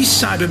 Remember, these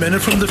Cybermen are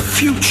from the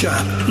future.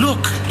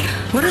 Look.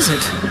 What is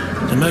it?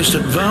 The most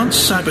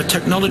advanced cyber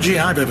technology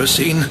I've ever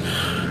seen.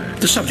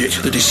 The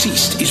subject, the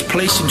deceased, is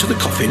placed into the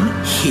coffin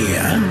here.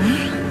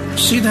 Mm-hmm.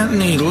 See that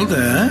needle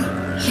there?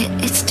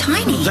 It's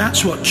tiny.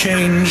 That's what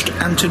changed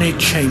Anthony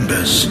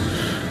Chambers.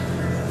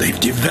 They've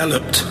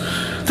developed.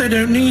 They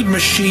don't need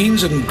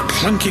machines and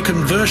clunky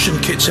conversion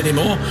kits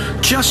anymore.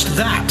 Just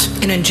that.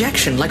 An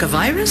injection, like a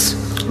virus?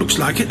 Looks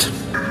like it.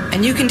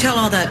 And you can tell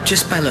all that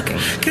just by looking.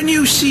 Can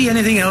you see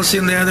anything else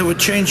in there that would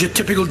change a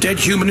typical dead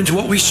human into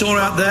what we saw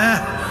out there?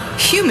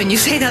 Human? You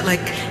say that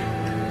like...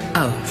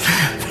 Oh,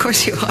 of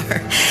course you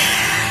are.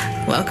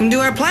 Welcome to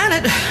our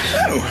planet.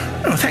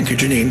 Oh, thank you,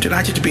 Janine.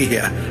 Delighted to be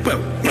here.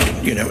 Well,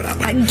 you know what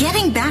I mean.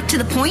 Getting back to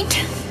the point.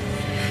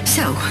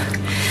 So,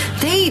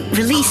 they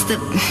release the,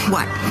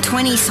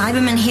 20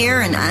 Cybermen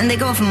here, and they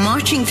go off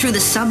marching through the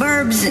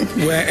suburbs.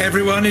 Where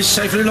everyone is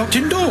safely locked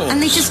indoors.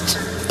 And they just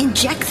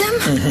inject them?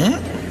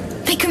 Mm-hmm.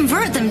 They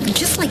convert them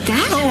just like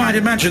that? Oh, I'd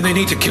imagine they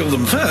need to kill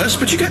them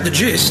first, but you get the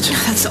gist.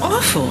 That's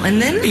awful.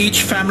 And then?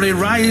 Each family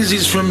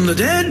rises from the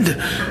dead,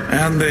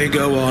 and they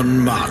go on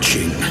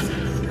marching.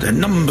 Their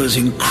numbers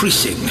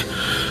increasing.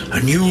 A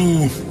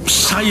new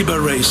cyber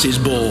race is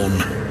born.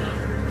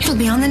 It'll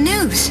be on the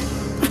news.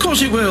 Of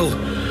course it will.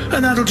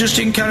 And that'll just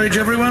encourage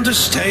everyone to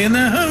stay in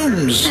their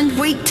homes. And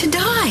wait to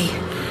die.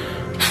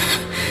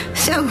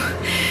 So,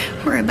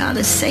 We're about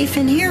as safe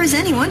in here as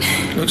anyone.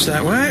 Looks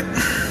that way.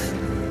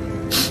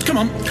 Come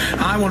on,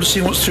 I want to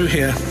see what's through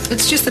here.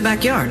 It's just the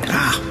backyard.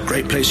 Ah,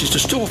 great places to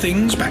store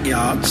things,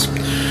 backyards.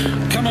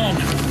 Come on.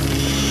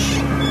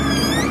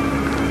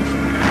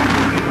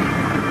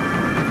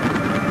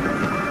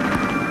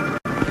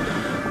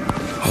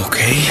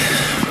 Okay.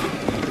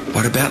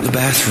 What about the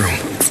bathroom?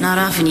 It's not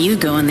often you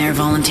go in there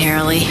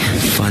voluntarily.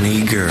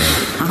 Funny girl.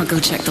 I'll go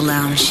check the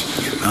lounge.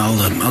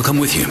 I'll come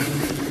with you.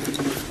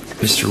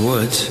 Mr.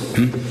 Woods?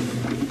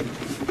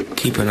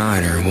 Keep an eye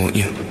on her, won't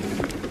you?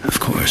 Of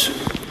course.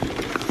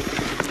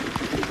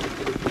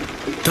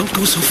 Don't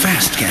go so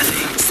fast, Kathy.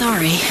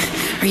 Sorry.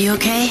 Are you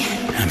okay?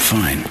 I'm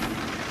fine.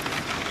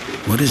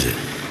 What is it?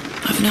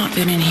 I've not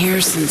been in here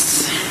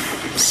since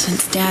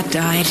Dad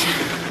died.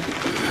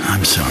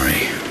 I'm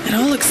sorry. It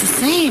all looks the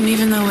same,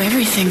 even though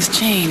everything's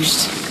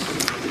changed.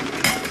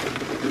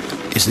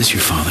 Is this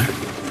your father?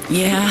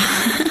 Yeah.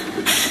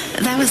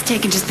 That was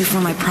taken just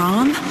before my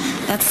prom.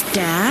 That's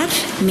Dad,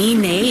 me,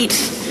 Nate.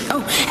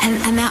 Oh,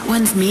 and that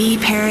one's me,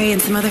 Peri,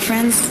 and some other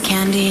friends.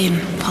 Candy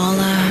and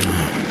Paula.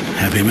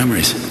 Happy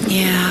memories.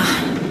 Yeah.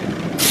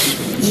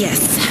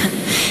 Yes.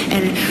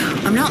 And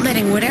I'm not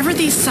letting whatever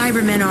these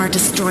Cybermen are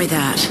destroy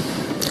that.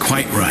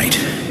 Quite right.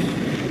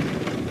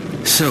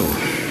 So,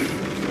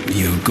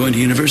 you going to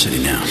university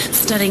now?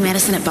 Studying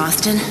medicine at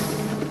Boston.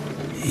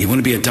 You want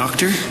to be a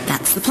doctor?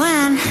 That's the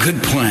plan.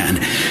 Good plan.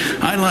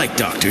 I like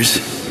doctors.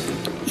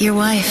 Your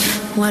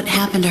wife, what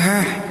happened to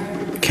her?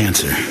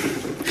 Cancer.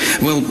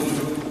 Well,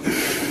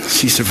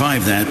 she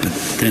survived that, but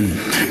then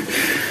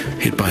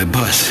hit by a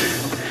bus.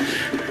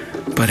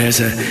 But as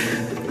a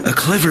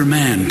clever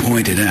man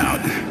pointed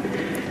out,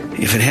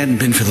 if it hadn't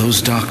been for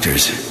those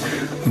doctors,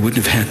 we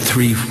wouldn't have had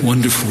 3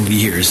 wonderful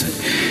years.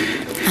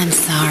 I'm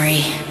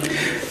sorry.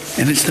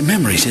 And it's the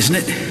memories, isn't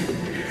it?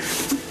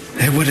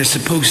 They're what are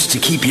supposed to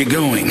keep you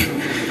going.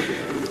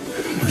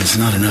 But it's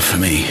not enough for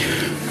me.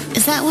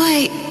 Is that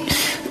why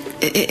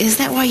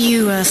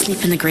you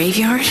sleep in the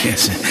graveyard?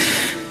 Yes.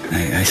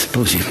 I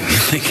suppose you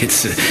think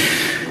it's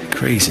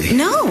crazy.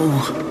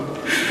 No.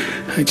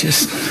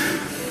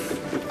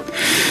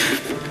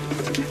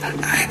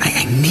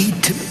 I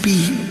need to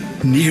be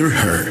near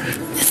her.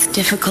 It's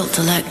difficult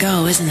to let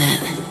go, isn't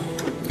it?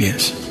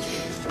 Yes.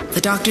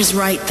 The doctor's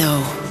right,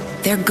 though.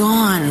 They're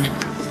gone.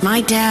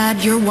 My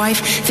dad, your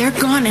wife, they're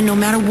gone, and no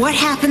matter what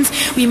happens,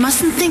 we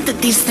mustn't think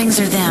that these things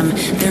are them.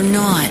 They're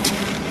not.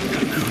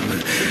 No,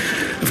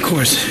 of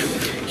course,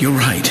 you're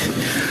right.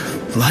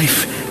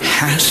 Life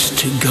has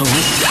to go.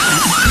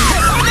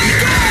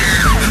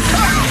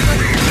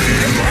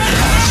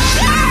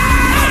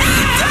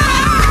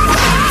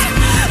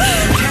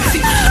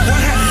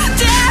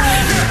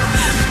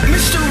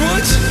 Mr.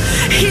 Woods?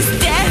 He's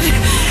dead.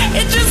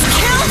 It just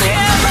killed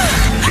him.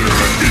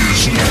 There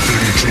is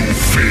nothing to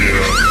fear.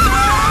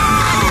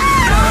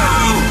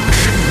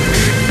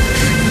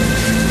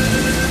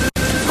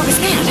 What was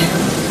that?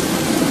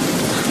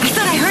 I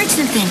thought I heard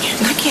something.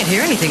 I can't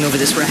hear anything over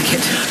this racket.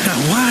 Now,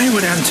 why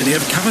would Anthony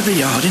have covered the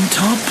yard in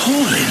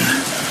tarpaulin?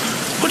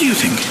 What do you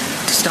think?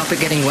 To stop it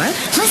getting wet?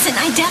 Listen,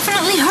 I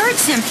definitely heard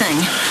something.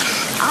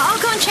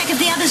 I'll go and check if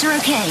the others are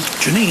okay.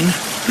 Janine,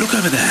 look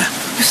over there.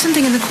 There's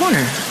something in the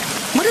corner.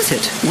 What is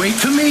it? Wait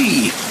for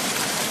me.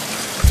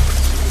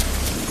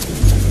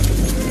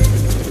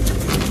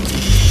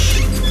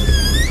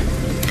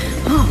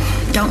 Oh,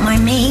 don't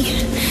mind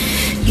me.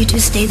 You two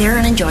stay there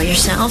and enjoy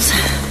yourselves.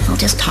 I'll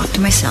just talk to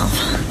myself.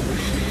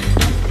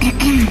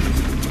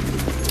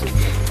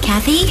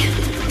 Kathy?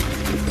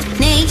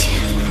 Nate?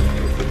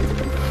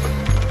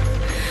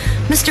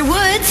 Mr.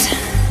 Woods?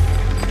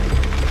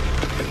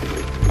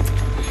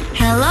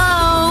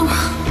 Hello?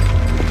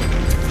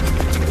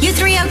 You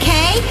three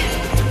okay?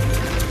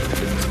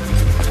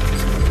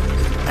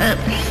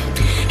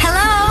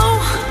 Hello?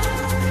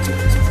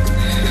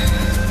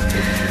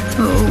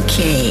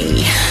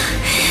 Okay.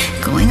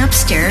 Going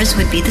upstairs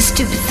would be the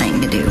stupid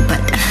thing to do,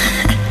 but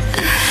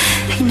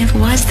I never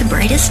was the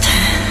brightest.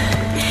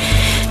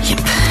 Yep,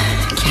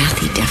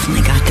 Kathy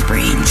definitely got the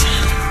brains.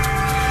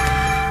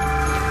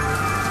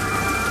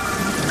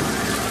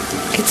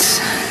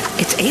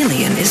 It's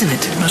alien, isn't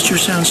it? Must you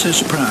sound so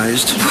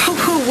surprised?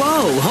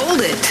 Whoa,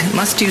 hold it.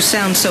 Must you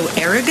sound so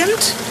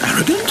arrogant?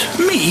 Arrogant?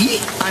 Me?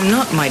 I'm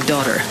not my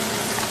daughter.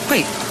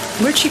 Wait,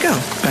 where'd she go?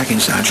 Back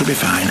inside, she'll be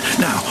fine.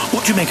 Now,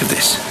 what do you make of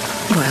this?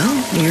 Well,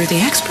 you're the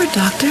expert,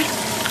 Doctor.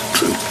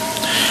 True.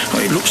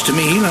 Well, it looks to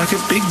me like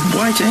a big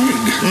white egg.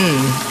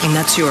 And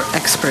that's your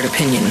expert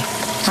opinion.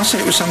 I'll say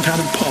it was some kind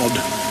of pod.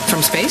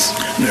 From space?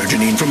 No,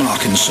 Janine, from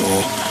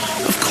Arkansas.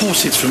 Of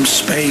course it's from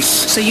space.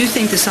 So you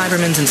think the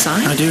Cybermen's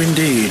inside? I do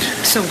indeed.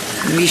 So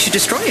we should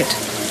destroy it.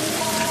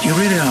 You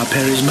really are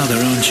Peri's mother,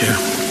 aren't you?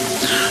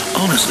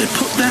 Honestly,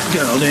 put that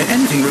girl near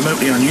anything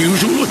remotely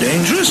unusual or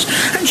dangerous,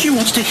 and she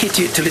wants to hit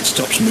it till it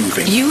stops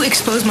moving. You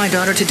expose my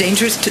daughter to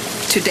danger?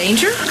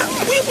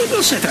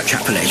 We'll save that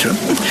chat for later.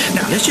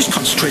 Now, let's just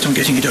concentrate on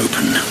getting it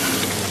open.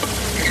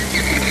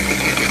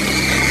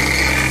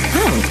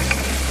 Oh,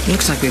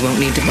 looks like we won't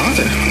need to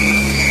bother.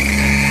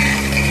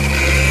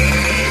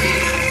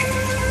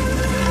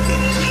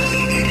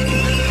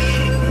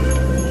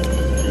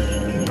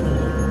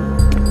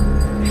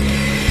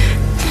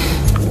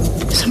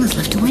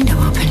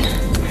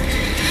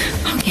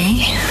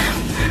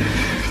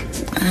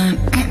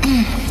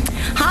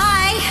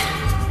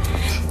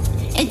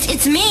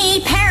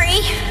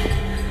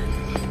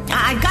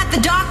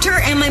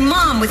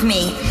 with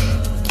me.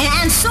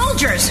 And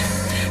soldiers.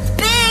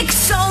 Big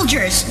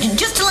soldiers.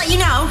 Just to let you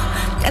know,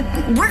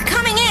 we're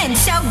coming in,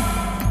 so,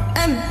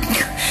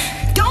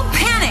 don't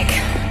panic.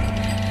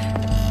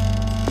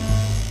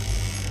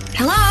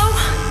 Hello?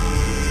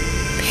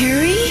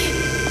 Peri?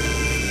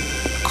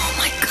 Oh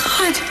my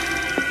God.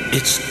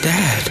 It's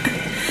Dad.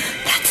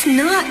 That's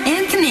not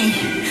Anthony.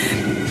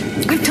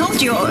 I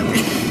told you.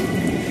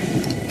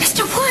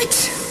 Mr.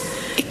 Woods.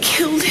 It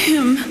killed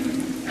him.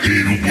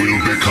 He will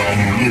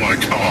become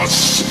like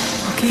us.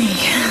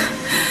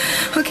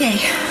 Okay.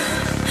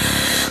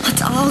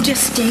 Let's all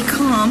just stay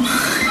calm.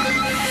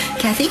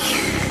 Kathy,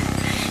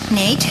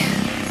 Nate,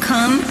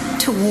 come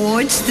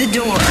towards the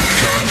door.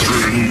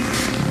 Katherine,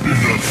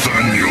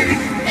 Nathaniel,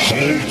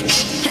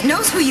 halt. It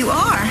knows who you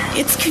are.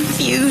 It's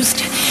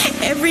confused.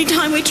 Every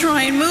time we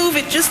try and move,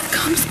 it just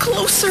comes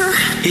closer.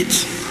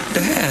 It's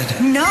Dad.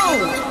 No.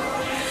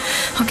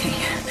 Okay,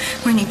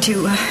 we need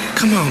to,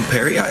 Come on,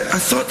 Peri. I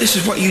thought this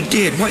is what you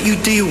did, what you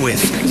deal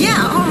with.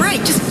 Yeah, all right.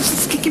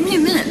 Just give me a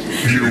minute.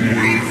 You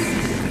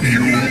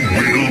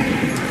will,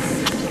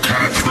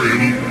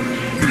 Katherine,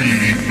 be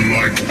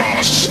like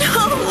us.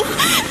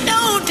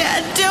 No,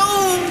 Dad,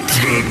 don't.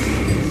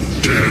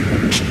 The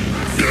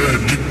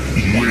dead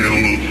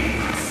will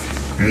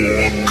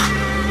walk.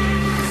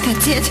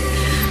 That's it.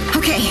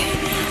 Okay.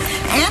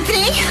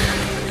 Anthony,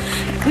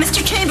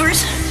 Mr.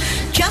 Chambers,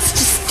 just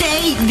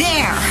stay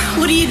there.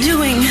 What are you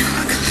doing?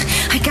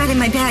 I got in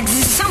my bag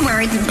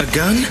somewhere. A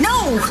gun?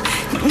 No,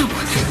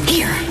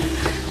 here.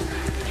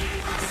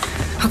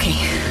 Okay,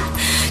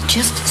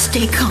 just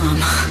stay calm.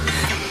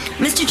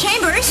 Mr.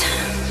 Chambers?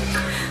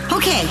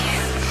 Okay,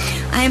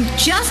 I'm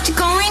just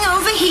going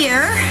over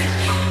here.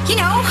 You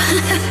know,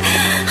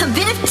 a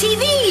bit of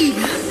TV.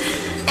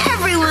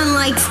 Everyone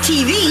likes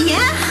TV,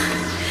 yeah?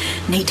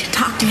 Nate,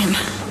 talk to him.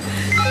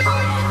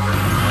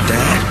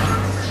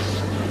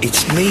 Dad?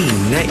 It's me,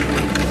 Nate.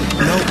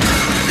 No,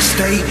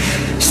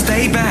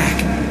 stay back.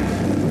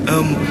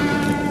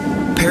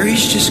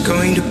 Peri's just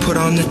going to put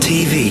on the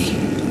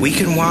TV. We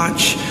can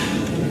watch...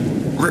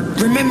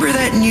 remember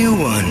that new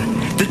one?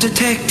 The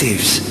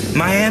detectives?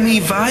 Miami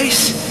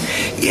Vice?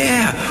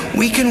 Yeah,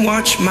 we can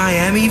watch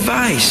Miami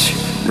Vice.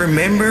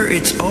 Remember,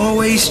 it's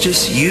always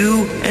just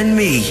you and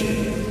me.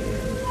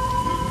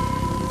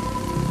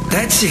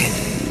 That's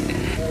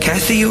it.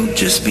 Kathy will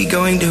just be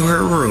going to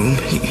her room.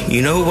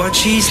 You know what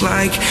she's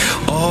like,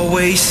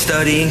 always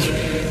studying.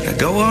 Now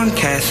go on,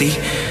 Kathy.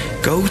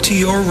 Go to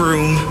your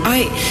room.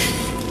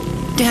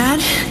 Dad?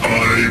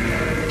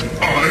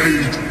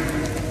 I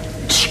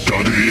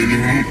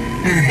studying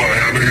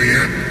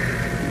Miami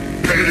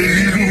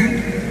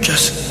pain.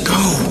 Just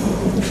go.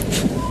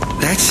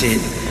 That's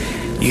it.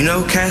 You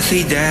know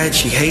Kathy, Dad,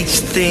 she hates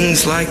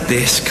things like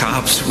this.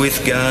 Cops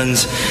with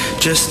guns.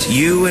 Just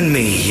you and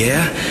me,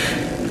 yeah?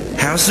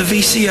 How's the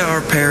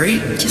VCR, Peri?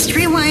 Just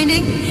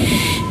rewinding.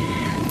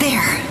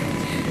 There.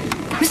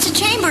 Mr.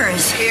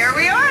 Chambers. Here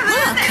we are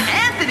then. Look.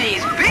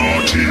 Anthony's big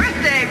Party.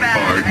 birthday bash.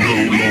 I no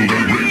longer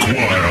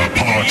require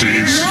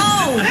parties.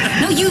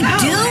 No, you do.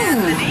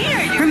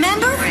 Anthony,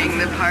 Remember? Bring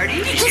the party.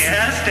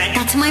 Yes, thank you.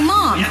 That's my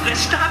mom. Yeah,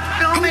 stop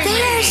And filming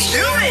there's me.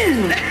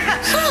 you.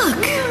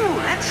 Look.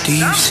 Do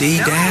you see,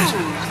 Dad?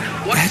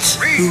 That's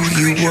who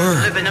you were.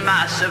 Live in a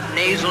mass of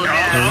nasal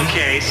Oh,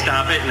 okay,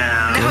 stop it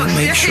now. Go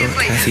make sure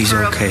Kathy's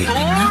okay.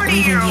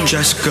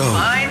 Just go.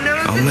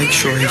 I'll make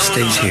sure he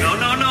stays here.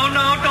 No,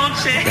 don't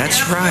say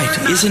That's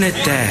right, isn't it,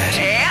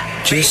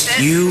 Dad? Just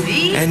you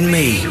and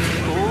me.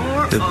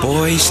 The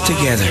boys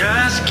together.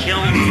 Just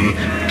kill me.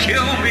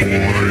 Kill me.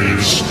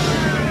 Boys.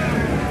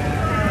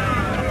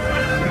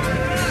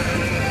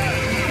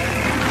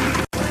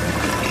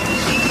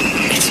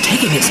 It's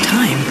taking its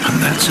time.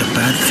 And that's a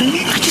bad thing?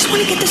 I just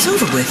want to get this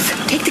over with.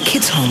 Take the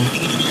kids home.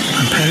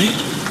 And Peri?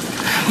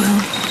 Well,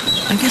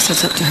 I guess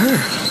that's up to her.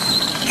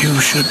 You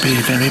should be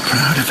very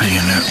proud of her,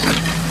 you know.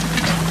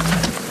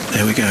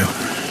 There we go.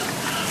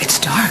 It's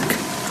dark.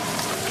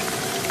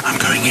 I'm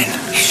going in.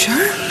 You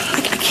sure?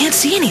 I can't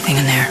see anything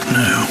in there.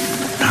 No,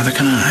 neither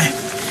can I.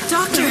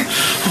 Doctor.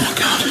 Oh,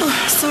 God.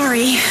 Oh,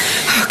 sorry.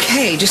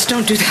 Okay, just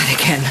don't do that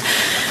again.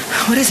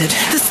 What is it?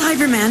 The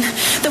Cyberman.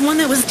 The one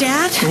that was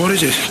Dad. What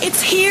is it?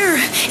 It's here.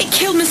 It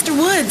killed Mr.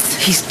 Woods.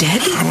 He's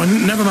dead? Oh, well,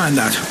 never mind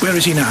that. Where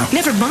is he now?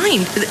 Never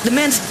mind. The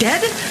man's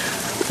dead?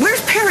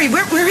 Where's Peri?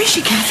 Where is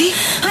she, Kathy?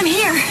 I'm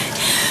here.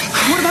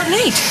 What about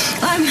Nate?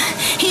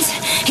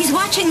 He's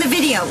watching the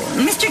video.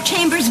 Mr.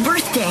 Chambers'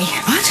 birthday.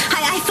 What?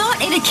 I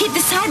thought it'd keep the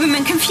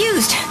Cyberman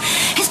confused.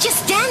 He's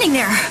just standing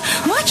there,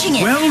 watching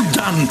it. Well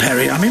done,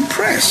 Peri. I'm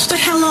impressed. But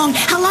how long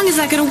is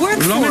that going to work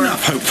Long for?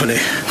 enough, hopefully.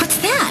 What's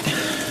that?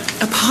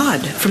 A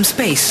pod from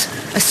space.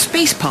 A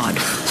space pod.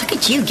 Look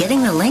at you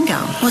getting the lingo.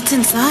 What's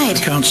inside?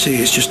 Can't see,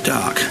 it's just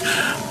dark.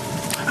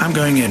 I'm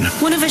going in.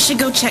 One of us should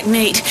go check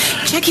Nate.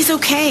 Check he's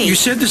okay. You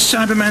said the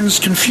Cyberman's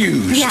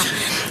confused. Yeah,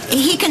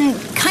 he can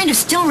kind of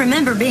still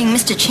remember being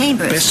Mr.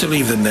 Chambers. Best to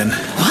leave them then.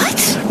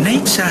 What?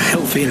 Nate's a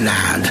healthy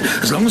lad.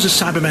 As long as the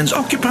Cyberman's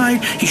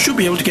occupied, he should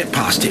be able to get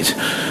past it.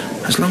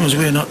 As long as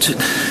we're not...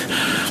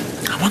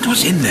 wonder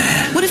what's in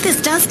there. What if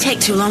this does take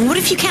too long? What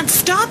if you can't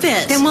stop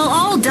it? Then we'll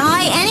all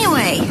die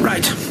anyway.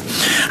 Right.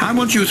 I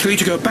want you three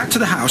to go back to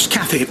the house.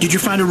 Kathy, did you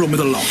find a room with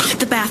a lock?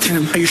 The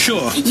bathroom. Are you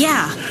sure?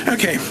 Yeah.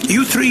 Okay,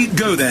 you three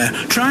go there.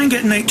 Try and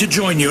get Nate to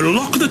join you.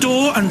 Lock the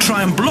door and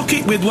try and block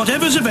it with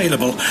whatever's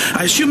available.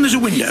 I assume there's a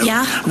window.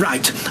 Yeah.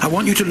 Right. I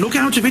want you to look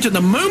out of it, and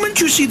the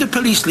moment you see the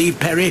police leave,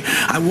 Peri,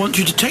 I want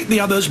you to take the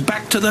others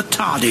back to the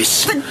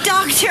TARDIS. But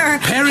Doctor...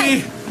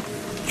 Peri,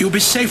 you'll be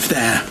safe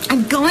there.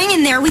 I'm going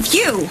in there with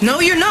you. No,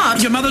 you're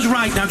not. Your mother's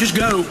right. Now just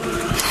go.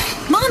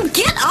 Mom,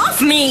 get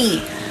off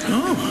me!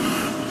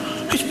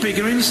 Oh, it's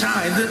bigger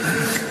inside.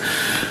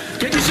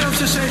 Get yourselves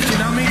to safety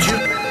and I'll meet you.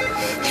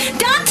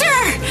 Doctor!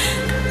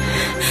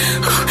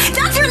 Oh,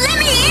 Doctor, let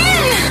me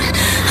in!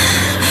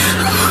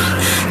 Oh,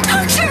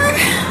 Doctor!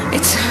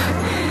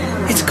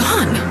 It's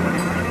gone.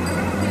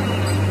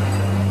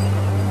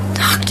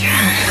 Doctor...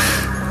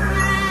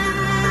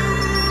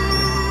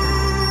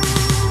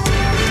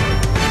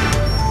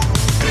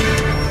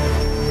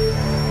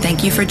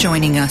 Thank you for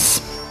joining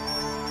us.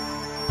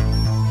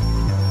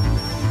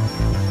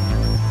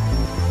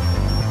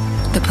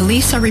 The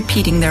police are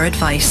repeating their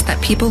advice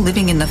that people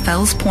living in the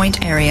Fells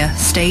Point area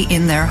stay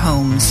in their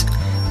homes.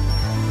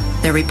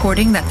 They're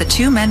reporting that the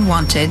two men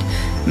wanted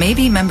may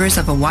be members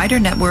of a wider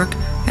network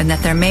and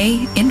that there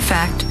may, in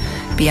fact,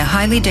 be a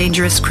highly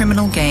dangerous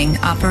criminal gang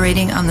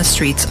operating on the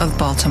streets of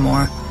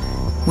Baltimore.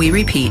 We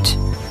repeat,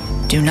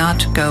 do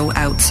not go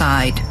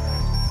outside.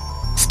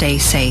 Stay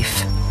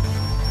safe.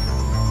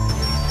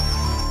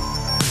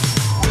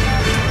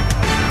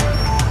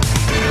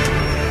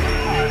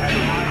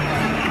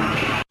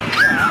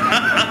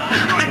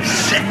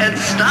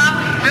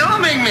 Stop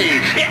filming me!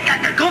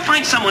 Yeah, go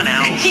find someone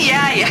else.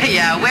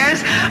 Yeah.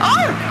 Where's...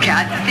 Oh,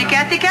 Catherine!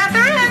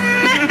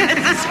 This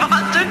is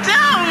Foster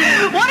Town.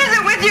 What is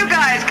it with you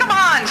guys? Come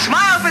on,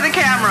 smile for the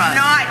camera.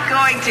 Not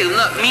going to.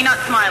 Look, me not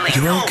smiling.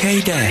 You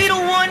okay, Dad?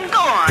 Little one, go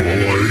on.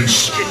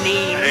 Boys.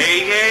 Janine.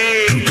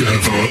 Hey.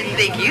 Together. Didn't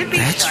think you'd be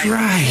That's shy.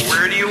 right.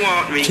 Where do you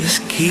want me?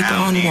 Just keep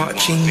on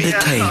watching the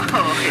tape.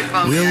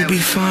 We'll be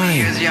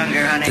fine.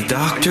 Younger, honey. The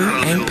doctor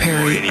and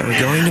Peri are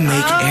going to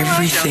make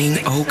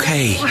everything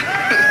okay.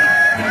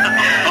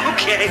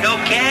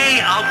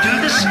 Okay, I'll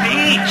do the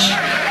speech.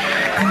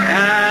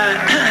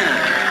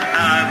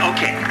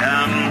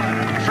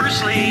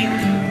 Firstly...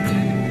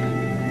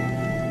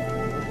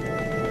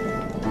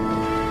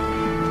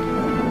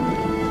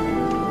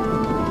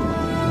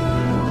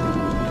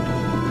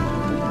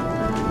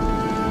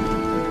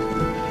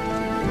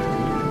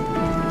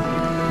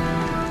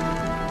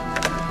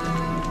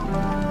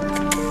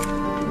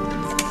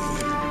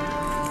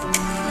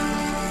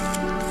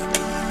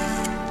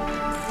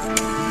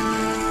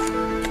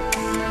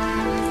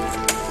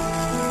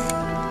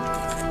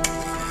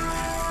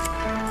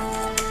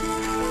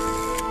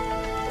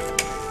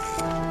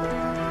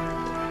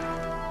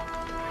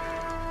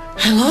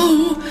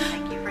 Hello?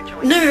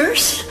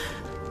 Nurse?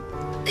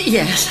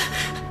 Yes.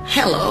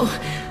 Hello.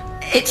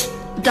 It's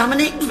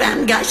Dominic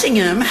Van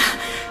Geisingham.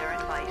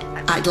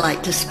 I'd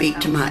like to speak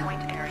to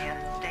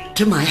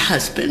my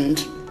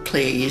husband,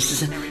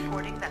 please.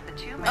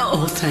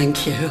 Oh,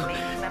 thank you.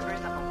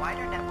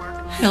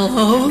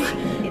 Hello?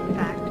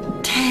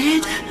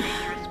 Ted?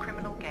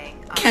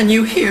 Can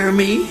you hear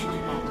me?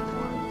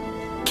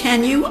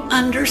 Can you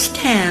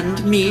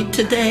understand me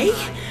today?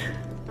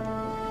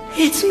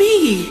 It's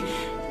me.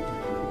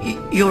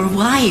 Your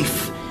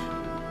wife.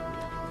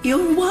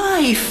 Your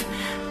wife.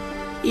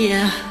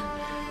 Yeah,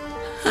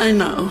 I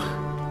know.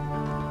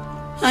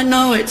 I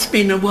know it's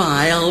been a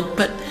while,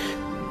 but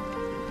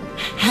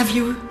have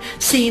you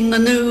seen the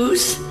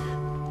news?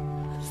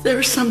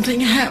 There's something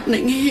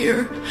happening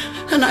here,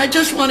 and I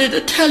just wanted to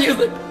tell you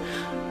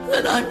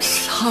that I'm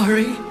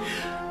sorry.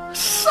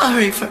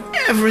 Sorry for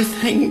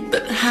everything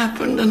that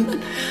happened, and that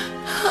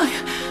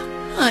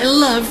I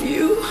love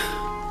you.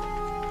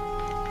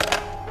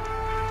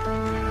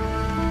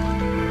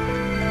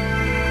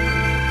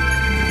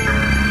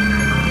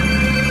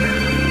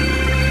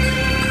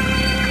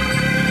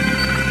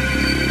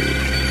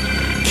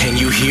 Can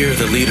you hear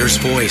the leader's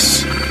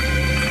voice?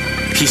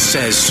 He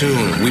says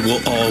soon we will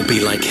all be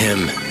like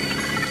him.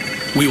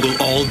 We will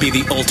all be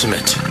the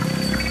ultimate,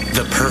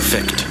 the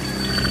perfect,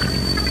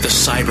 the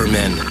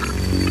Cybermen,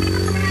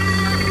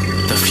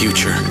 the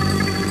future.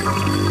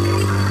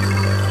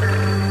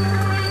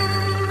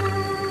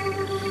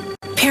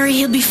 Peri,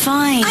 he'll be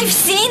fine. I've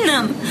seen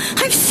them.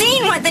 I've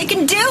seen what they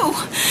can do.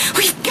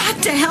 We've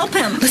got to help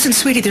him. Listen,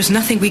 sweetie, there's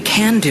nothing we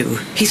can do.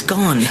 He's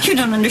gone. You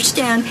don't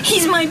understand.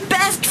 He's my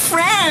best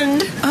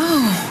friend.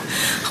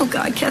 Oh,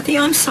 God, Kathy,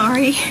 I'm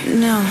sorry.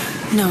 No,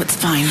 it's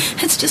fine.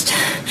 It's just,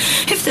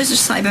 if there's a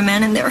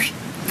Cyberman in there,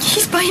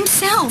 he's by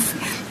himself.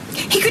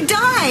 He could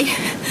die.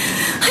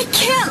 I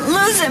can't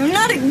lose him,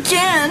 not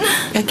again.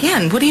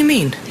 Again? What do you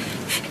mean?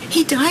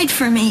 He died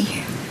for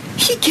me.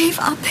 He gave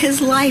up his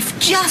life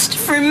just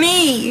for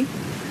me.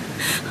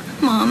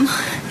 Mom,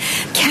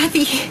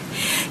 Kathy,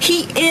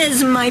 he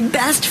is my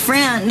best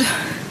friend.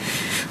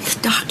 The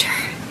doctor,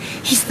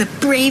 he's the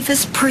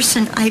bravest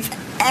person I've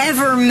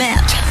ever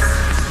met.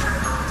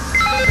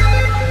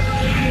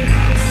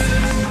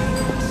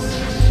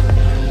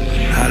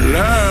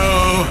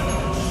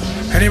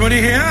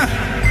 Anybody here?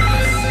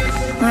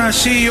 I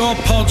see your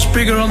pod's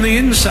bigger on the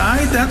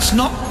inside. That's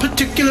not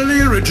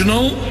particularly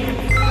original.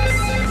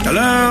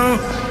 Hello?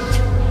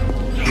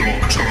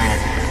 Doctor.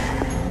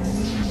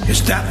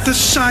 Is that the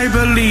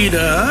cyber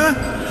leader?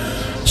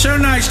 So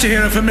nice to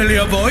hear a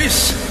familiar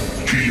voice.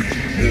 Keep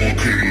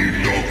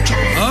walking, Doctor.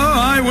 Oh,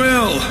 I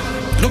will.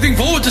 Looking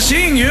forward to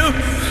seeing you.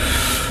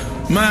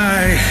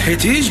 My,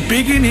 it is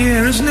big in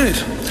here, isn't it?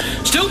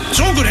 Still,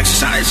 it's all good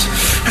exercise.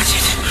 That's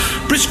it.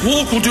 Brisk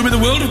walk will do me the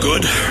world of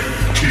good.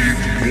 Keep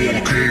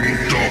walking,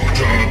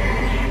 Doctor.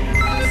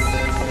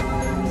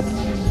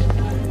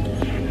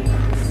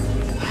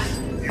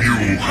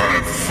 You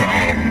have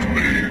found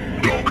me,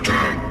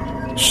 Doctor.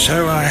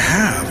 So I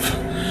have.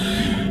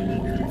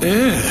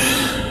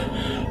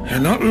 You're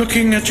not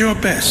looking at your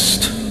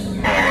best.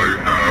 I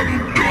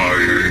am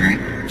dying.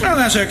 Oh,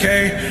 that's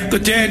okay. The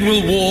dead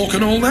will walk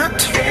and all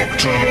that.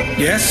 Doctor.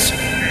 Yes?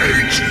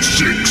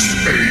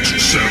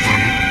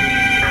 8687.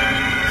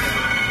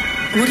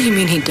 What do you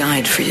mean he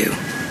died for you?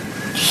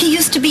 He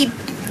used to be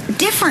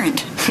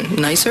different.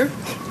 Nicer?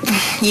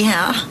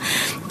 Yeah.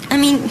 I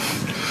mean,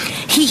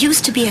 he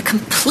used to be a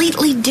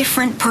completely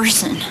different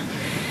person.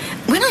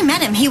 When I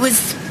met him, he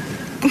was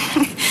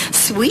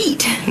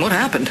sweet. What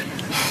happened?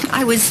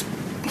 I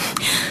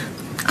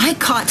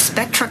caught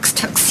Spectrux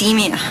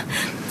toxemia.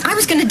 I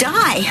was going to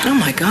die. Oh,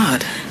 my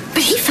God.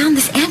 But he found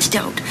this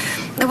antidote.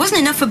 There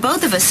wasn't enough for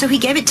both of us, so he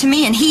gave it to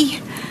me, and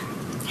he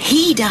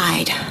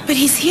died. But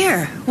he's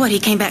here. What, he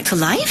came back to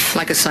life?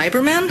 Like a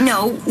Cyberman?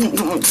 No,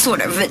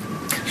 sort of. But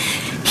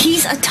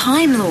he's a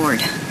Time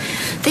Lord.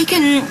 They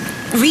can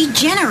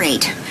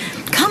regenerate,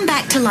 come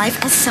back to life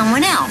as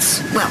someone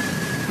else. Well,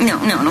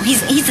 no.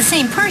 He's the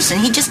same person.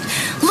 He just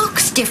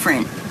looks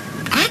different,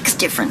 acts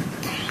different,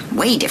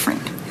 way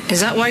different. Is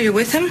that why you're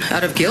with him?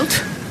 Out of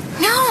guilt?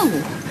 No,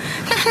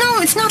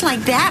 it's not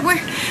like that. We're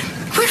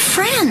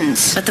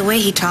friends. But the way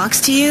he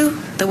talks to you,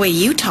 the way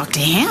you talk to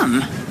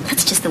him...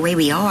 That's just the way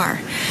we are.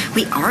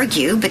 We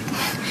argue, but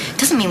it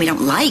doesn't mean we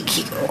don't like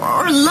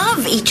or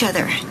love each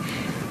other.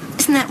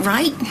 Isn't that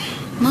right,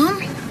 Mom?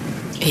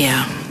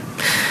 Yeah.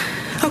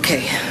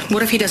 Okay,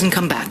 what if he doesn't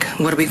come back?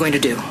 What are we going to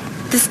do?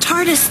 This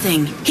TARDIS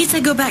thing. He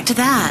said go back to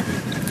that.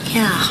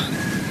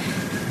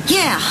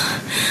 Yeah.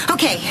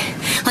 Okay,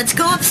 let's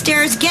go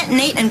upstairs, get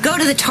Nate, and go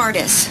to the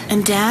TARDIS.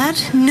 And Dad?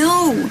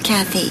 No,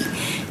 Kathy.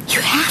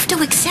 You have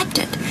to accept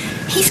it.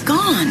 He's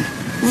gone.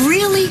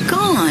 Really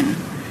gone.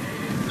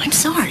 I'm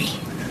sorry.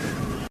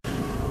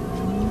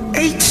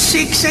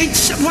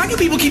 8687. Why do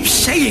people keep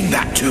saying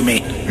that to me?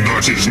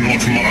 That is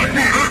not my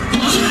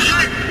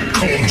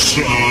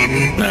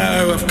concern.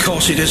 No, of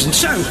course it isn't.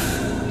 So,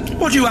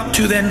 what are you up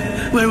to then?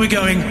 Where are we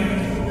going?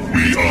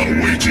 We are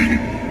waiting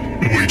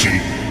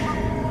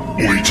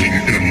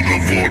in the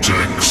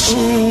vortex.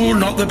 Oh,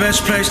 not the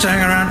best place to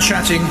hang around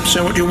chatting.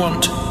 So what do you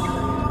want?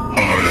 I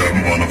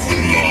am one of the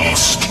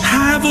last.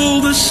 Have all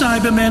the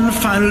Cybermen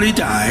finally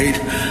died?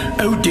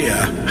 Oh dear,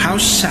 how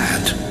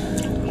sad.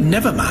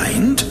 Never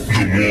mind.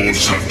 The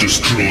wars have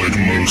destroyed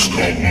most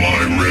of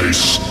my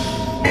race.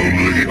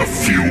 Only a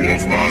few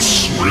of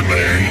us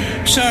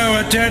remain. So,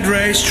 a dead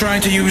race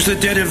trying to use the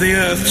dead of the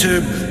earth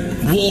to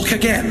walk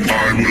again?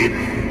 I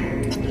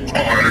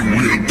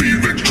will be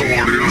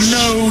victorious.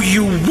 No,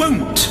 you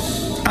won't.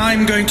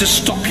 I'm going to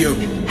stop you.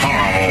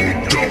 How,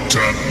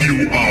 Doctor?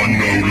 You are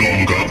no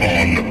longer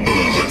on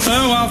Earth.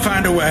 Oh, I'll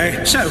find a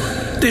way. So,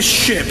 this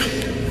ship,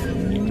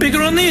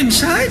 bigger on the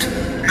inside?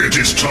 It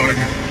is Time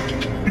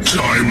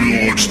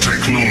Lord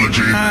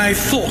technology. I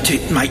thought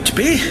it might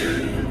be.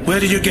 Where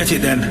did you get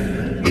it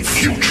then? The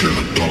future,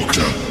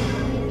 Doctor.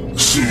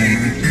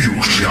 Soon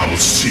you shall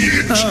see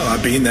it. Oh,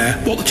 I've been there.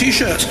 Bought the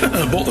t-shirt.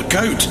 Bought the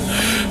coat.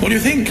 What do you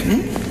think?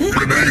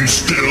 Remain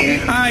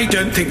still. I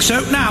don't think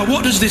so. Now,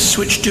 what does this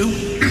switch do?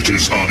 It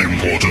is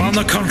unimportant. On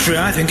the contrary,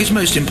 I think it's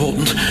most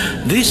important.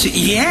 This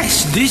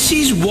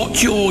is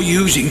what you're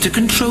using to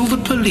control the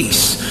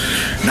police.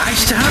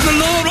 Nice to have the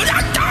law.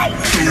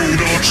 Do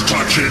not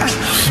touch it.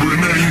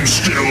 Remain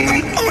still.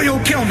 Or you'll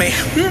kill me.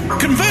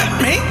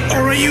 Convert me?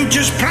 Or are you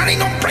just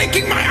planning on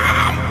breaking my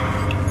arm?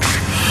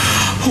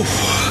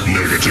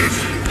 Negative.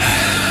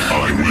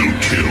 I will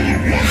kill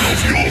one of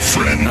your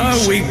friends.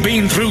 Oh, we've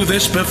been through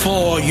this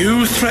before.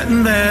 You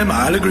threaten them,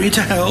 I'll agree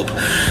to help.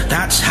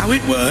 That's how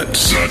it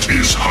works. That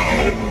is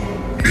how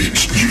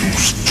it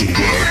used to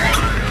work.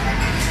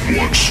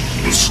 Watch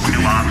the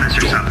screen,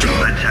 Doctor.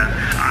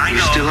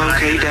 You still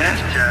okay, Dad?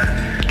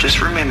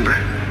 Just remember,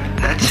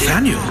 that's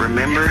Nathaniel. it.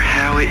 Remember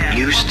how it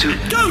used to...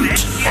 Don't!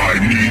 I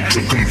need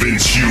to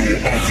convince you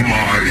of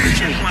my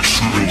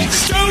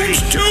truth. Don't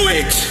do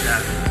it!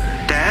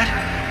 Dad,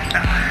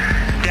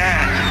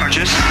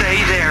 just stay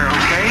there,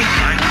 okay?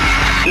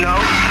 No,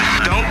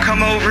 don't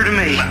come over to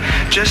me.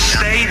 Just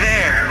stay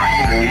there.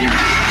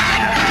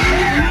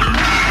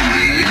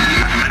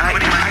 I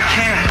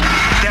can't.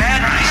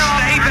 Dad,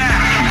 stay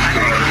back.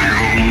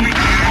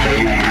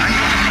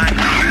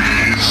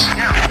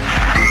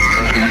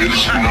 There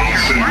is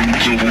nothing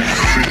to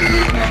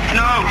fear.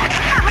 No,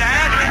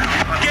 Dad,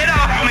 get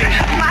off me.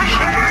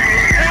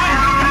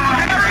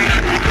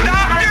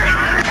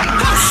 Doctor!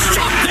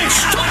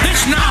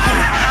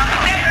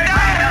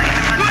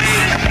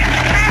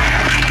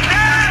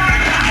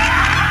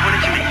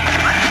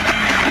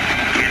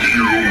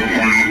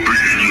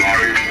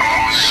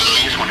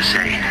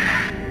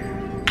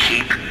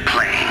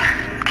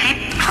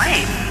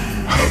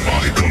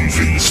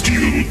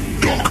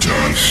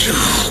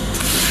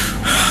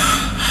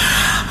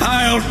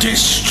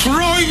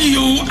 destroy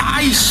you,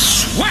 I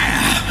swear!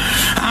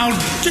 I'll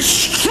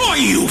destroy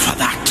you for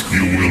that!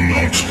 You will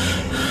not.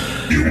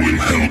 You will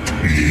help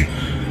me.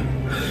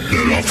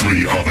 There are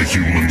 3 other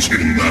humans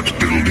in that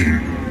building.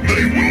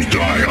 They will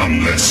die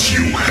unless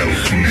you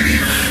help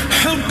me.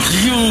 Help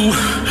you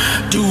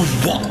do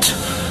what?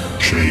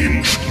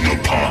 Change the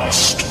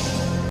past.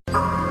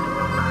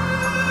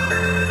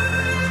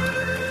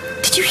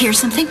 Did you hear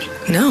something?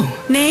 No.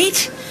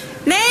 Nate?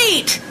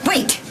 Nate!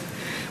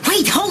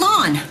 Wait, hold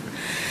on.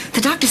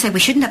 The doctor said we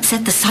shouldn't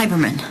upset the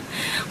Cybermen.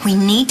 We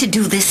need to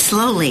do this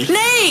slowly.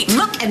 Nate!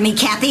 Look at me,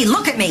 Kathy,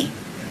 look at me.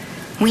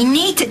 We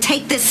need to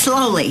take this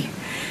slowly.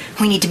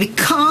 We need to be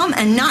calm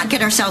and not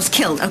get ourselves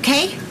killed,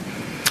 okay?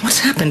 What's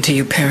happened to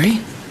you,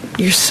 Peri?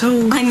 You're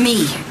so... I'm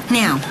me.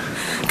 Now,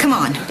 come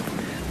on.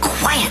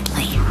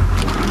 Quietly.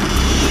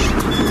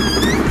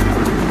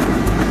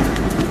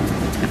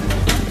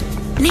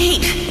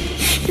 Nate!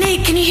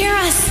 Nate, can you hear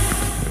us?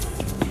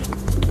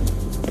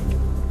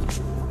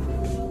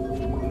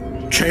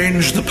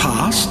 Change the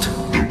past?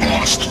 The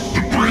past,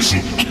 the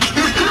present, the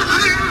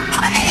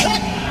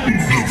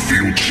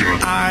future.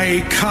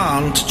 I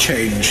can't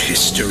change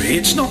history.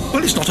 It's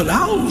not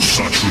allowed.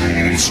 Such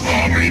rules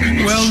are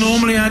meaningless. Well,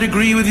 normally I'd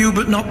agree with you,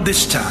 but not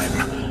this time.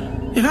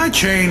 If I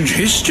change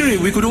history,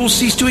 we could all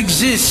cease to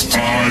exist.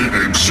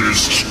 I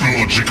exist.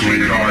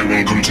 Logically, I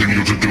will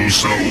continue to do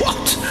so.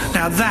 What?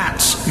 Now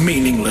that's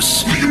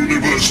meaningless. The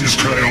universe is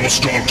chaos,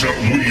 Doctor.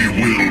 We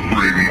will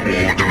bring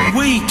order.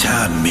 Wait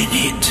a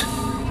minute.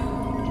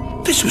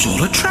 This was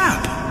all a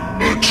trap.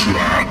 A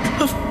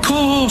trap? Of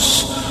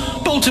course.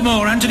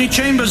 Baltimore, Anthony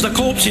Chambers, the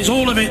corpses,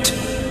 all of it.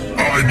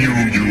 I knew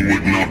you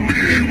would not be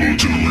able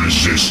to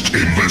resist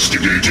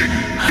investigating.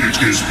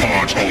 It is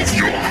part of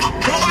your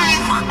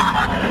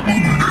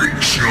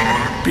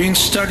nature. Been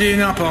studying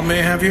up on me,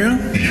 have you?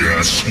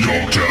 Yes,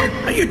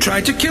 Doctor. You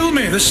tried to kill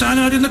me, the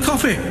cyanide in the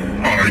coffee.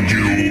 I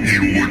knew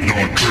you would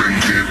not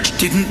drink it.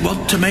 Didn't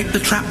want to make the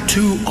trap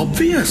too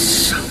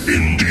obvious.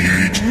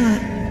 Indeed.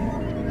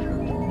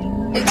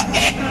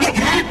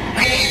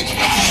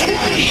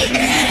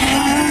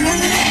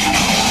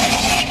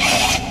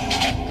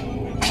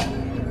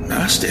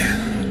 Nasty.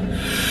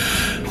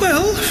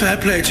 Well, fair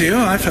play to you.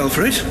 I fell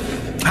for it.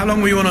 How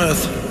long were you on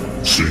Earth?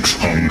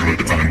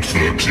 630.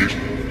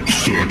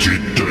 30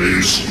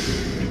 days.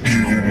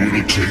 You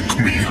will take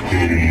me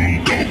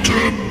home,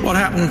 Doctor. What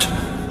happened?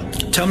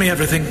 Tell me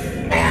everything.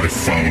 I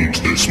found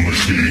this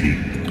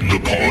machine. The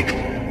pod.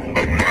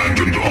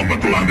 Abandoned on the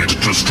planet,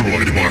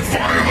 destroyed by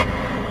fire.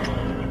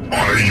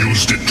 I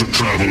used it to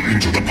travel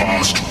into the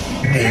past.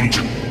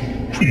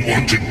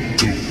 Wanted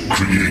to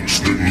create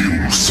the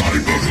new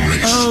cyber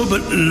race. Oh,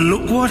 but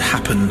look what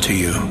happened to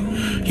you.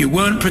 You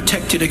weren't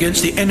protected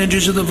against the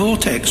energies of the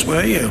vortex,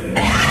 were you? I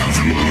have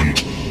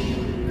learned.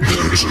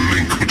 There is a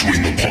link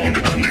between the pod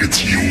and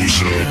its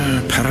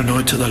user.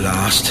 Paranoid to the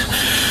last.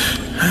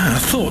 I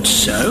thought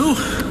so.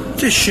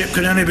 This ship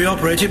could only be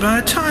operated by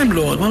a Time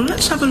Lord. Well,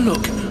 let's have a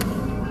look.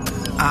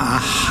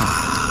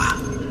 Aha.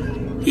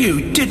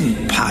 You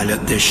didn't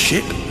pilot this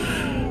ship.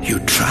 You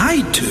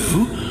tried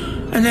to,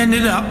 and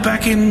ended up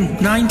back in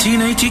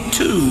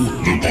 1982.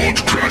 The pod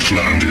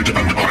crash-landed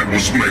and I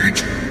was made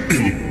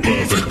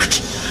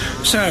imperfect.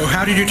 So,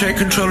 how did you take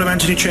control of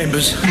Anthony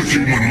Chambers? The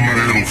human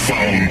male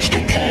found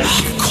the pod.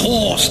 Of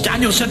course.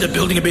 Daniel said the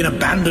building had been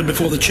abandoned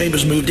before the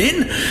Chambers moved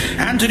in.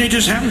 Anthony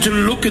just happened to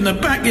look in the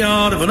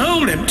backyard of an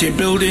old empty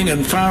building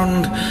and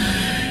found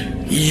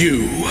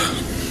you.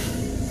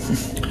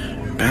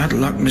 Bad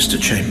luck, Mr.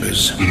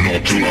 Chambers.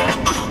 Not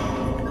luck.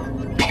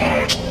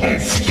 Part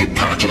of the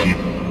pattern.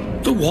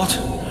 The what?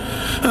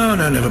 Oh,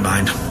 no, never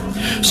mind.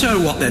 So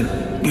what then?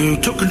 You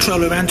took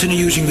control of Anthony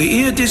using the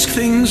ear disc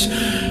things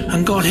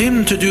and got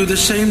him to do the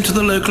same to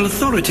the local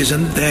authorities,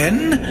 and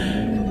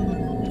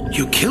then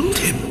you killed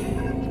him.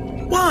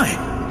 Why?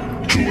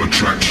 To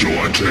attract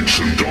your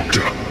attention,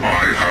 Doctor,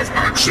 I have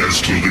access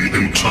to the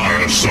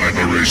entire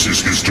cyber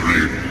race's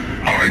history.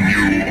 I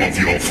knew of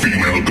your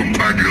female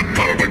companion,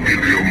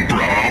 Gilliam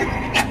Brown.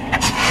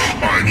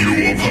 I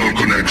knew of her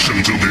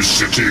connection to this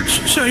city.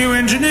 So you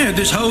engineered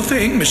this whole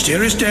thing?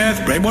 Mysterious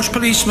death, brainwashed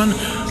policeman,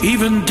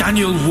 even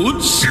Daniel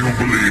Woods? You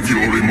believe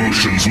your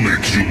emotions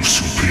make you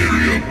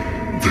superior.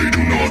 They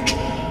do not.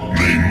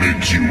 They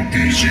make you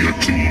easier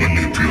to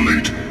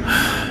manipulate.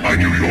 I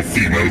knew your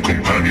female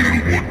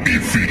companion would be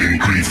feeling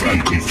grief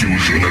and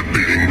confusion at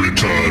being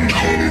returned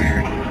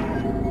home.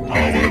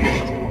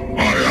 However,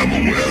 I am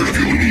aware of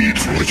your need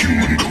for a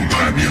human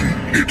companion.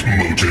 It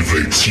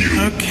motivates you.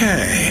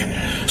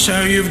 Okay,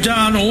 so you've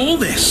done all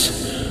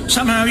this.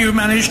 Somehow you've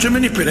managed to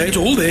manipulate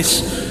all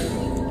this.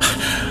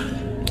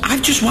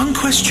 I've just one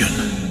question.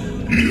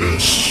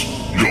 Yes,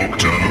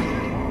 Doctor?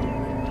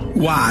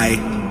 Why?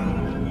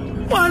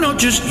 Why not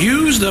just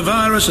use the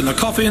virus and the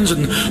coffins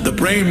and the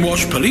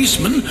brainwashed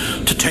policemen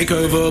to take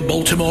over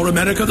Baltimore,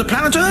 America, the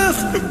planet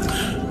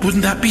Earth?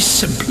 Wouldn't that be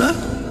simpler?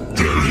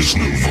 There is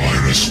no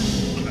virus.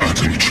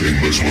 Anthony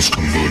Chambers was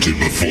converted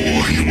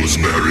before he was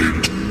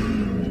buried.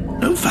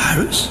 No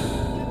virus?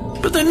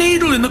 But the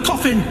needle in the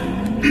coffin?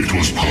 It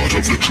was part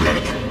of the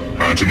trap.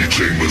 Anthony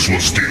Chambers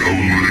was the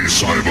only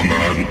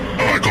Cyberman.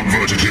 I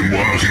converted him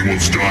while he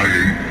was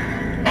dying.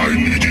 I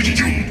needed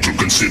you to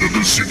consider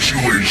the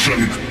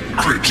situation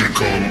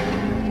critical.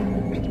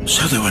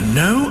 So there were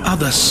no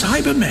other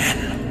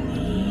Cybermen?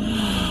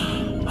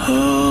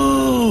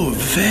 Oh,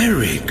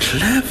 very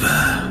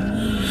clever.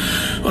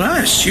 Well, I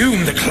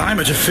assumed the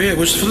climate affair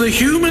was for the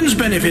humans'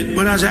 benefit,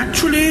 whereas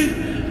actually,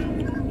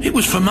 it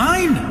was for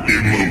mine.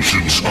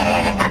 Emotions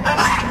are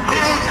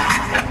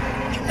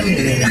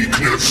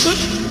weakness.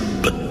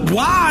 But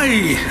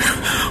why?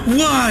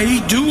 Why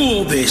do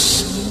all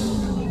this?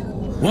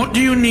 What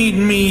do you need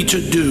me to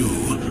do?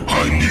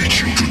 I need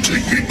you to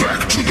take me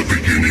back to the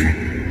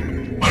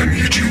beginning. I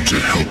need you to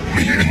help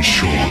me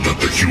ensure that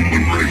the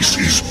human race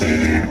is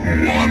all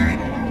one.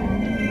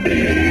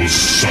 All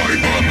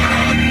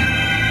Cyberman.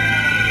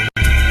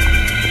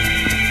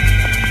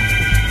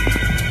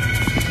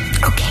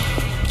 Okay,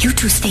 you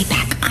two stay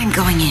back. I'm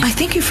going in. I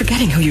think you're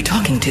forgetting who you're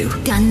talking to.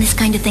 Done this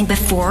kind of thing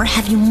before,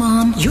 have you,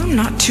 Mom? You're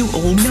not too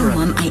old for No,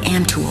 Mom, I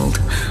am too old.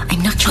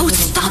 I'm not your Oh, little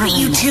stop it,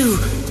 you darling.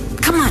 two.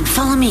 Come on,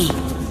 follow me.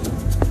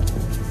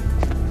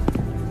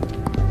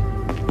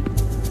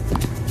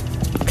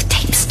 The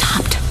tape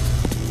stopped.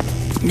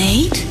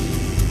 Nate?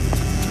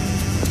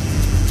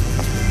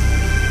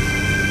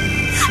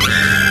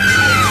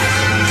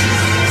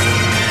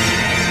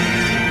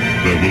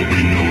 There will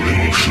be no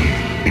emotion,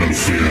 no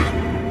fear.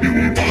 You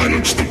will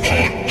pilot the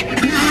pod.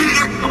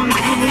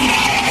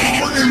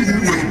 You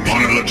will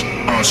pilot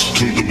us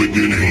to the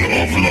beginning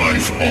of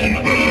life on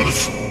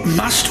Earth.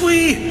 Must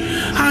we?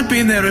 I've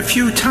been there a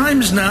few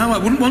times now. I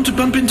wouldn't want to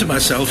bump into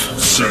myself.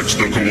 Set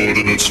the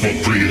coordinates for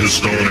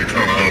prehistoric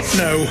Earth.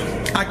 No,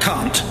 I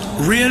can't.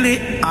 Really,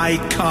 I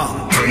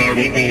can't. Then I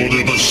will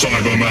order the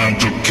Cyberman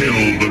to kill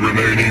the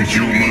remaining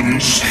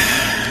humans.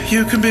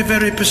 You can be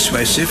very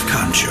persuasive,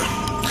 can't you?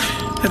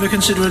 Ever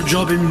consider a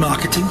job in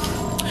marketing?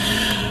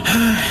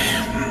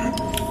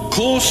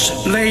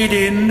 Course laid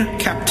in,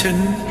 Captain.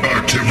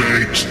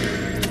 Activate.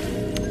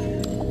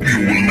 You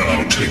will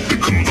now take the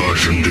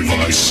conversion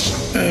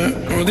device.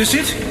 Oh, this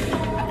it?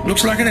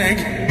 Looks like an egg.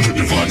 The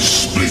device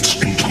splits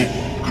into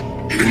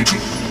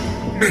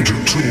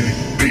two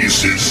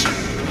pieces.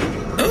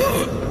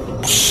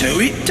 Oh, so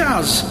it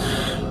does.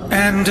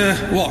 And,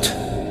 what?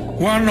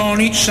 One on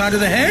each side of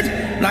the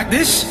head? Like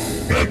this?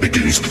 That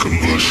begins the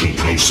conversion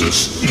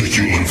process. The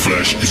human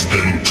flesh is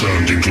then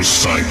turned into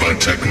cyber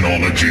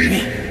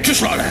technology.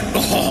 Just like that.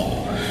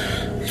 Oh,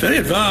 it's very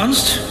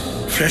advanced.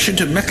 Flesh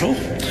into metal.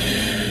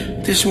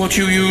 This is what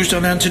you used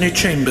on Anthony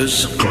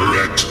Chambers.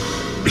 Correct.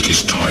 It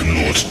is Time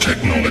Lord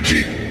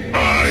technology.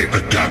 I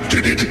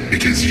adapted it.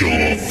 It is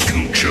your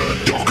future,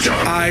 Doctor.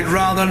 I'd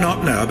rather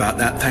not know about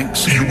that,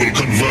 thanks. You will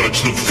convert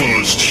the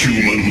first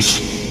humans.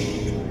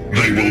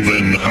 They will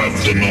then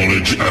have the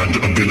knowledge and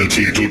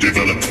ability to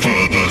develop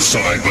further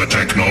cyber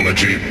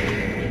technology.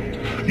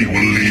 You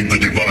will leave the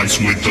device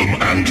with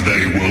them and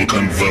they will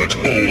convert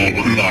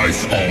all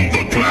life on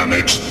the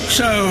planet.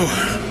 So,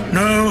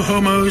 no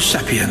Homo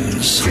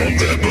sapiens. From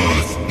their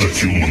birth, the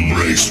human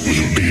race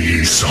will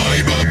be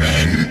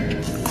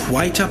Cybermen.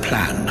 Quite a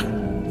plan.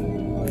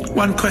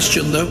 One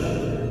question, though.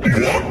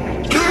 What?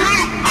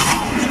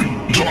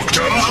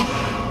 Doctor?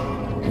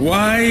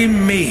 Why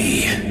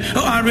me?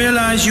 Oh, I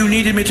realize you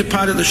needed me to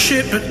pilot the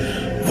ship, but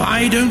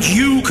why don't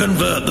you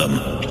convert them?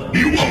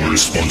 You are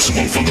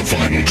responsible for the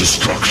final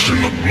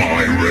destruction of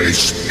my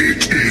race.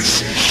 It is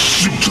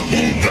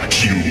suitable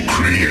that you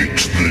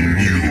create the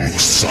new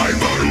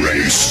cyber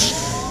race.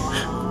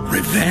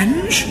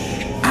 Revenge?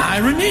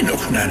 Irony? No.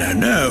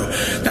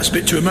 That's a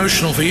bit too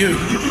emotional for you.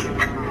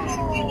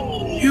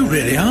 You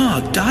really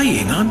are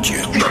dying, aren't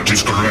you? That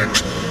is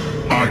correct.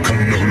 I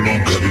can no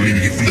longer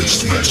leave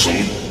this vessel.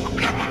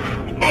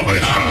 I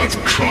have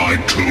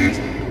tried to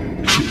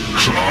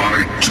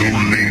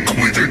link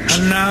with it.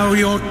 And now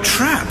you're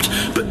trapped.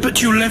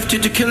 But you left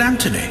it to kill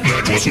Anthony.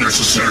 That was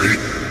necessary.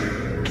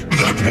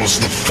 That was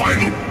the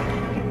final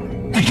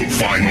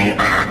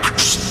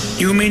act.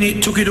 You mean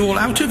it took it all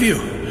out of you?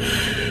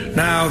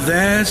 Now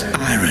there's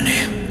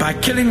irony. By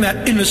killing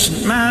that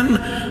innocent man,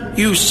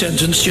 you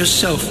sentenced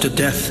yourself to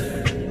death.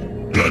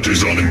 That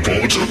is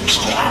unimportant.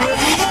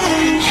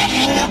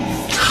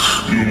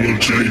 You will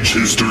change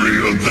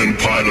history and then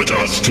pilot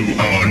us to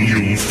our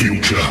new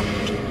future.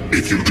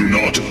 If you do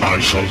not, I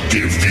shall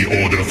give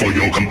the order for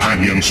your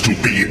companions to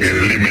be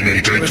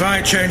eliminated. If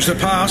I change the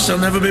past, I'll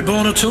never be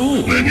born at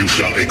all. Then you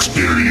shall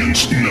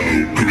experience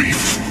no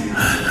grief.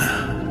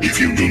 If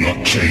you do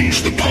not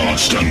change the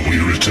past and we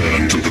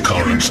return to the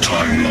current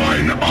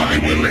timeline, I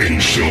will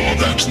ensure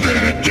that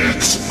their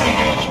deaths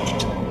are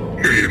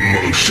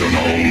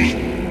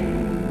emotional.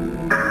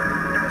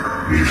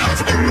 We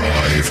have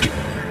arrived.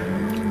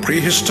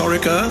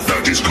 Prehistoric Earth?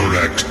 That is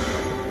correct.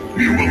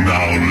 You will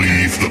now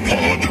leave the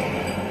pod.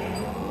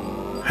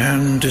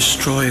 And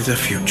destroy the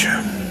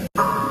future.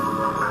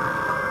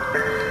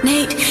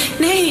 Nate!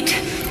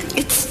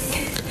 It's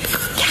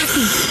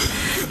Kathy.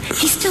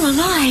 He's still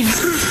alive.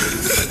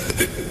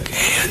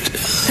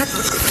 That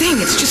thing,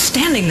 it's just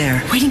standing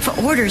there. Waiting for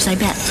orders, I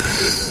bet.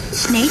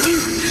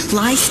 Nate,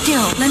 lie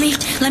still. Let me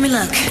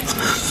look.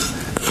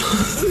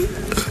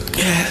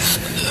 Yes.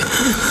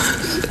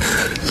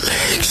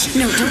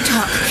 No, don't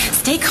talk.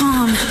 Stay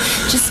calm.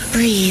 Just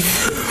breathe.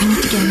 We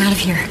need to get him out of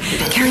here.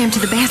 Carry him to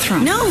the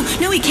bathroom. No,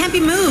 he can't be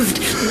moved.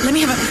 Let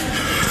me have a...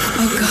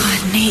 Oh,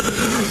 God, Nate.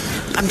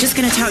 I'm just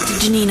going to talk to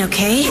Janine,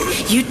 okay?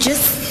 You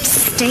just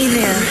stay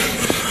there.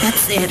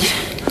 That's it.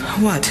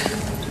 What?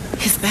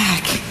 His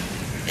back.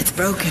 It's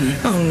broken.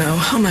 Oh, no.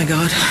 Oh, my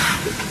God.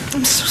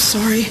 I'm so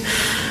sorry.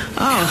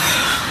 Oh.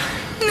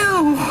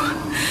 No,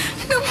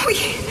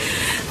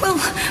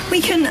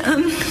 we can,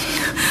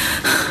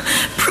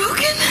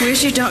 broken?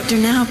 Where's your doctor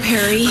now,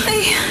 Peri?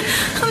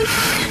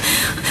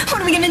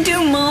 What are we gonna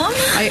do, Mom?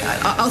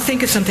 I'll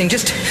think of something.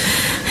 Just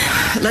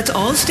let's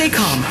all stay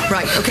calm.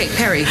 Right, okay,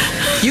 Peri,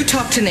 you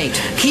talk to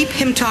Nate. Keep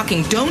him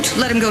talking. Don't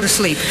let him go to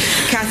sleep.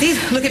 Kathy,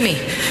 look at me.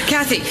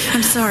 Kathy.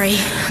 I'm sorry.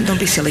 Don't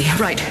be silly.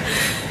 Right.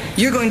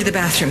 You're going to the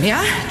bathroom,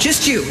 yeah?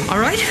 Just you, all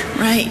right?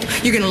 Right.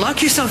 You're going to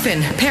lock yourself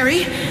in.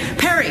 Peri?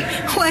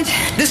 What?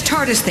 This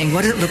TARDIS thing,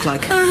 what does it look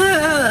like?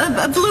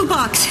 A blue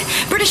box.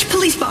 British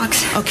police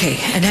box. Okay,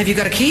 and have you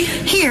got a key?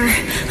 Here.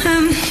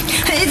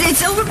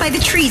 It's over by the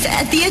trees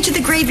at the edge of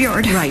the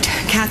graveyard. Right.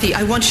 Kathy,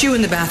 I want you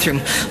in the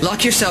bathroom.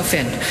 Lock yourself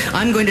in.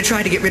 I'm going to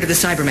try to get rid of the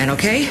Cyberman,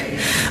 okay?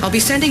 I'll be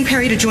sending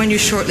Peri to join you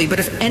shortly, but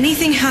if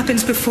anything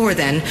happens before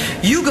then,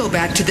 you go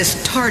back to this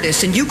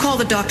TARDIS and you call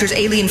the doctor's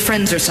alien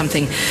friends or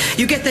something.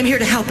 You get them here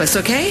to help us,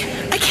 okay?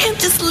 I can't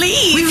just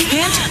leave. We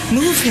can't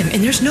move him,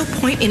 and there's no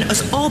point in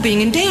us all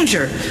being in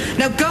danger.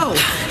 Now go.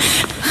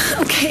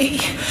 Okay.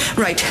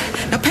 Right.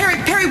 Now,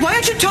 Peri, why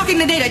aren't you talking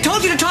to Nate? I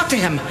told you to talk to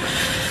him.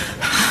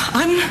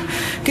 I'm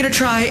gonna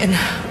try and,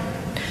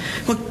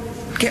 well,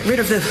 get rid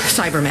of the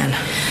Cyberman.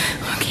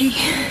 Okay.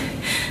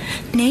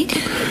 Nate?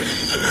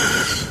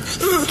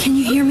 Can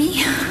you hear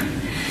me?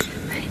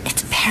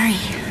 It's Peri.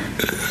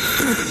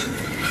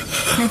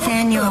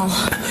 Nathaniel,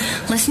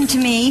 listen to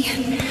me.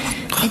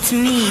 It's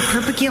me,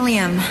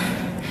 Perpigillium.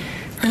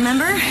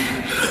 Remember?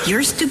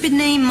 Your stupid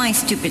name, my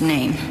stupid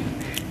name.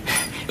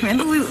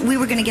 Remember we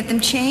were going to get them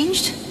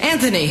changed?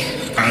 Anthony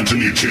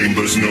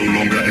Chambers no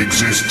longer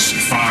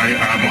exists. I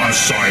am a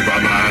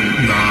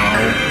Cyberman now.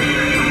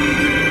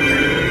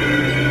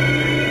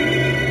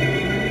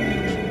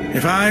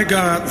 If I go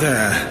out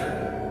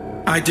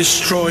there, I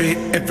destroy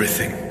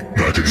everything.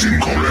 That is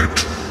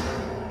incorrect.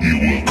 You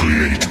will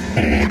create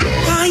order.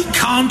 Why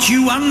can't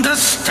you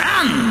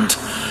understand?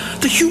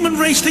 The human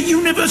race, the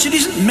universe, it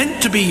isn't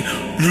meant to be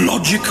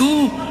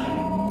logical.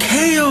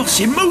 Chaos,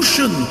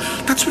 emotion,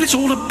 that's what it's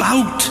all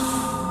about.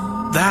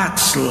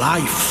 That's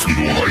life.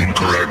 You are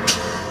incorrect.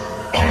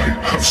 I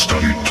have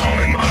studied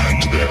time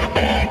and there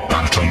are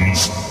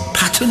patterns.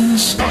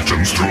 Patterns?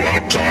 Patterns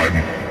throughout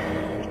time.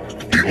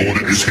 The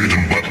order is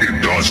hidden, but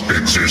it does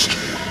exist.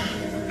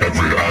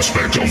 Every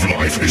aspect of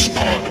life is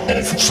part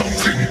of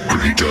something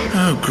greater.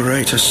 Oh,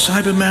 great. A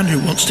Cyberman who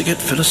wants to get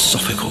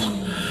philosophical.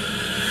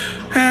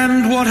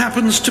 And what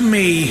happens to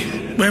me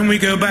when we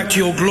go back to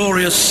your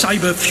glorious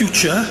cyber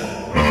future?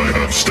 I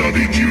have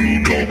studied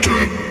you,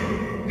 Doctor.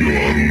 Your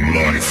own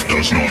life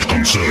does not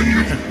concern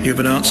you. You have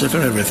an answer for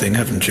everything,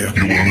 haven't you?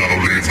 You will now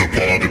leave the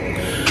pod.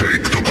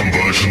 Take the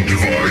conversion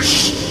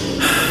device.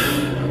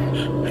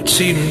 It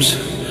seems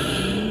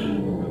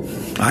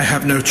I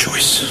have no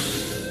choice.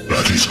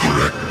 That is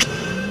correct.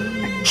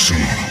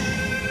 Soon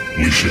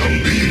we shall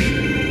be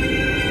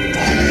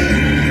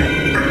home.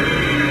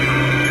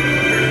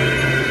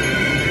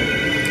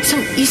 So,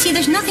 you see,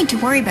 there's nothing to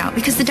worry about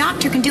because the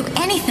doctor can do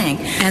anything.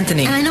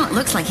 Anthony. And I know it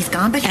looks like he's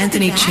gone, but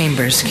Anthony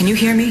Chambers, can you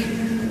hear me?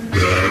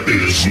 There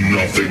is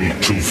nothing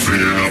to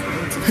fear.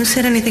 Who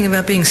said anything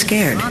about being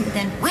scared?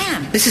 Then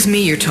wham! This is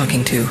me you're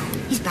talking to.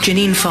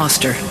 Janine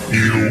Foster.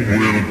 You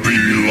will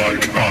be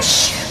like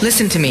us.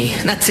 Listen to me.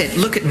 That's it.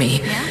 Look at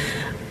me. Yeah?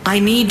 I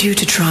need you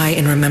to try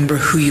and remember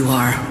who you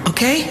are,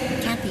 okay?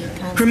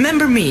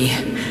 Remember me.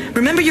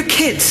 Remember your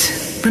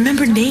kids.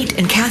 Remember Nate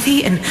and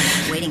Kathy and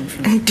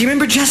do you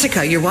remember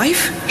Jessica, your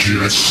wife?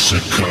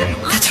 Jessica.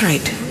 That's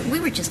right. We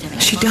were just having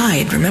She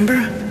died, remember?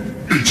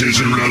 It is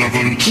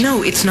irrelevant.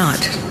 No, it's not.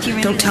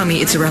 Don't tell me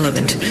it's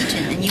irrelevant.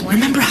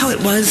 Remember how it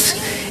was?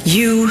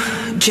 You,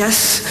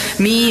 Jess,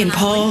 me, and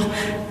Paul.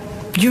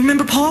 You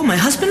remember Paul, my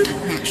husband?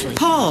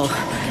 Paul.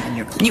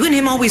 You and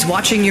him always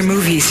watching your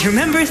movies.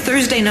 Remember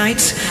Thursday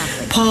nights?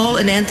 Paul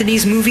and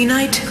Anthony's movie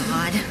night?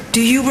 God.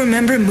 Do you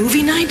remember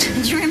movie night?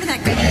 Do you remember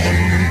that guy?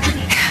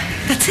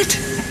 That's it.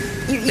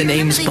 The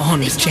name's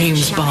Bond,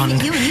 James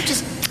Bond.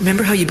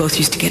 Remember how you both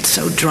used to get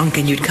so drunk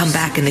and you'd come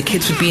back and the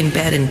kids would be in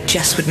bed and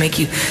Jess would make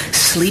you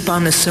sleep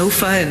on the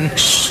sofa and...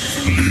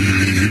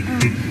 Sleep.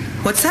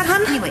 What's that,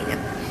 hon? Anyway,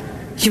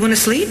 you want to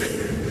sleep?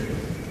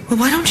 Well,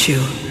 why don't you?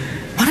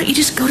 Why don't you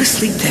just go to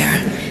sleep there?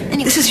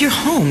 Anyway. This is your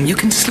home. You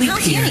can sleep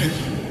here.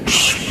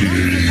 Sleep.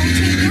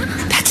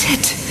 That's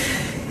it.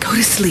 Go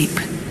to sleep.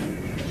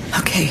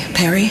 Okay,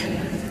 Peri,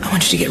 I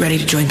want you to get ready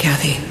to join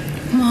Kathy.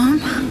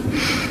 Mom,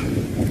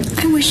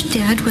 I wish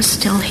Dad was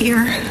still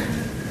here.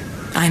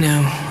 I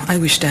know. I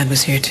wish Dad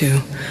was here,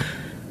 too.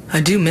 I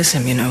do miss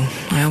him, you know.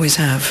 I always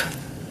have.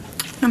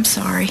 I'm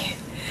sorry.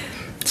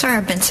 Sorry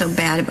I've been so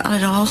bad about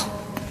it all.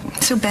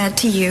 So bad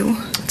to you.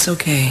 It's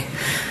okay.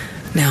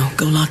 Now,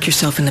 go lock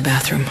yourself in the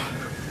bathroom.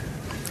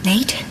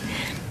 Nate,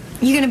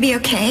 you gonna be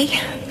okay?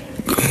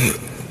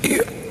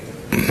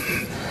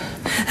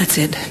 That's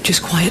it.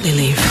 Just quietly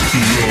leave.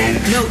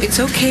 No, it's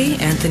okay,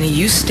 Anthony.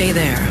 You stay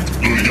there.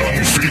 The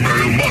young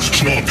female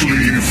must not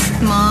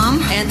leave.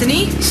 Mom?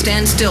 Anthony,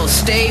 stand still.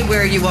 Stay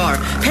where you are.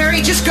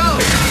 Peri, just go!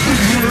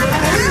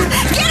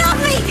 Get off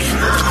me!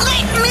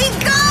 Let me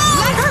go!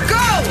 Let her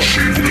go!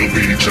 She will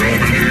be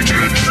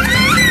terminated.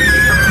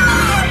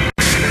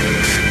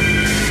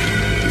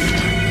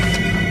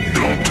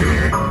 Doctor.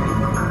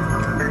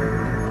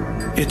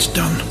 It's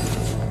done.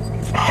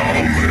 How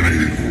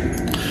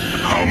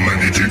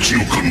many did you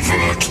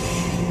convert?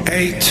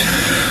 8.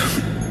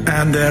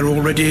 And they're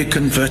already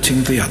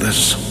converting the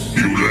others.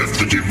 You left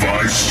the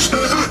device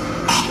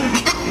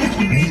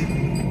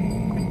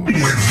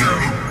with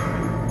them?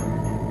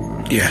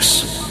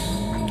 Yes.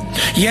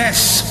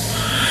 Yes!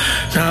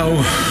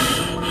 Now,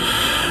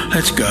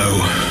 let's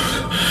go.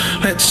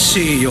 Let's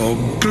see your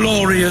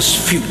glorious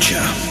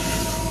future.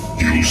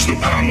 Use the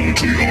panel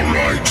to your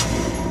right.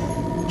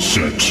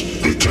 Set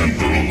the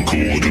temporal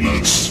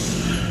coordinates.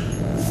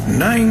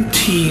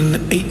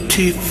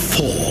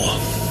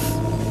 1984.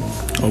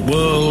 A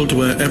world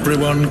where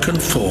everyone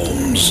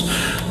conforms.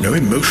 No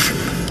emotion.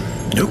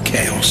 No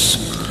chaos.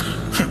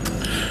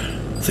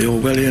 The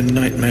Orwellian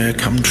nightmare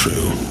come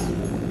true.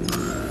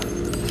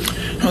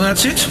 Well,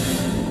 that's it.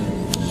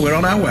 We're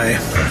on our way.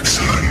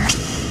 Excellent.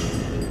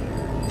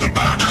 The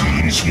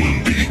patterns will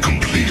be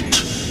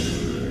complete.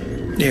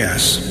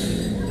 Yes.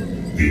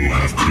 You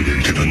have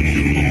created a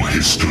new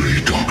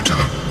history, Doctor.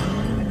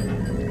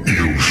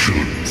 You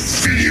should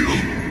feel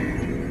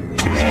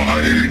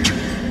pride.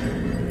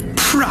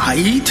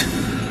 Pride?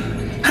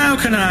 How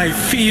can I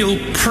feel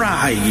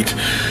pride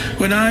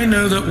when I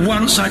know that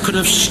once I could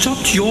have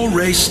stopped your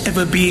race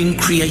ever being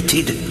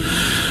created?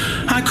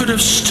 I could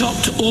have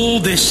stopped all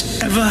this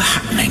ever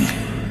happening.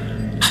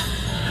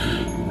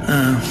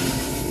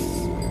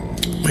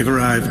 We've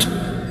arrived.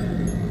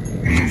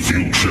 The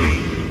future,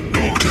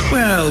 Doctor.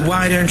 Well,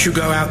 why don't you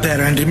go out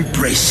there and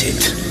embrace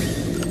it?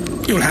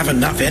 You'll have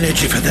enough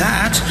energy for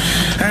that,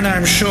 and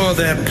I'm sure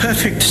their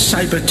perfect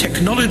cyber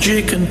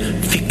technology can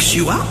fix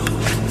you up.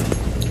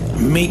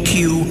 Make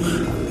you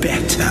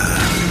better.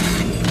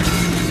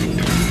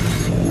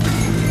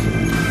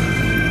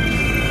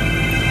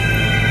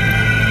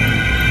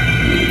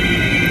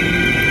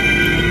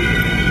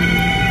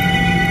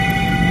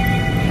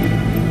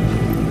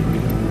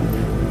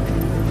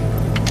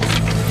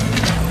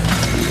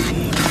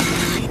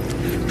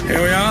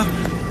 Here we are,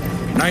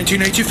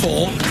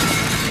 1984.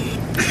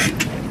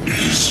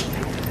 Is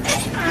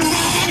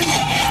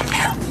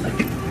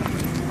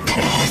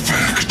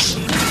perfect.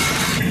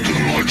 The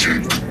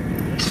logic,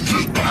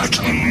 the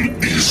pattern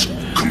is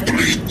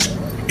complete.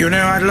 You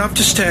know, I'd love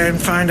to stay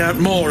and find out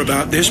more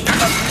about this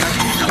pattern.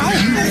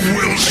 You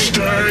will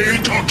stay,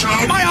 Doctor.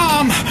 My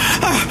arm!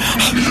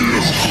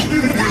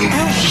 You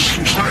will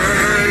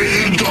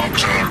stay,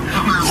 Doctor.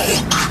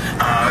 Look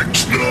at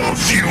the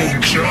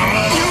future.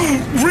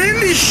 You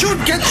really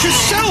should get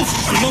yourself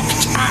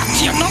looked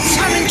at. You're not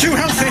sounding too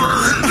healthy.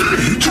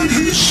 It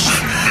is.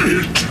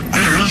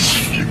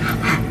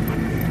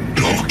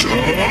 Doctor.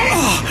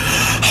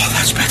 Oh,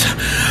 that's better.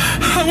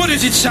 What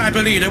is it,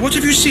 Cyber Leader? What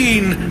have you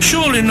seen?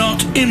 Surely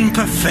not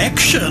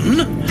imperfection?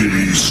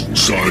 These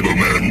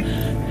Cybermen,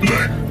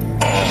 they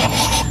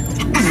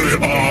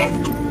are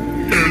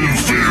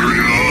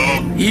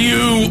inferior.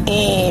 You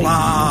all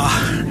are.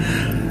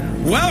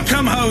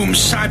 Welcome home,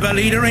 Cyber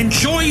Leader.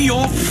 Enjoy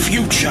your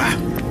future.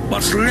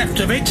 What's left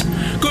of it.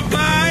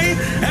 Goodbye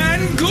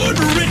and good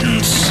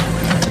riddance.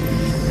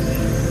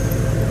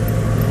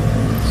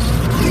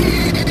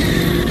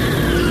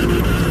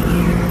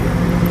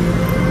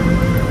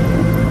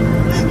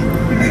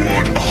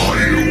 What are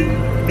you?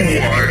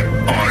 Why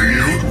are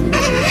you?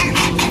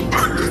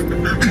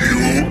 You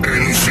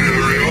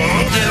inferior?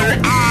 You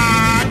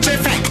are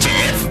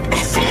defective.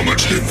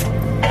 Affirmative.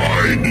 I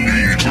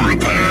need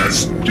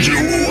repairs. You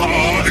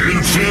are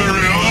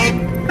inferior.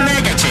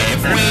 Negative.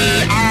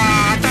 We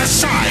are the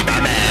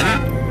Cybermen.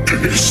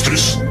 Is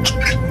this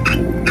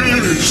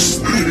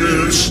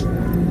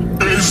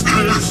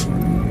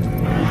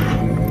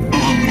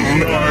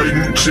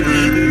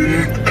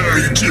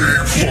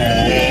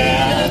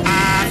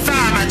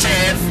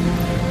Affirmative.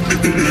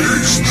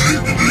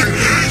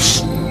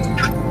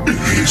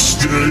 Is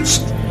this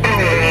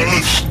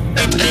Earth?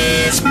 It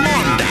is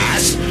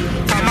Mondas.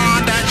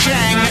 Commander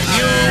Cheng,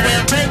 you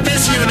will take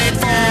this unit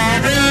for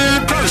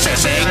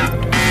reprocessing.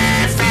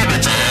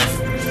 Affirmative.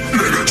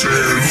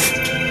 Negative.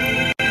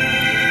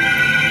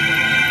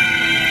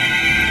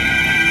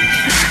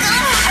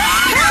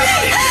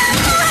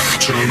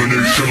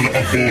 Termination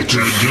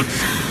aborted.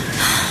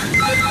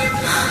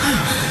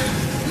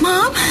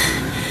 Mom?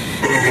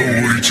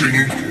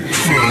 Awaiting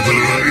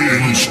further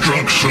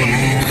instruction.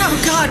 Oh,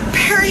 God,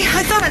 Peri,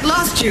 I thought I'd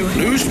lost you.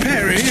 Lose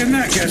Peri in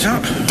that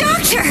get-up.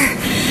 Doctor!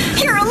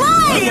 You're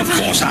alive! Oh, of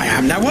course I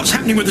am. Now, what's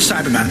happening with the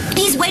Cyberman?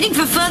 He's waiting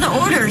for further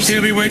orders.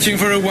 He'll be waiting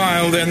for a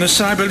while then. The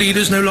Cyber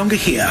Leader's no longer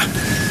here.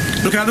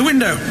 Look out the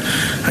window,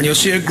 and you'll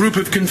see a group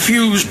of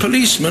confused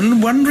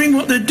policemen wondering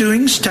what they're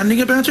doing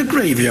standing about a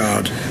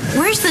graveyard.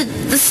 Where's the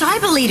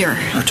Cyber Leader?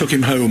 I took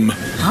him home.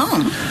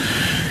 Home?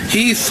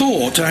 He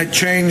thought I'd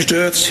changed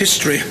Earth's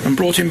history and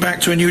brought him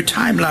back to a new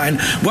timeline,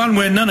 one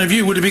where none of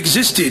you would have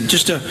existed,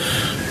 just a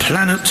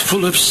planet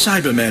full of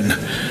Cybermen.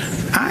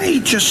 I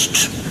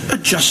just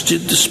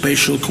adjusted the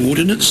spatial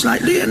coordinates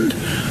slightly and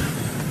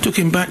took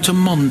him back to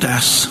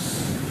Mondas.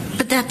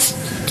 But that's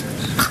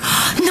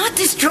not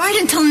destroyed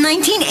until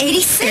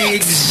 1986.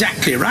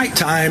 Exactly. Right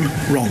time,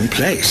 wrong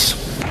place.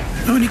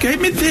 Oh, and he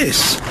gave me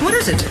this. What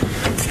is it?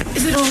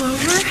 Is it all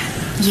over?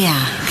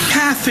 Yeah.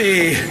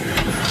 Kathy!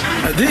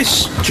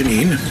 This,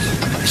 Janine,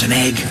 is an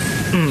egg.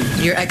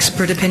 Your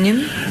expert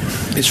opinion?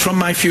 It's from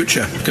my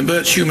future.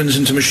 Converts humans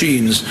into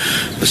machines.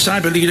 The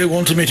Cyber Leader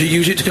wanted me to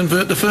use it to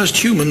convert the first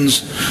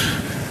humans.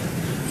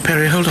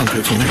 Peri, hold on to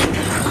it for me.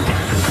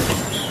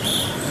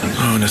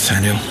 Oh,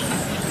 Nathaniel.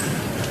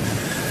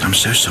 I'm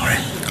so sorry.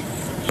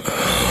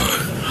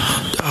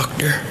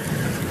 Doctor.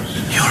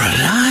 You're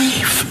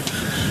alive.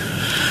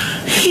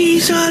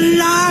 He's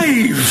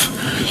alive.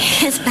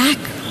 His back,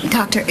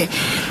 Doctor.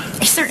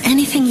 Is there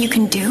anything you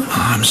can do?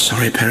 Oh, I'm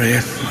sorry, Peri.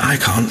 I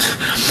can't.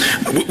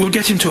 We'll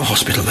get him to a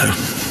hospital, though.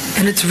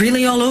 And it's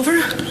really all over?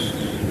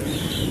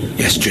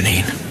 Yes,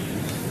 Janine.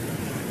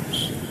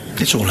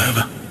 It's all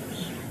over.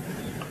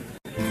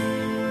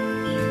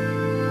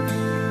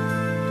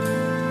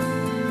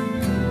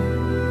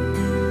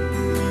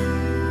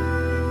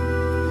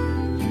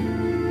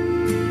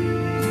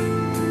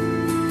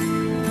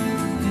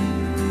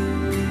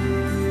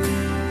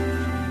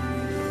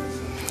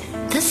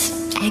 This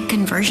egg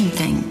conversion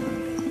thing,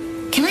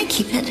 can I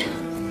keep it?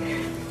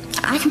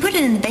 I can put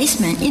it in the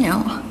basement,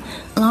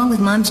 along with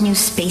Mom's new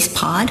space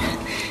pod.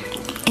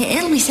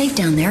 It'll be safe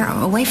down there,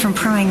 away from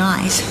prying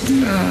eyes.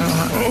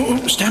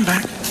 Stand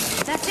back.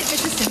 That's it,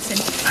 Mrs. Simpson.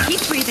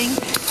 Keep breathing.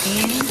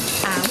 In,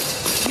 out.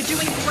 You're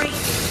doing great.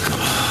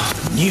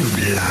 New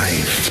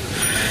life.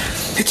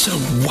 It's a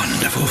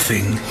wonderful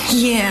thing.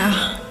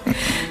 Yeah.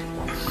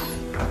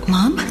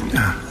 Mom?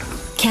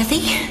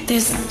 Kathy?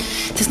 There's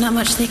not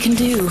much they can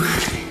do.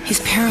 He's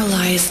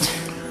paralyzed.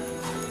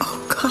 Oh,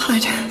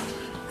 God.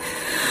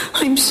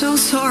 I'm so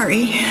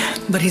sorry.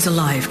 But he's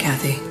alive,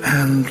 Kathy.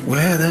 And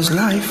where there's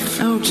life...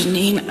 Oh,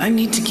 Janine, I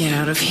need to get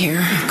out of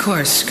here. Of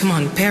course. Come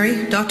on,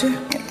 Peri, Doctor?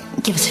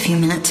 Give us a few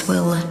minutes.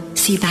 We'll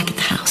see you back at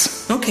the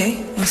house.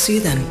 Okay, I'll see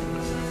you then.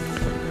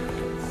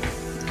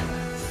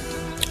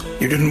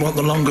 You didn't want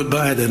the long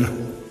goodbye, then?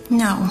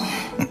 No.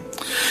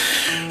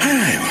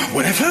 Hey,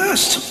 where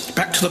first?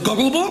 Back to the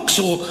goggle box,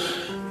 or...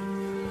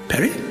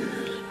 Peri?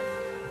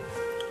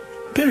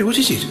 Peri, what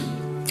is it?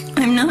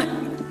 I'm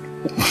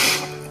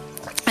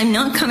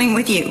not coming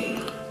with you.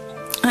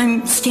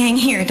 I'm staying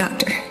here,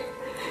 Doctor.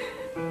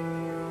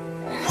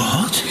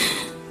 What?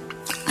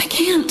 I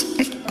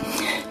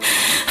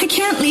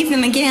can't leave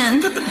them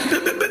again. But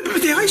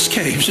the ice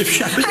caves have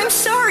shattered. I'm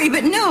sorry,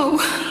 but no.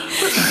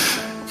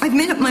 I've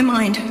made up my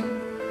mind.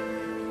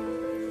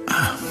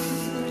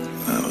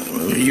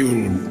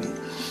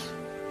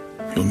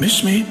 You'll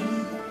miss me.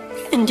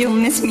 And you'll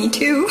miss me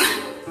too.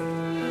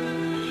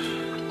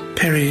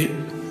 Peri,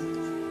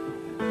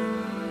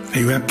 are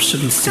you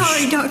absolutely...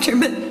 Sorry, Doctor,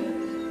 but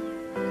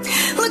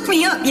look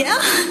me up, yeah?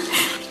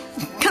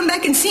 Come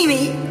back and see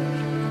me.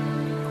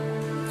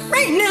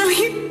 Right now,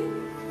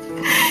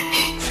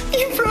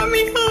 you brought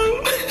me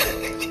home.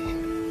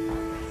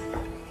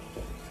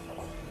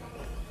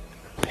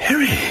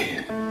 Peri.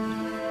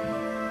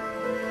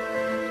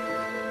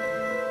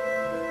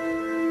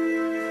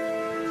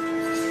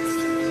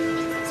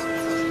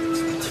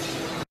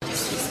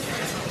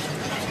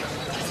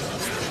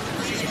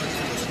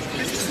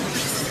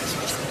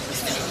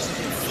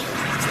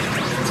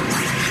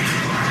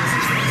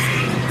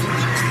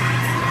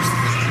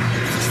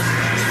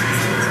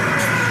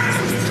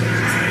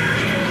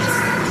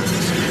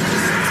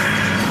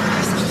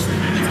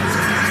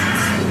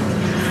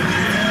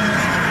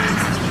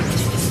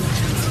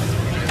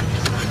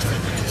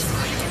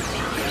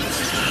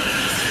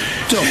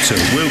 Doctor,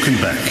 welcome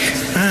back.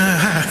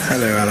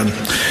 Hello, Alan.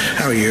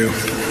 How are you?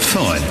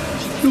 Fine.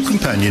 Your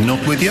companion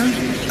not with you?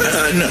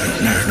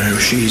 No.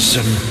 She's,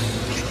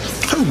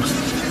 home.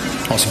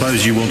 I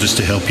suppose you want us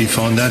to help you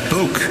find that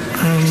book.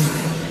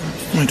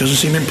 It doesn't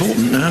seem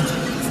important now.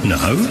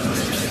 No?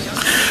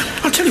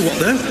 I'll tell you what,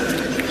 though.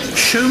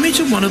 Show me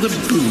to one of the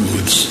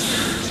booths.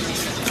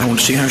 I want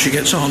to see how she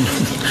gets on.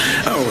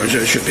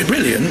 It should be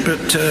brilliant,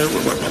 but,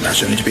 well,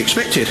 that's only to be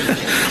expected.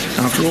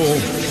 After all,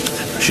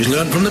 she's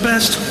learned from the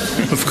best.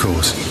 Of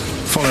course.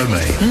 Follow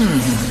me.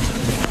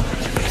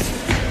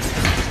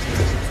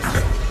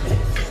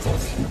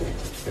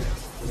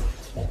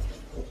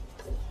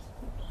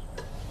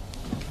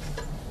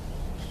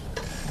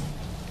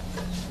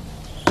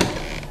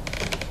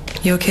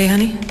 You okay,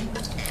 honey?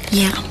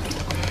 Yeah.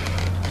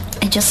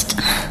 I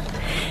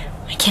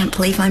can't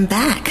believe I'm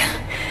back.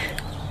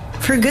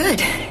 For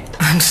good.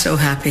 I'm so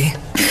happy.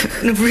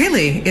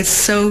 Really, it's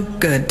so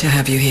good to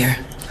have you here.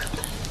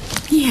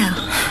 Yeah,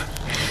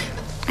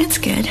 it's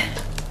good.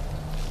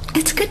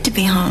 It's good to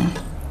be home.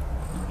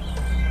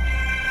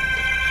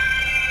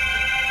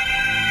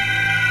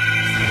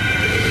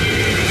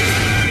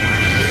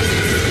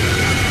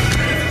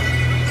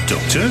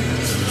 Doctor?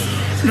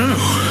 No.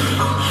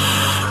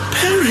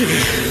 Peri.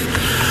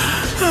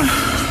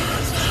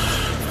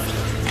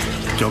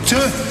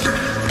 Doctor?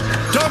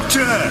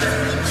 Doctor!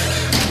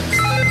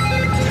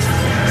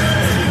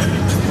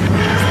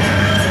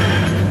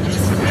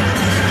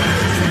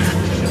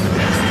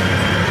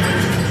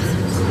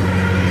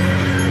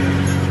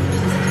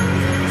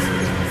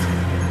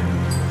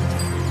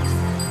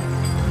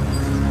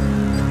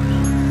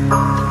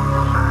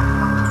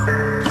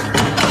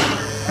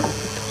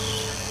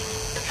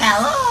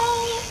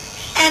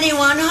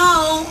 Anyone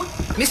home?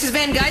 Mrs.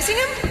 Van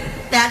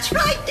Geisingham? That's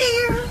right,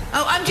 dear.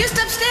 Oh, I'm just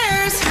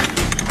upstairs.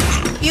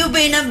 You've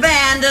been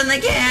abandoned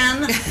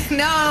again.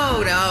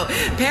 No.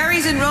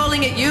 Perry's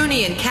enrolling at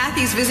uni and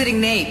Kathy's visiting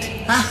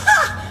Nate.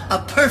 Aha! A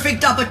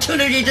perfect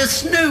opportunity to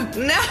snoop.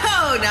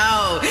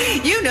 No.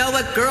 You know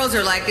what girls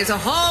are like. There's a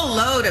whole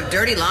load of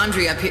dirty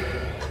laundry up here.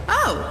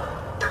 Oh.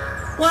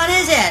 What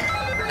is it?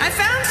 I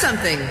found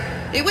something.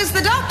 It was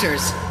the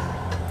doctor's.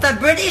 The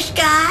British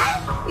guy?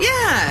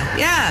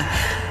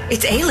 Yeah.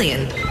 It's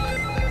alien.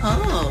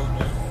 Oh,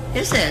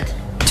 is it?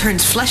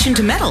 Turns flesh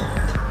into metal.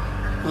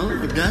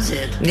 Oh, does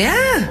it?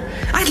 Yeah.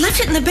 I left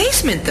it in the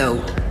basement, though.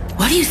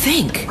 What do you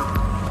think?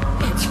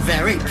 It's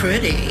very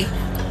pretty.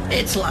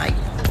 It's like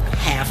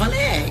half an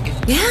egg.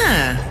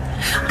 Yeah.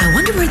 I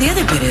wonder where the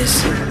other bit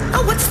is.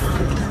 Oh, what's...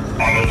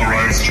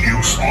 Unauthorized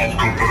use of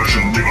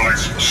conversion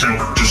device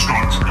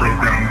self-destruct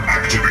program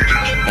activated.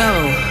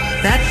 Oh,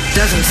 that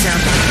doesn't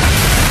sound...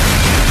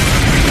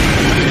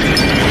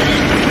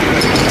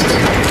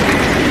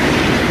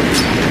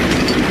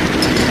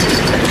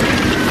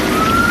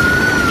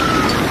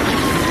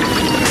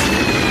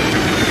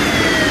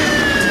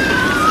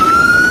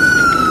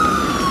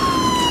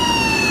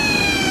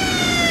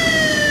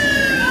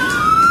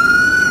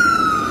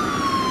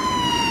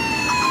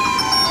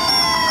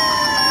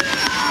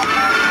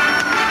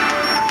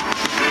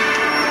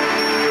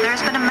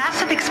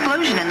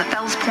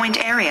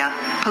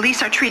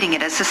 Police are treating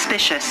it as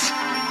suspicious.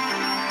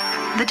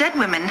 The dead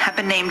women have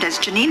been named as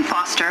Janine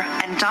Foster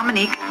and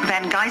Dominique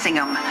Van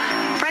Geisingham.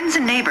 Friends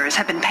and neighbors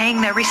have been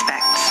paying their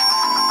respects.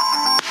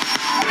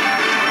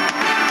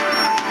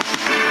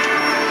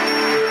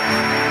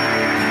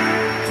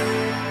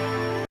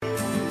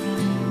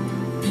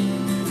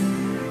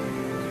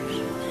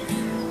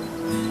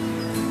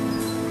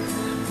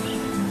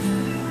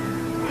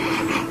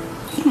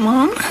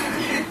 Mom?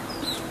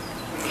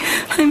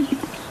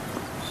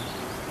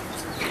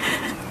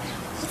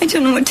 I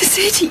don't know what to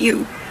say to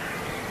you.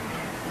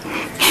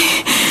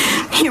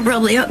 You're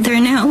probably out there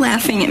now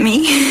laughing at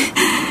me.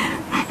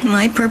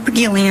 My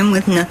Perpigillium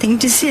with nothing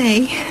to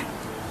say.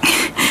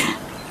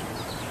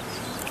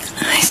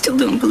 I still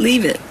don't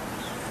believe it.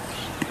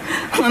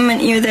 1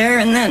 minute you're there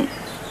and then...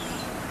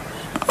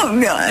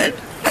 Oh, God.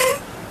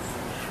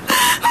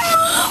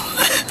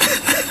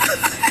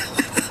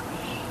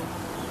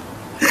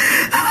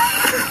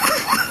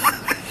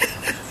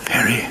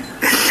 Peri.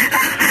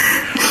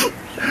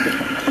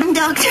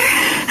 Doctor.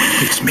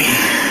 It's me.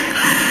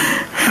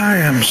 I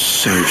am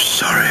so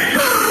sorry.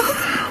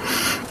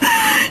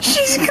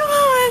 She's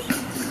gone.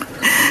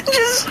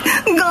 Just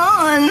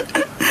gone.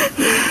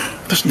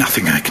 There's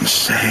nothing I can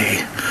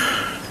say.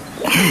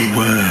 No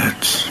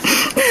words.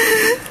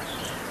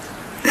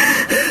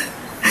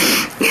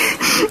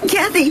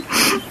 Kathy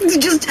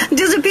just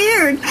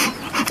disappeared.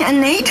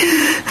 And Nate,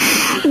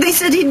 they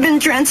said he'd been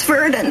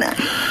transferred and I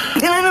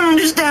don't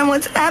understand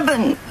what's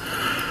happened.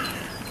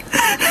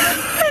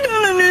 I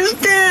don't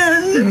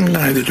understand.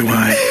 Neither do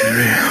I,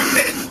 Peri.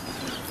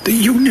 The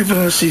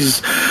universe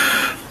is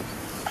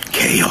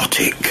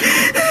chaotic.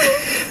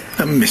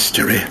 A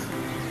mystery.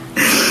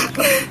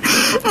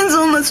 It's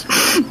almost...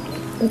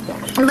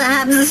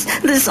 Perhaps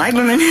the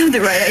Cybermen have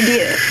the right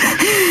idea.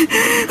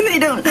 They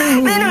don't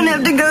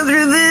have to go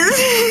through this.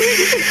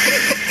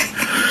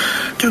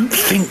 Don't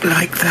think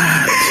like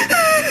that.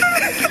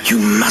 You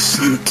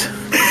mustn't.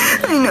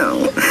 I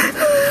know.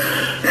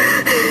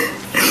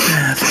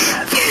 There.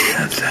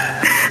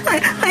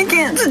 I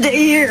can't stay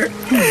here.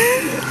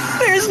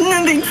 There's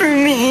nothing for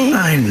me.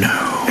 I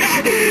know.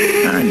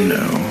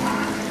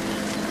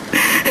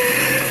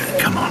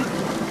 Come on.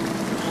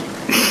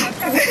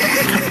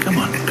 Come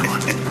on.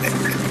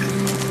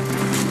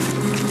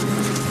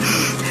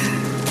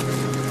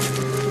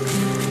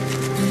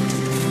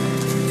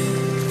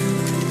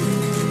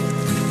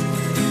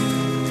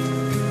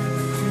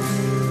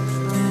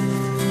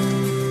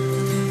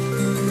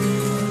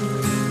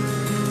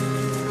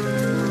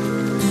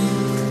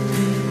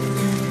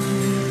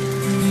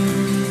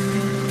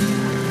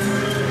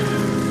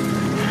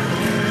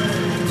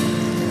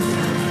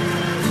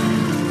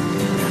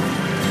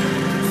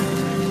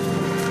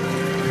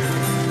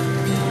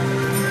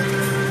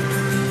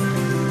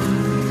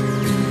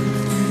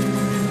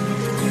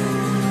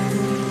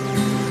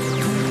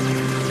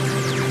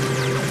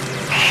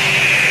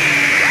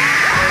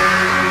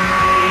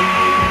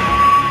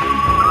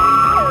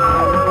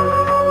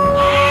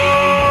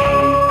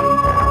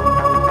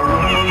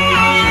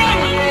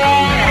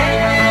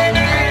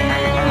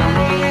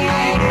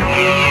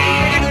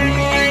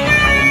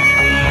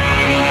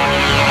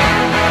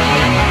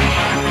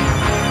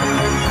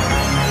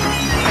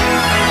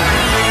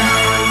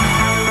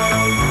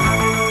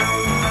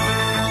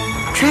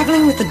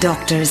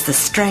 doctor is the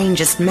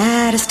strangest,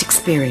 maddest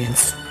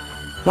experience.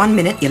 One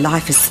minute your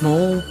life is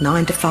small,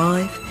 9 to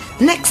 5.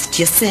 The next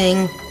you're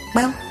seeing,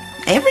 well,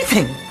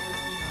 everything.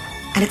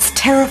 And it's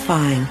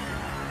terrifying,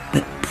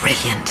 but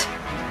brilliant.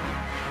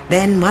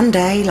 Then one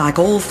day, like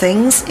all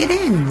things, it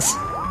ends.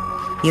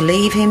 You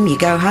leave him, you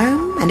go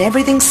home, and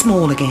everything's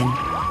small again.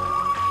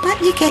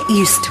 But you get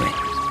used to it.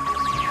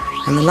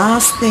 And the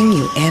last thing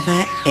you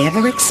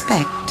ever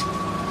expect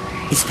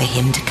is for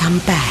him to come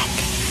back.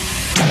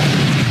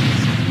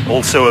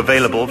 Also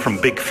available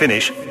from Big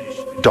Finish,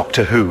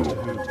 Doctor Who,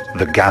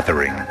 The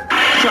Gathering.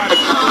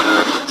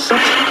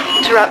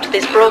 Interrupt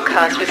this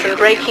broadcast with some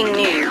breaking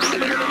news.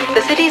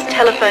 The city's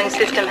telephone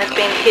system has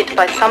been hit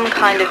by some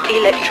kind of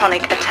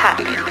electronic attack.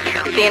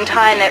 The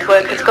entire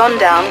network has gone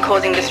down,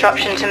 causing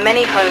disruption to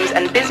many homes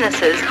and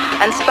businesses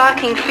and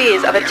sparking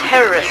fears of a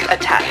terrorist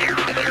attack.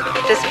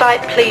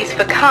 Despite pleas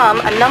for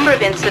calm, a number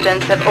of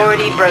incidents have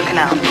already broken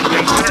out.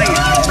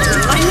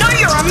 I know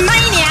you're a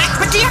maniac,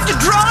 but do you have to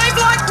drive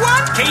like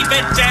one? Keep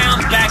it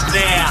down back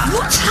there.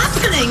 What's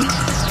happening?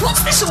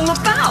 What's this all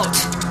about?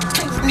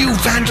 New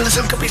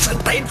vandalism could be so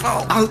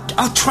painful.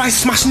 I'll try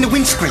smashing the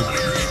windscreen.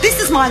 This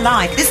is my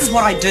life. This is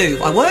what I do.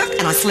 I work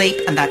and I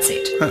sleep and that's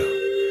it. Oh.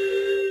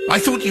 I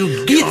thought you...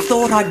 You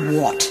thought I'd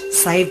what?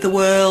 Save the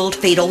world,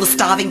 feed all the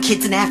starving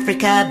kids in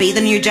Africa, be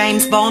the new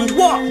James Bond?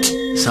 What?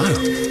 So,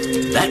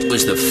 that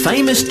was the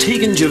famous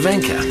Tegan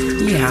Javenka.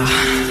 Yeah.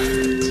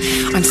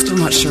 I'm still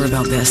not sure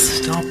about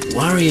this. Stop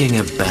worrying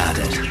about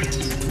it.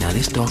 Now,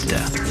 this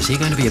doctor, is he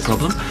going to be a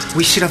problem?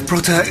 We should have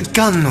brought a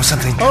gun or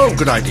something. Oh,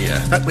 good idea.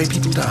 That way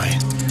people die.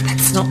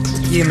 That's not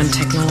human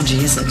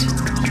technology, is it?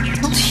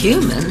 Not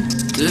human?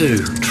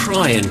 Do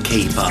try and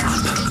keep up.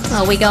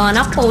 Are we going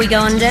up or are we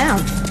going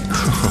down?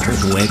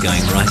 Oh, we're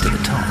going right to the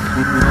top.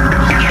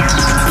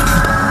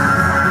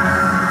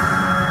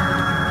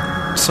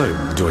 So,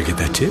 do I get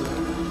that tip?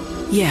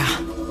 Yeah.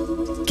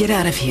 Get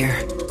out of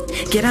here.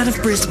 Get out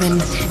of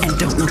Brisbane and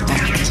don't look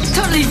back.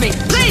 Don't leave me,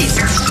 please!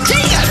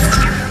 Tegan!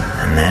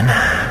 And then,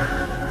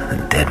 the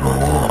dead will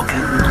walk.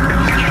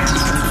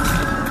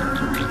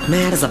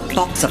 Mad as a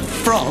box of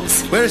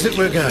frogs. Where is it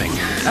we're going?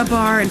 A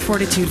bar in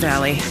Fortitude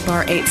Valley.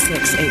 Bar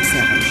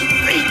 8687.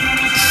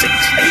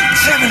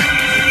 8687!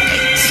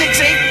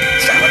 8687!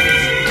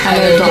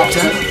 Hello,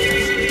 Doctor.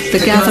 The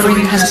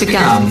gathering has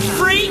begun.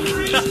 Freak!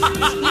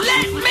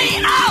 Let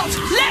me out!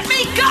 Let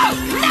me go!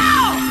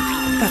 Now!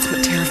 That's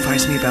what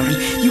terrifies me about him.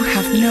 You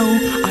have no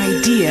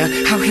idea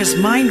how his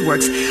mind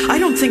works. I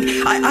don't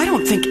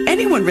think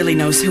anyone really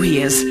knows who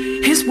he is.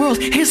 His world,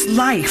 his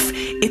life,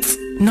 it's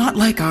not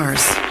like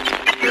ours.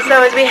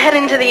 So as we head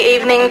into the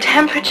evening,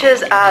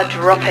 temperatures are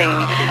dropping.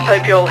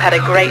 Hope you all had a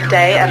great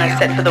day and are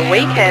set for the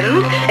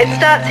weekend. It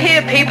starts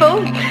here,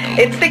 people.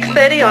 It's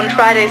 6:30 on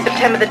Friday,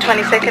 September the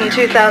 22nd,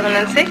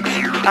 2006.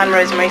 I'm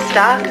Rosemary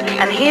Stark,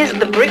 and here's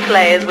the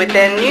Bricklayers with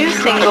their new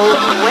single,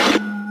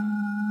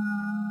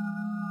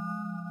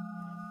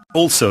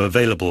 Also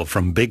available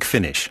from Big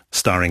Finish,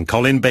 starring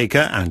Colin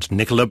Baker and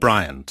Nicola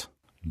Bryant.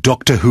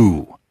 Doctor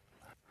Who,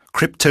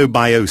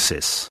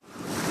 Cryptobiosis.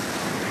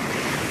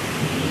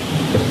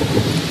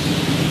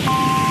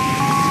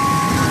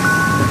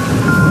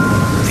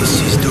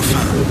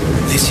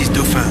 This is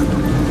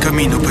Dauphin. Come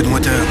in, open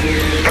water.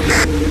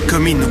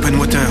 Come in, open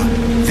water.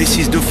 This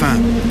is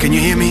Dauphin. Can you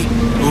hear me?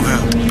 Over.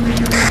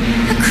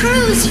 A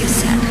cruise, you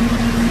said.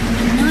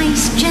 A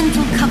nice,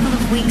 gentle couple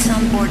of weeks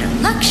on board a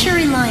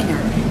luxury liner.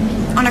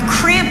 On a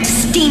cramped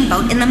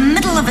steamboat in the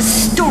middle of a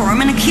storm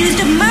and accused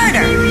of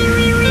murder.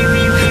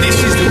 This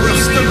is the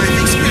worst of my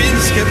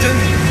experience, Captain.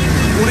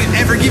 Will it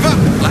ever give up?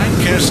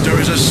 Lancaster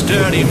is a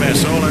sturdy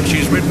vessel and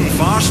she's ridden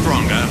far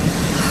stronger.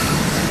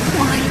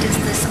 Why does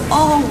this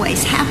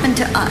always happen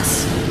to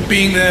us?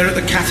 Being there at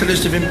the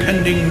catalyst of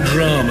impending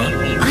drama.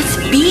 Us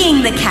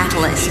being the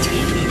catalyst.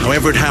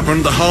 However it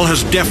happened, the hull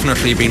has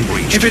definitely been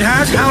breached. If it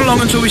has, how long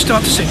until we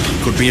start to sink?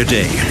 Could be a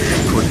day.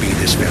 Could be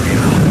this very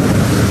hour.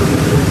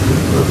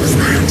 What was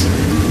that?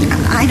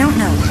 I don't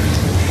know.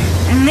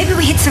 Maybe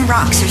we hit some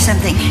rocks or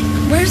something.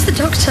 Where's the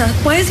doctor?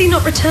 Why has he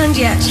not returned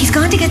yet? He's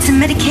gone to get some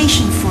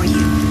medication for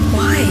you.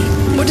 Why?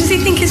 What does he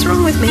think is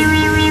wrong with me?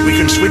 We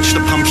can switch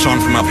the pumps on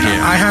from up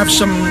here. I have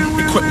some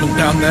equipment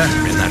down there.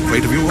 In that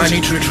crate of yours? I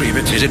need to retrieve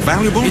it. Is it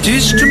valuable? It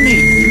is to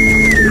me.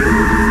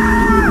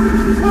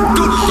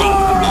 Good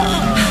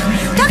God!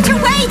 Doctor,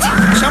 wait!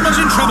 Someone's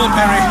in trouble,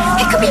 Peri.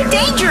 It could be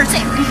dangerous.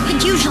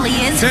 It usually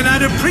is. Then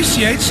I'd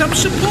appreciate some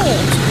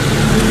support.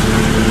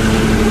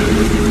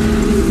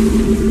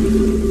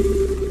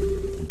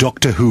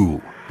 Doctor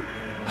Who,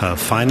 her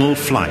final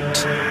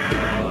flight.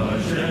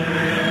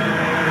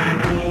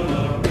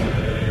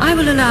 I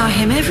will allow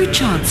him every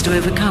chance to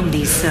overcome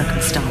these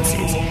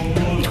circumstances.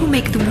 It will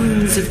make the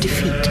wounds of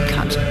defeat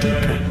cut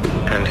deeper.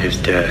 And his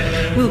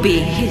death will be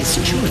his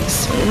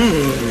choice.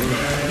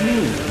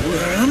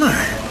 Where am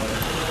I?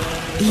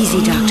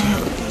 Easy,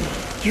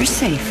 Doctor. You're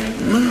safe.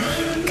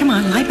 Come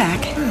on, lie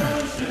back.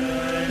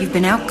 You've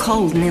been out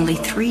cold nearly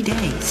 3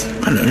 days.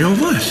 I know your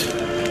voice.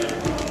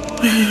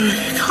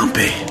 It can't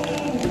be.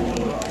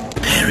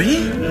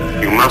 Peri?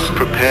 You must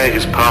prepare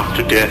his path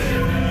to death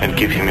and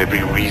give him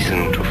every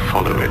reason to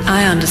follow it.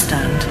 I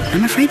understand.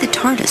 I'm afraid the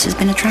TARDIS has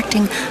been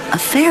attracting a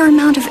fair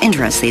amount of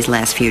interest these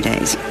last few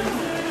days.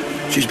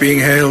 She's being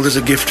hailed as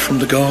a gift from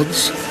the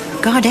gods?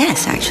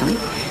 Goddess, actually.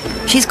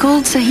 She's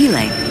called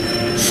Sahile.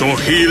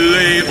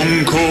 Sohile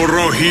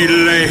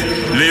uncorohile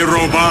le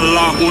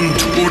roballa und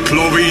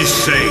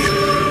utlovise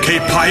que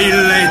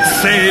paile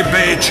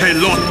sebe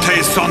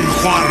celote son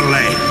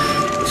juarle.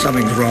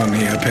 Something's wrong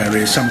here,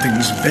 Peri.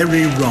 Something's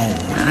very wrong.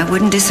 I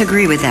wouldn't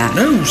disagree with that.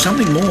 No,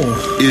 something more.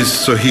 Is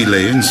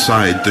Sohile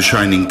inside the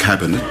shining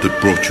cabinet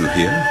that brought you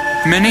here?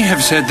 Many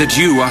have said that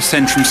you are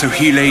sent from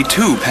Sohile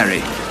too,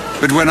 Peri.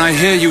 But when I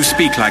hear you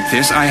speak like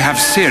this, I have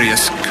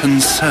serious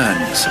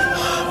concerns.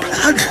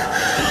 Blood!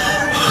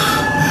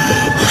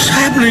 What's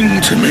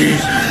happening to me?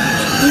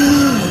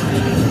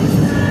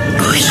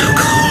 Oh, it's so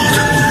cold.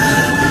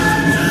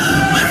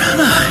 Where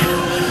am I?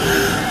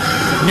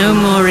 No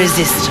more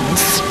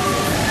resistance.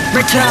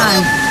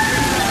 Return.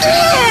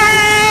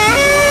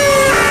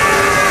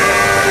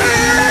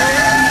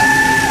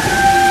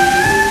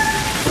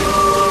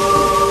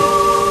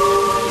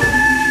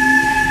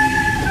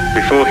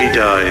 Before he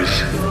dies,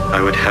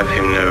 I would have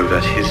him know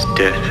that his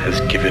death has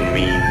given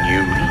me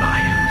new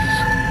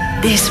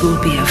life. This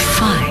will be a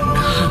fine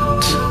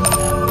hunt.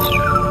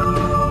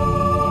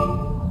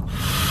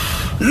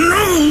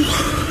 No!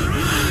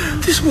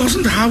 This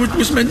wasn't how it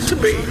was meant to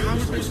be.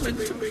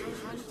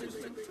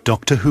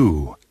 Doctor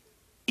Who.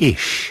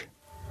 Ish.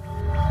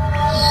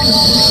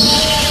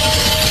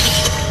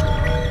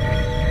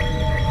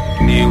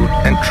 New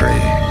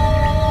entry.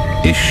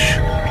 Ish.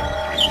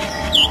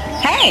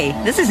 Hey,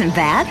 this isn't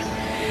bad.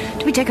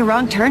 Did we take a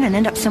wrong turn and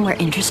end up somewhere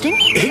interesting?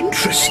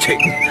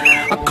 Interesting?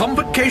 A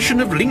convocation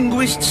of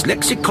linguists,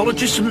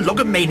 lexicologists, and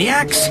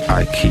logomaniacs?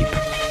 I keep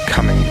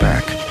coming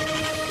back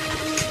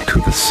to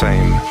the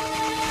same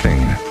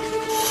thing.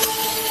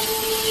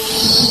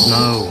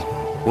 No.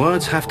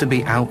 Words have to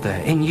be out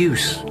there, in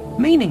use,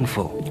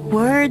 meaningful.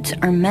 Words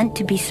are meant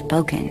to be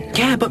spoken.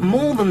 Yeah, but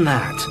more than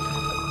that.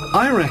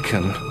 I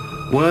reckon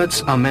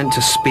words are meant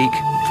to speak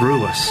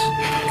through us.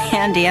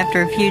 Handy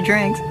after a few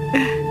drinks.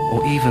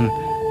 Or even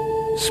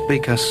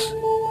speak us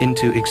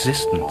into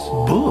existence.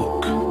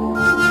 Book?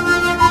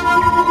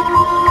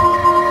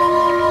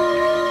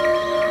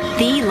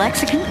 The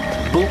lexicon?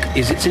 Book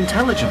is its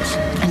intelligence.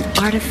 An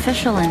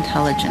artificial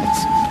intelligence.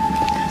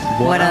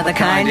 What other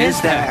kind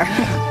is there?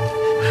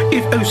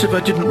 If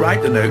Osiva didn't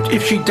write the note,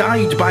 if she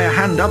died by a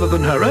hand other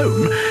than her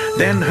own,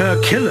 then her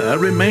killer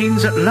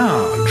remains at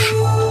large.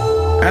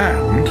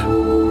 And,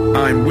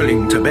 I'm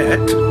willing to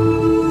bet,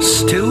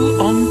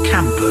 still on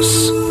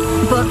campus.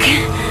 Book,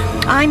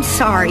 I'm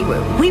sorry.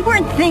 We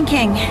weren't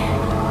thinking.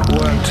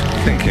 Weren't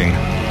thinking?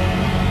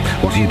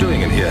 What are you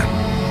doing in here?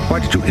 Why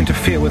did you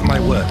interfere with my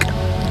work?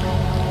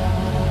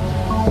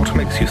 What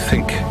makes you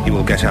think you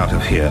will get out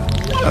of here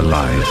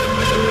alive?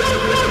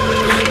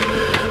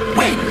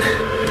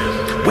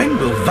 When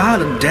will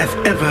violent death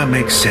ever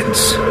make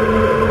sense?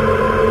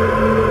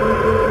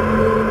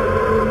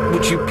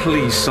 Would you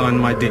please sign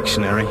my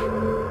dictionary?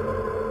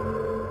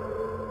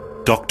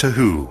 Doctor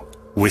Who.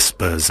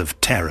 Whispers of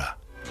Terror.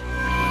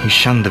 We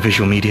shunned the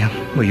visual media.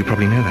 Well, you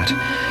probably know that.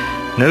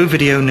 No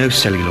video, no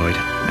celluloid.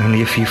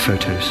 Only a few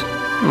photos.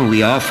 Well,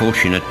 we are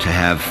fortunate to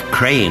have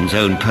Crane's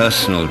own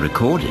personal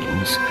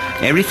recordings.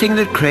 Everything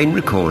that Crane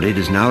recorded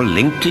is now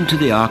linked into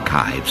the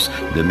archives.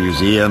 The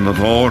Museum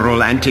of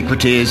Oral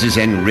Antiquities is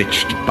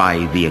enriched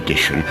by the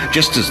addition,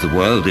 just as the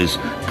world is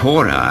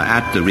poorer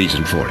at the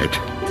reason for it.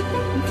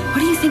 What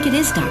do you think it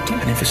is, Doctor?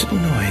 An invisible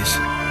noise.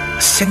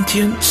 A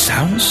sentient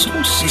sound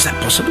source? Is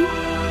that possible?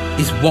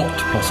 Is what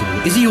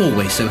possible? Is he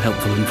always so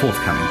helpful and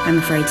forthcoming? I'm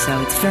afraid so.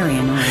 It's very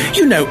annoying.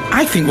 You know,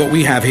 I think what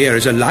we have here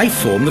is a life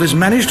form that has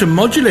managed to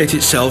modulate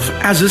itself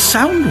as a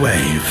sound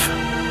wave.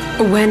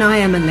 When I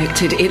am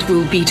elected, it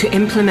will be to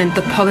implement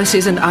the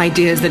policies and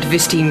ideas that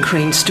Vistine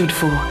Crane stood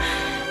for.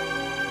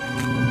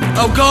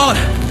 Oh God!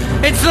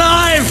 It's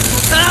live!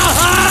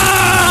 Ah!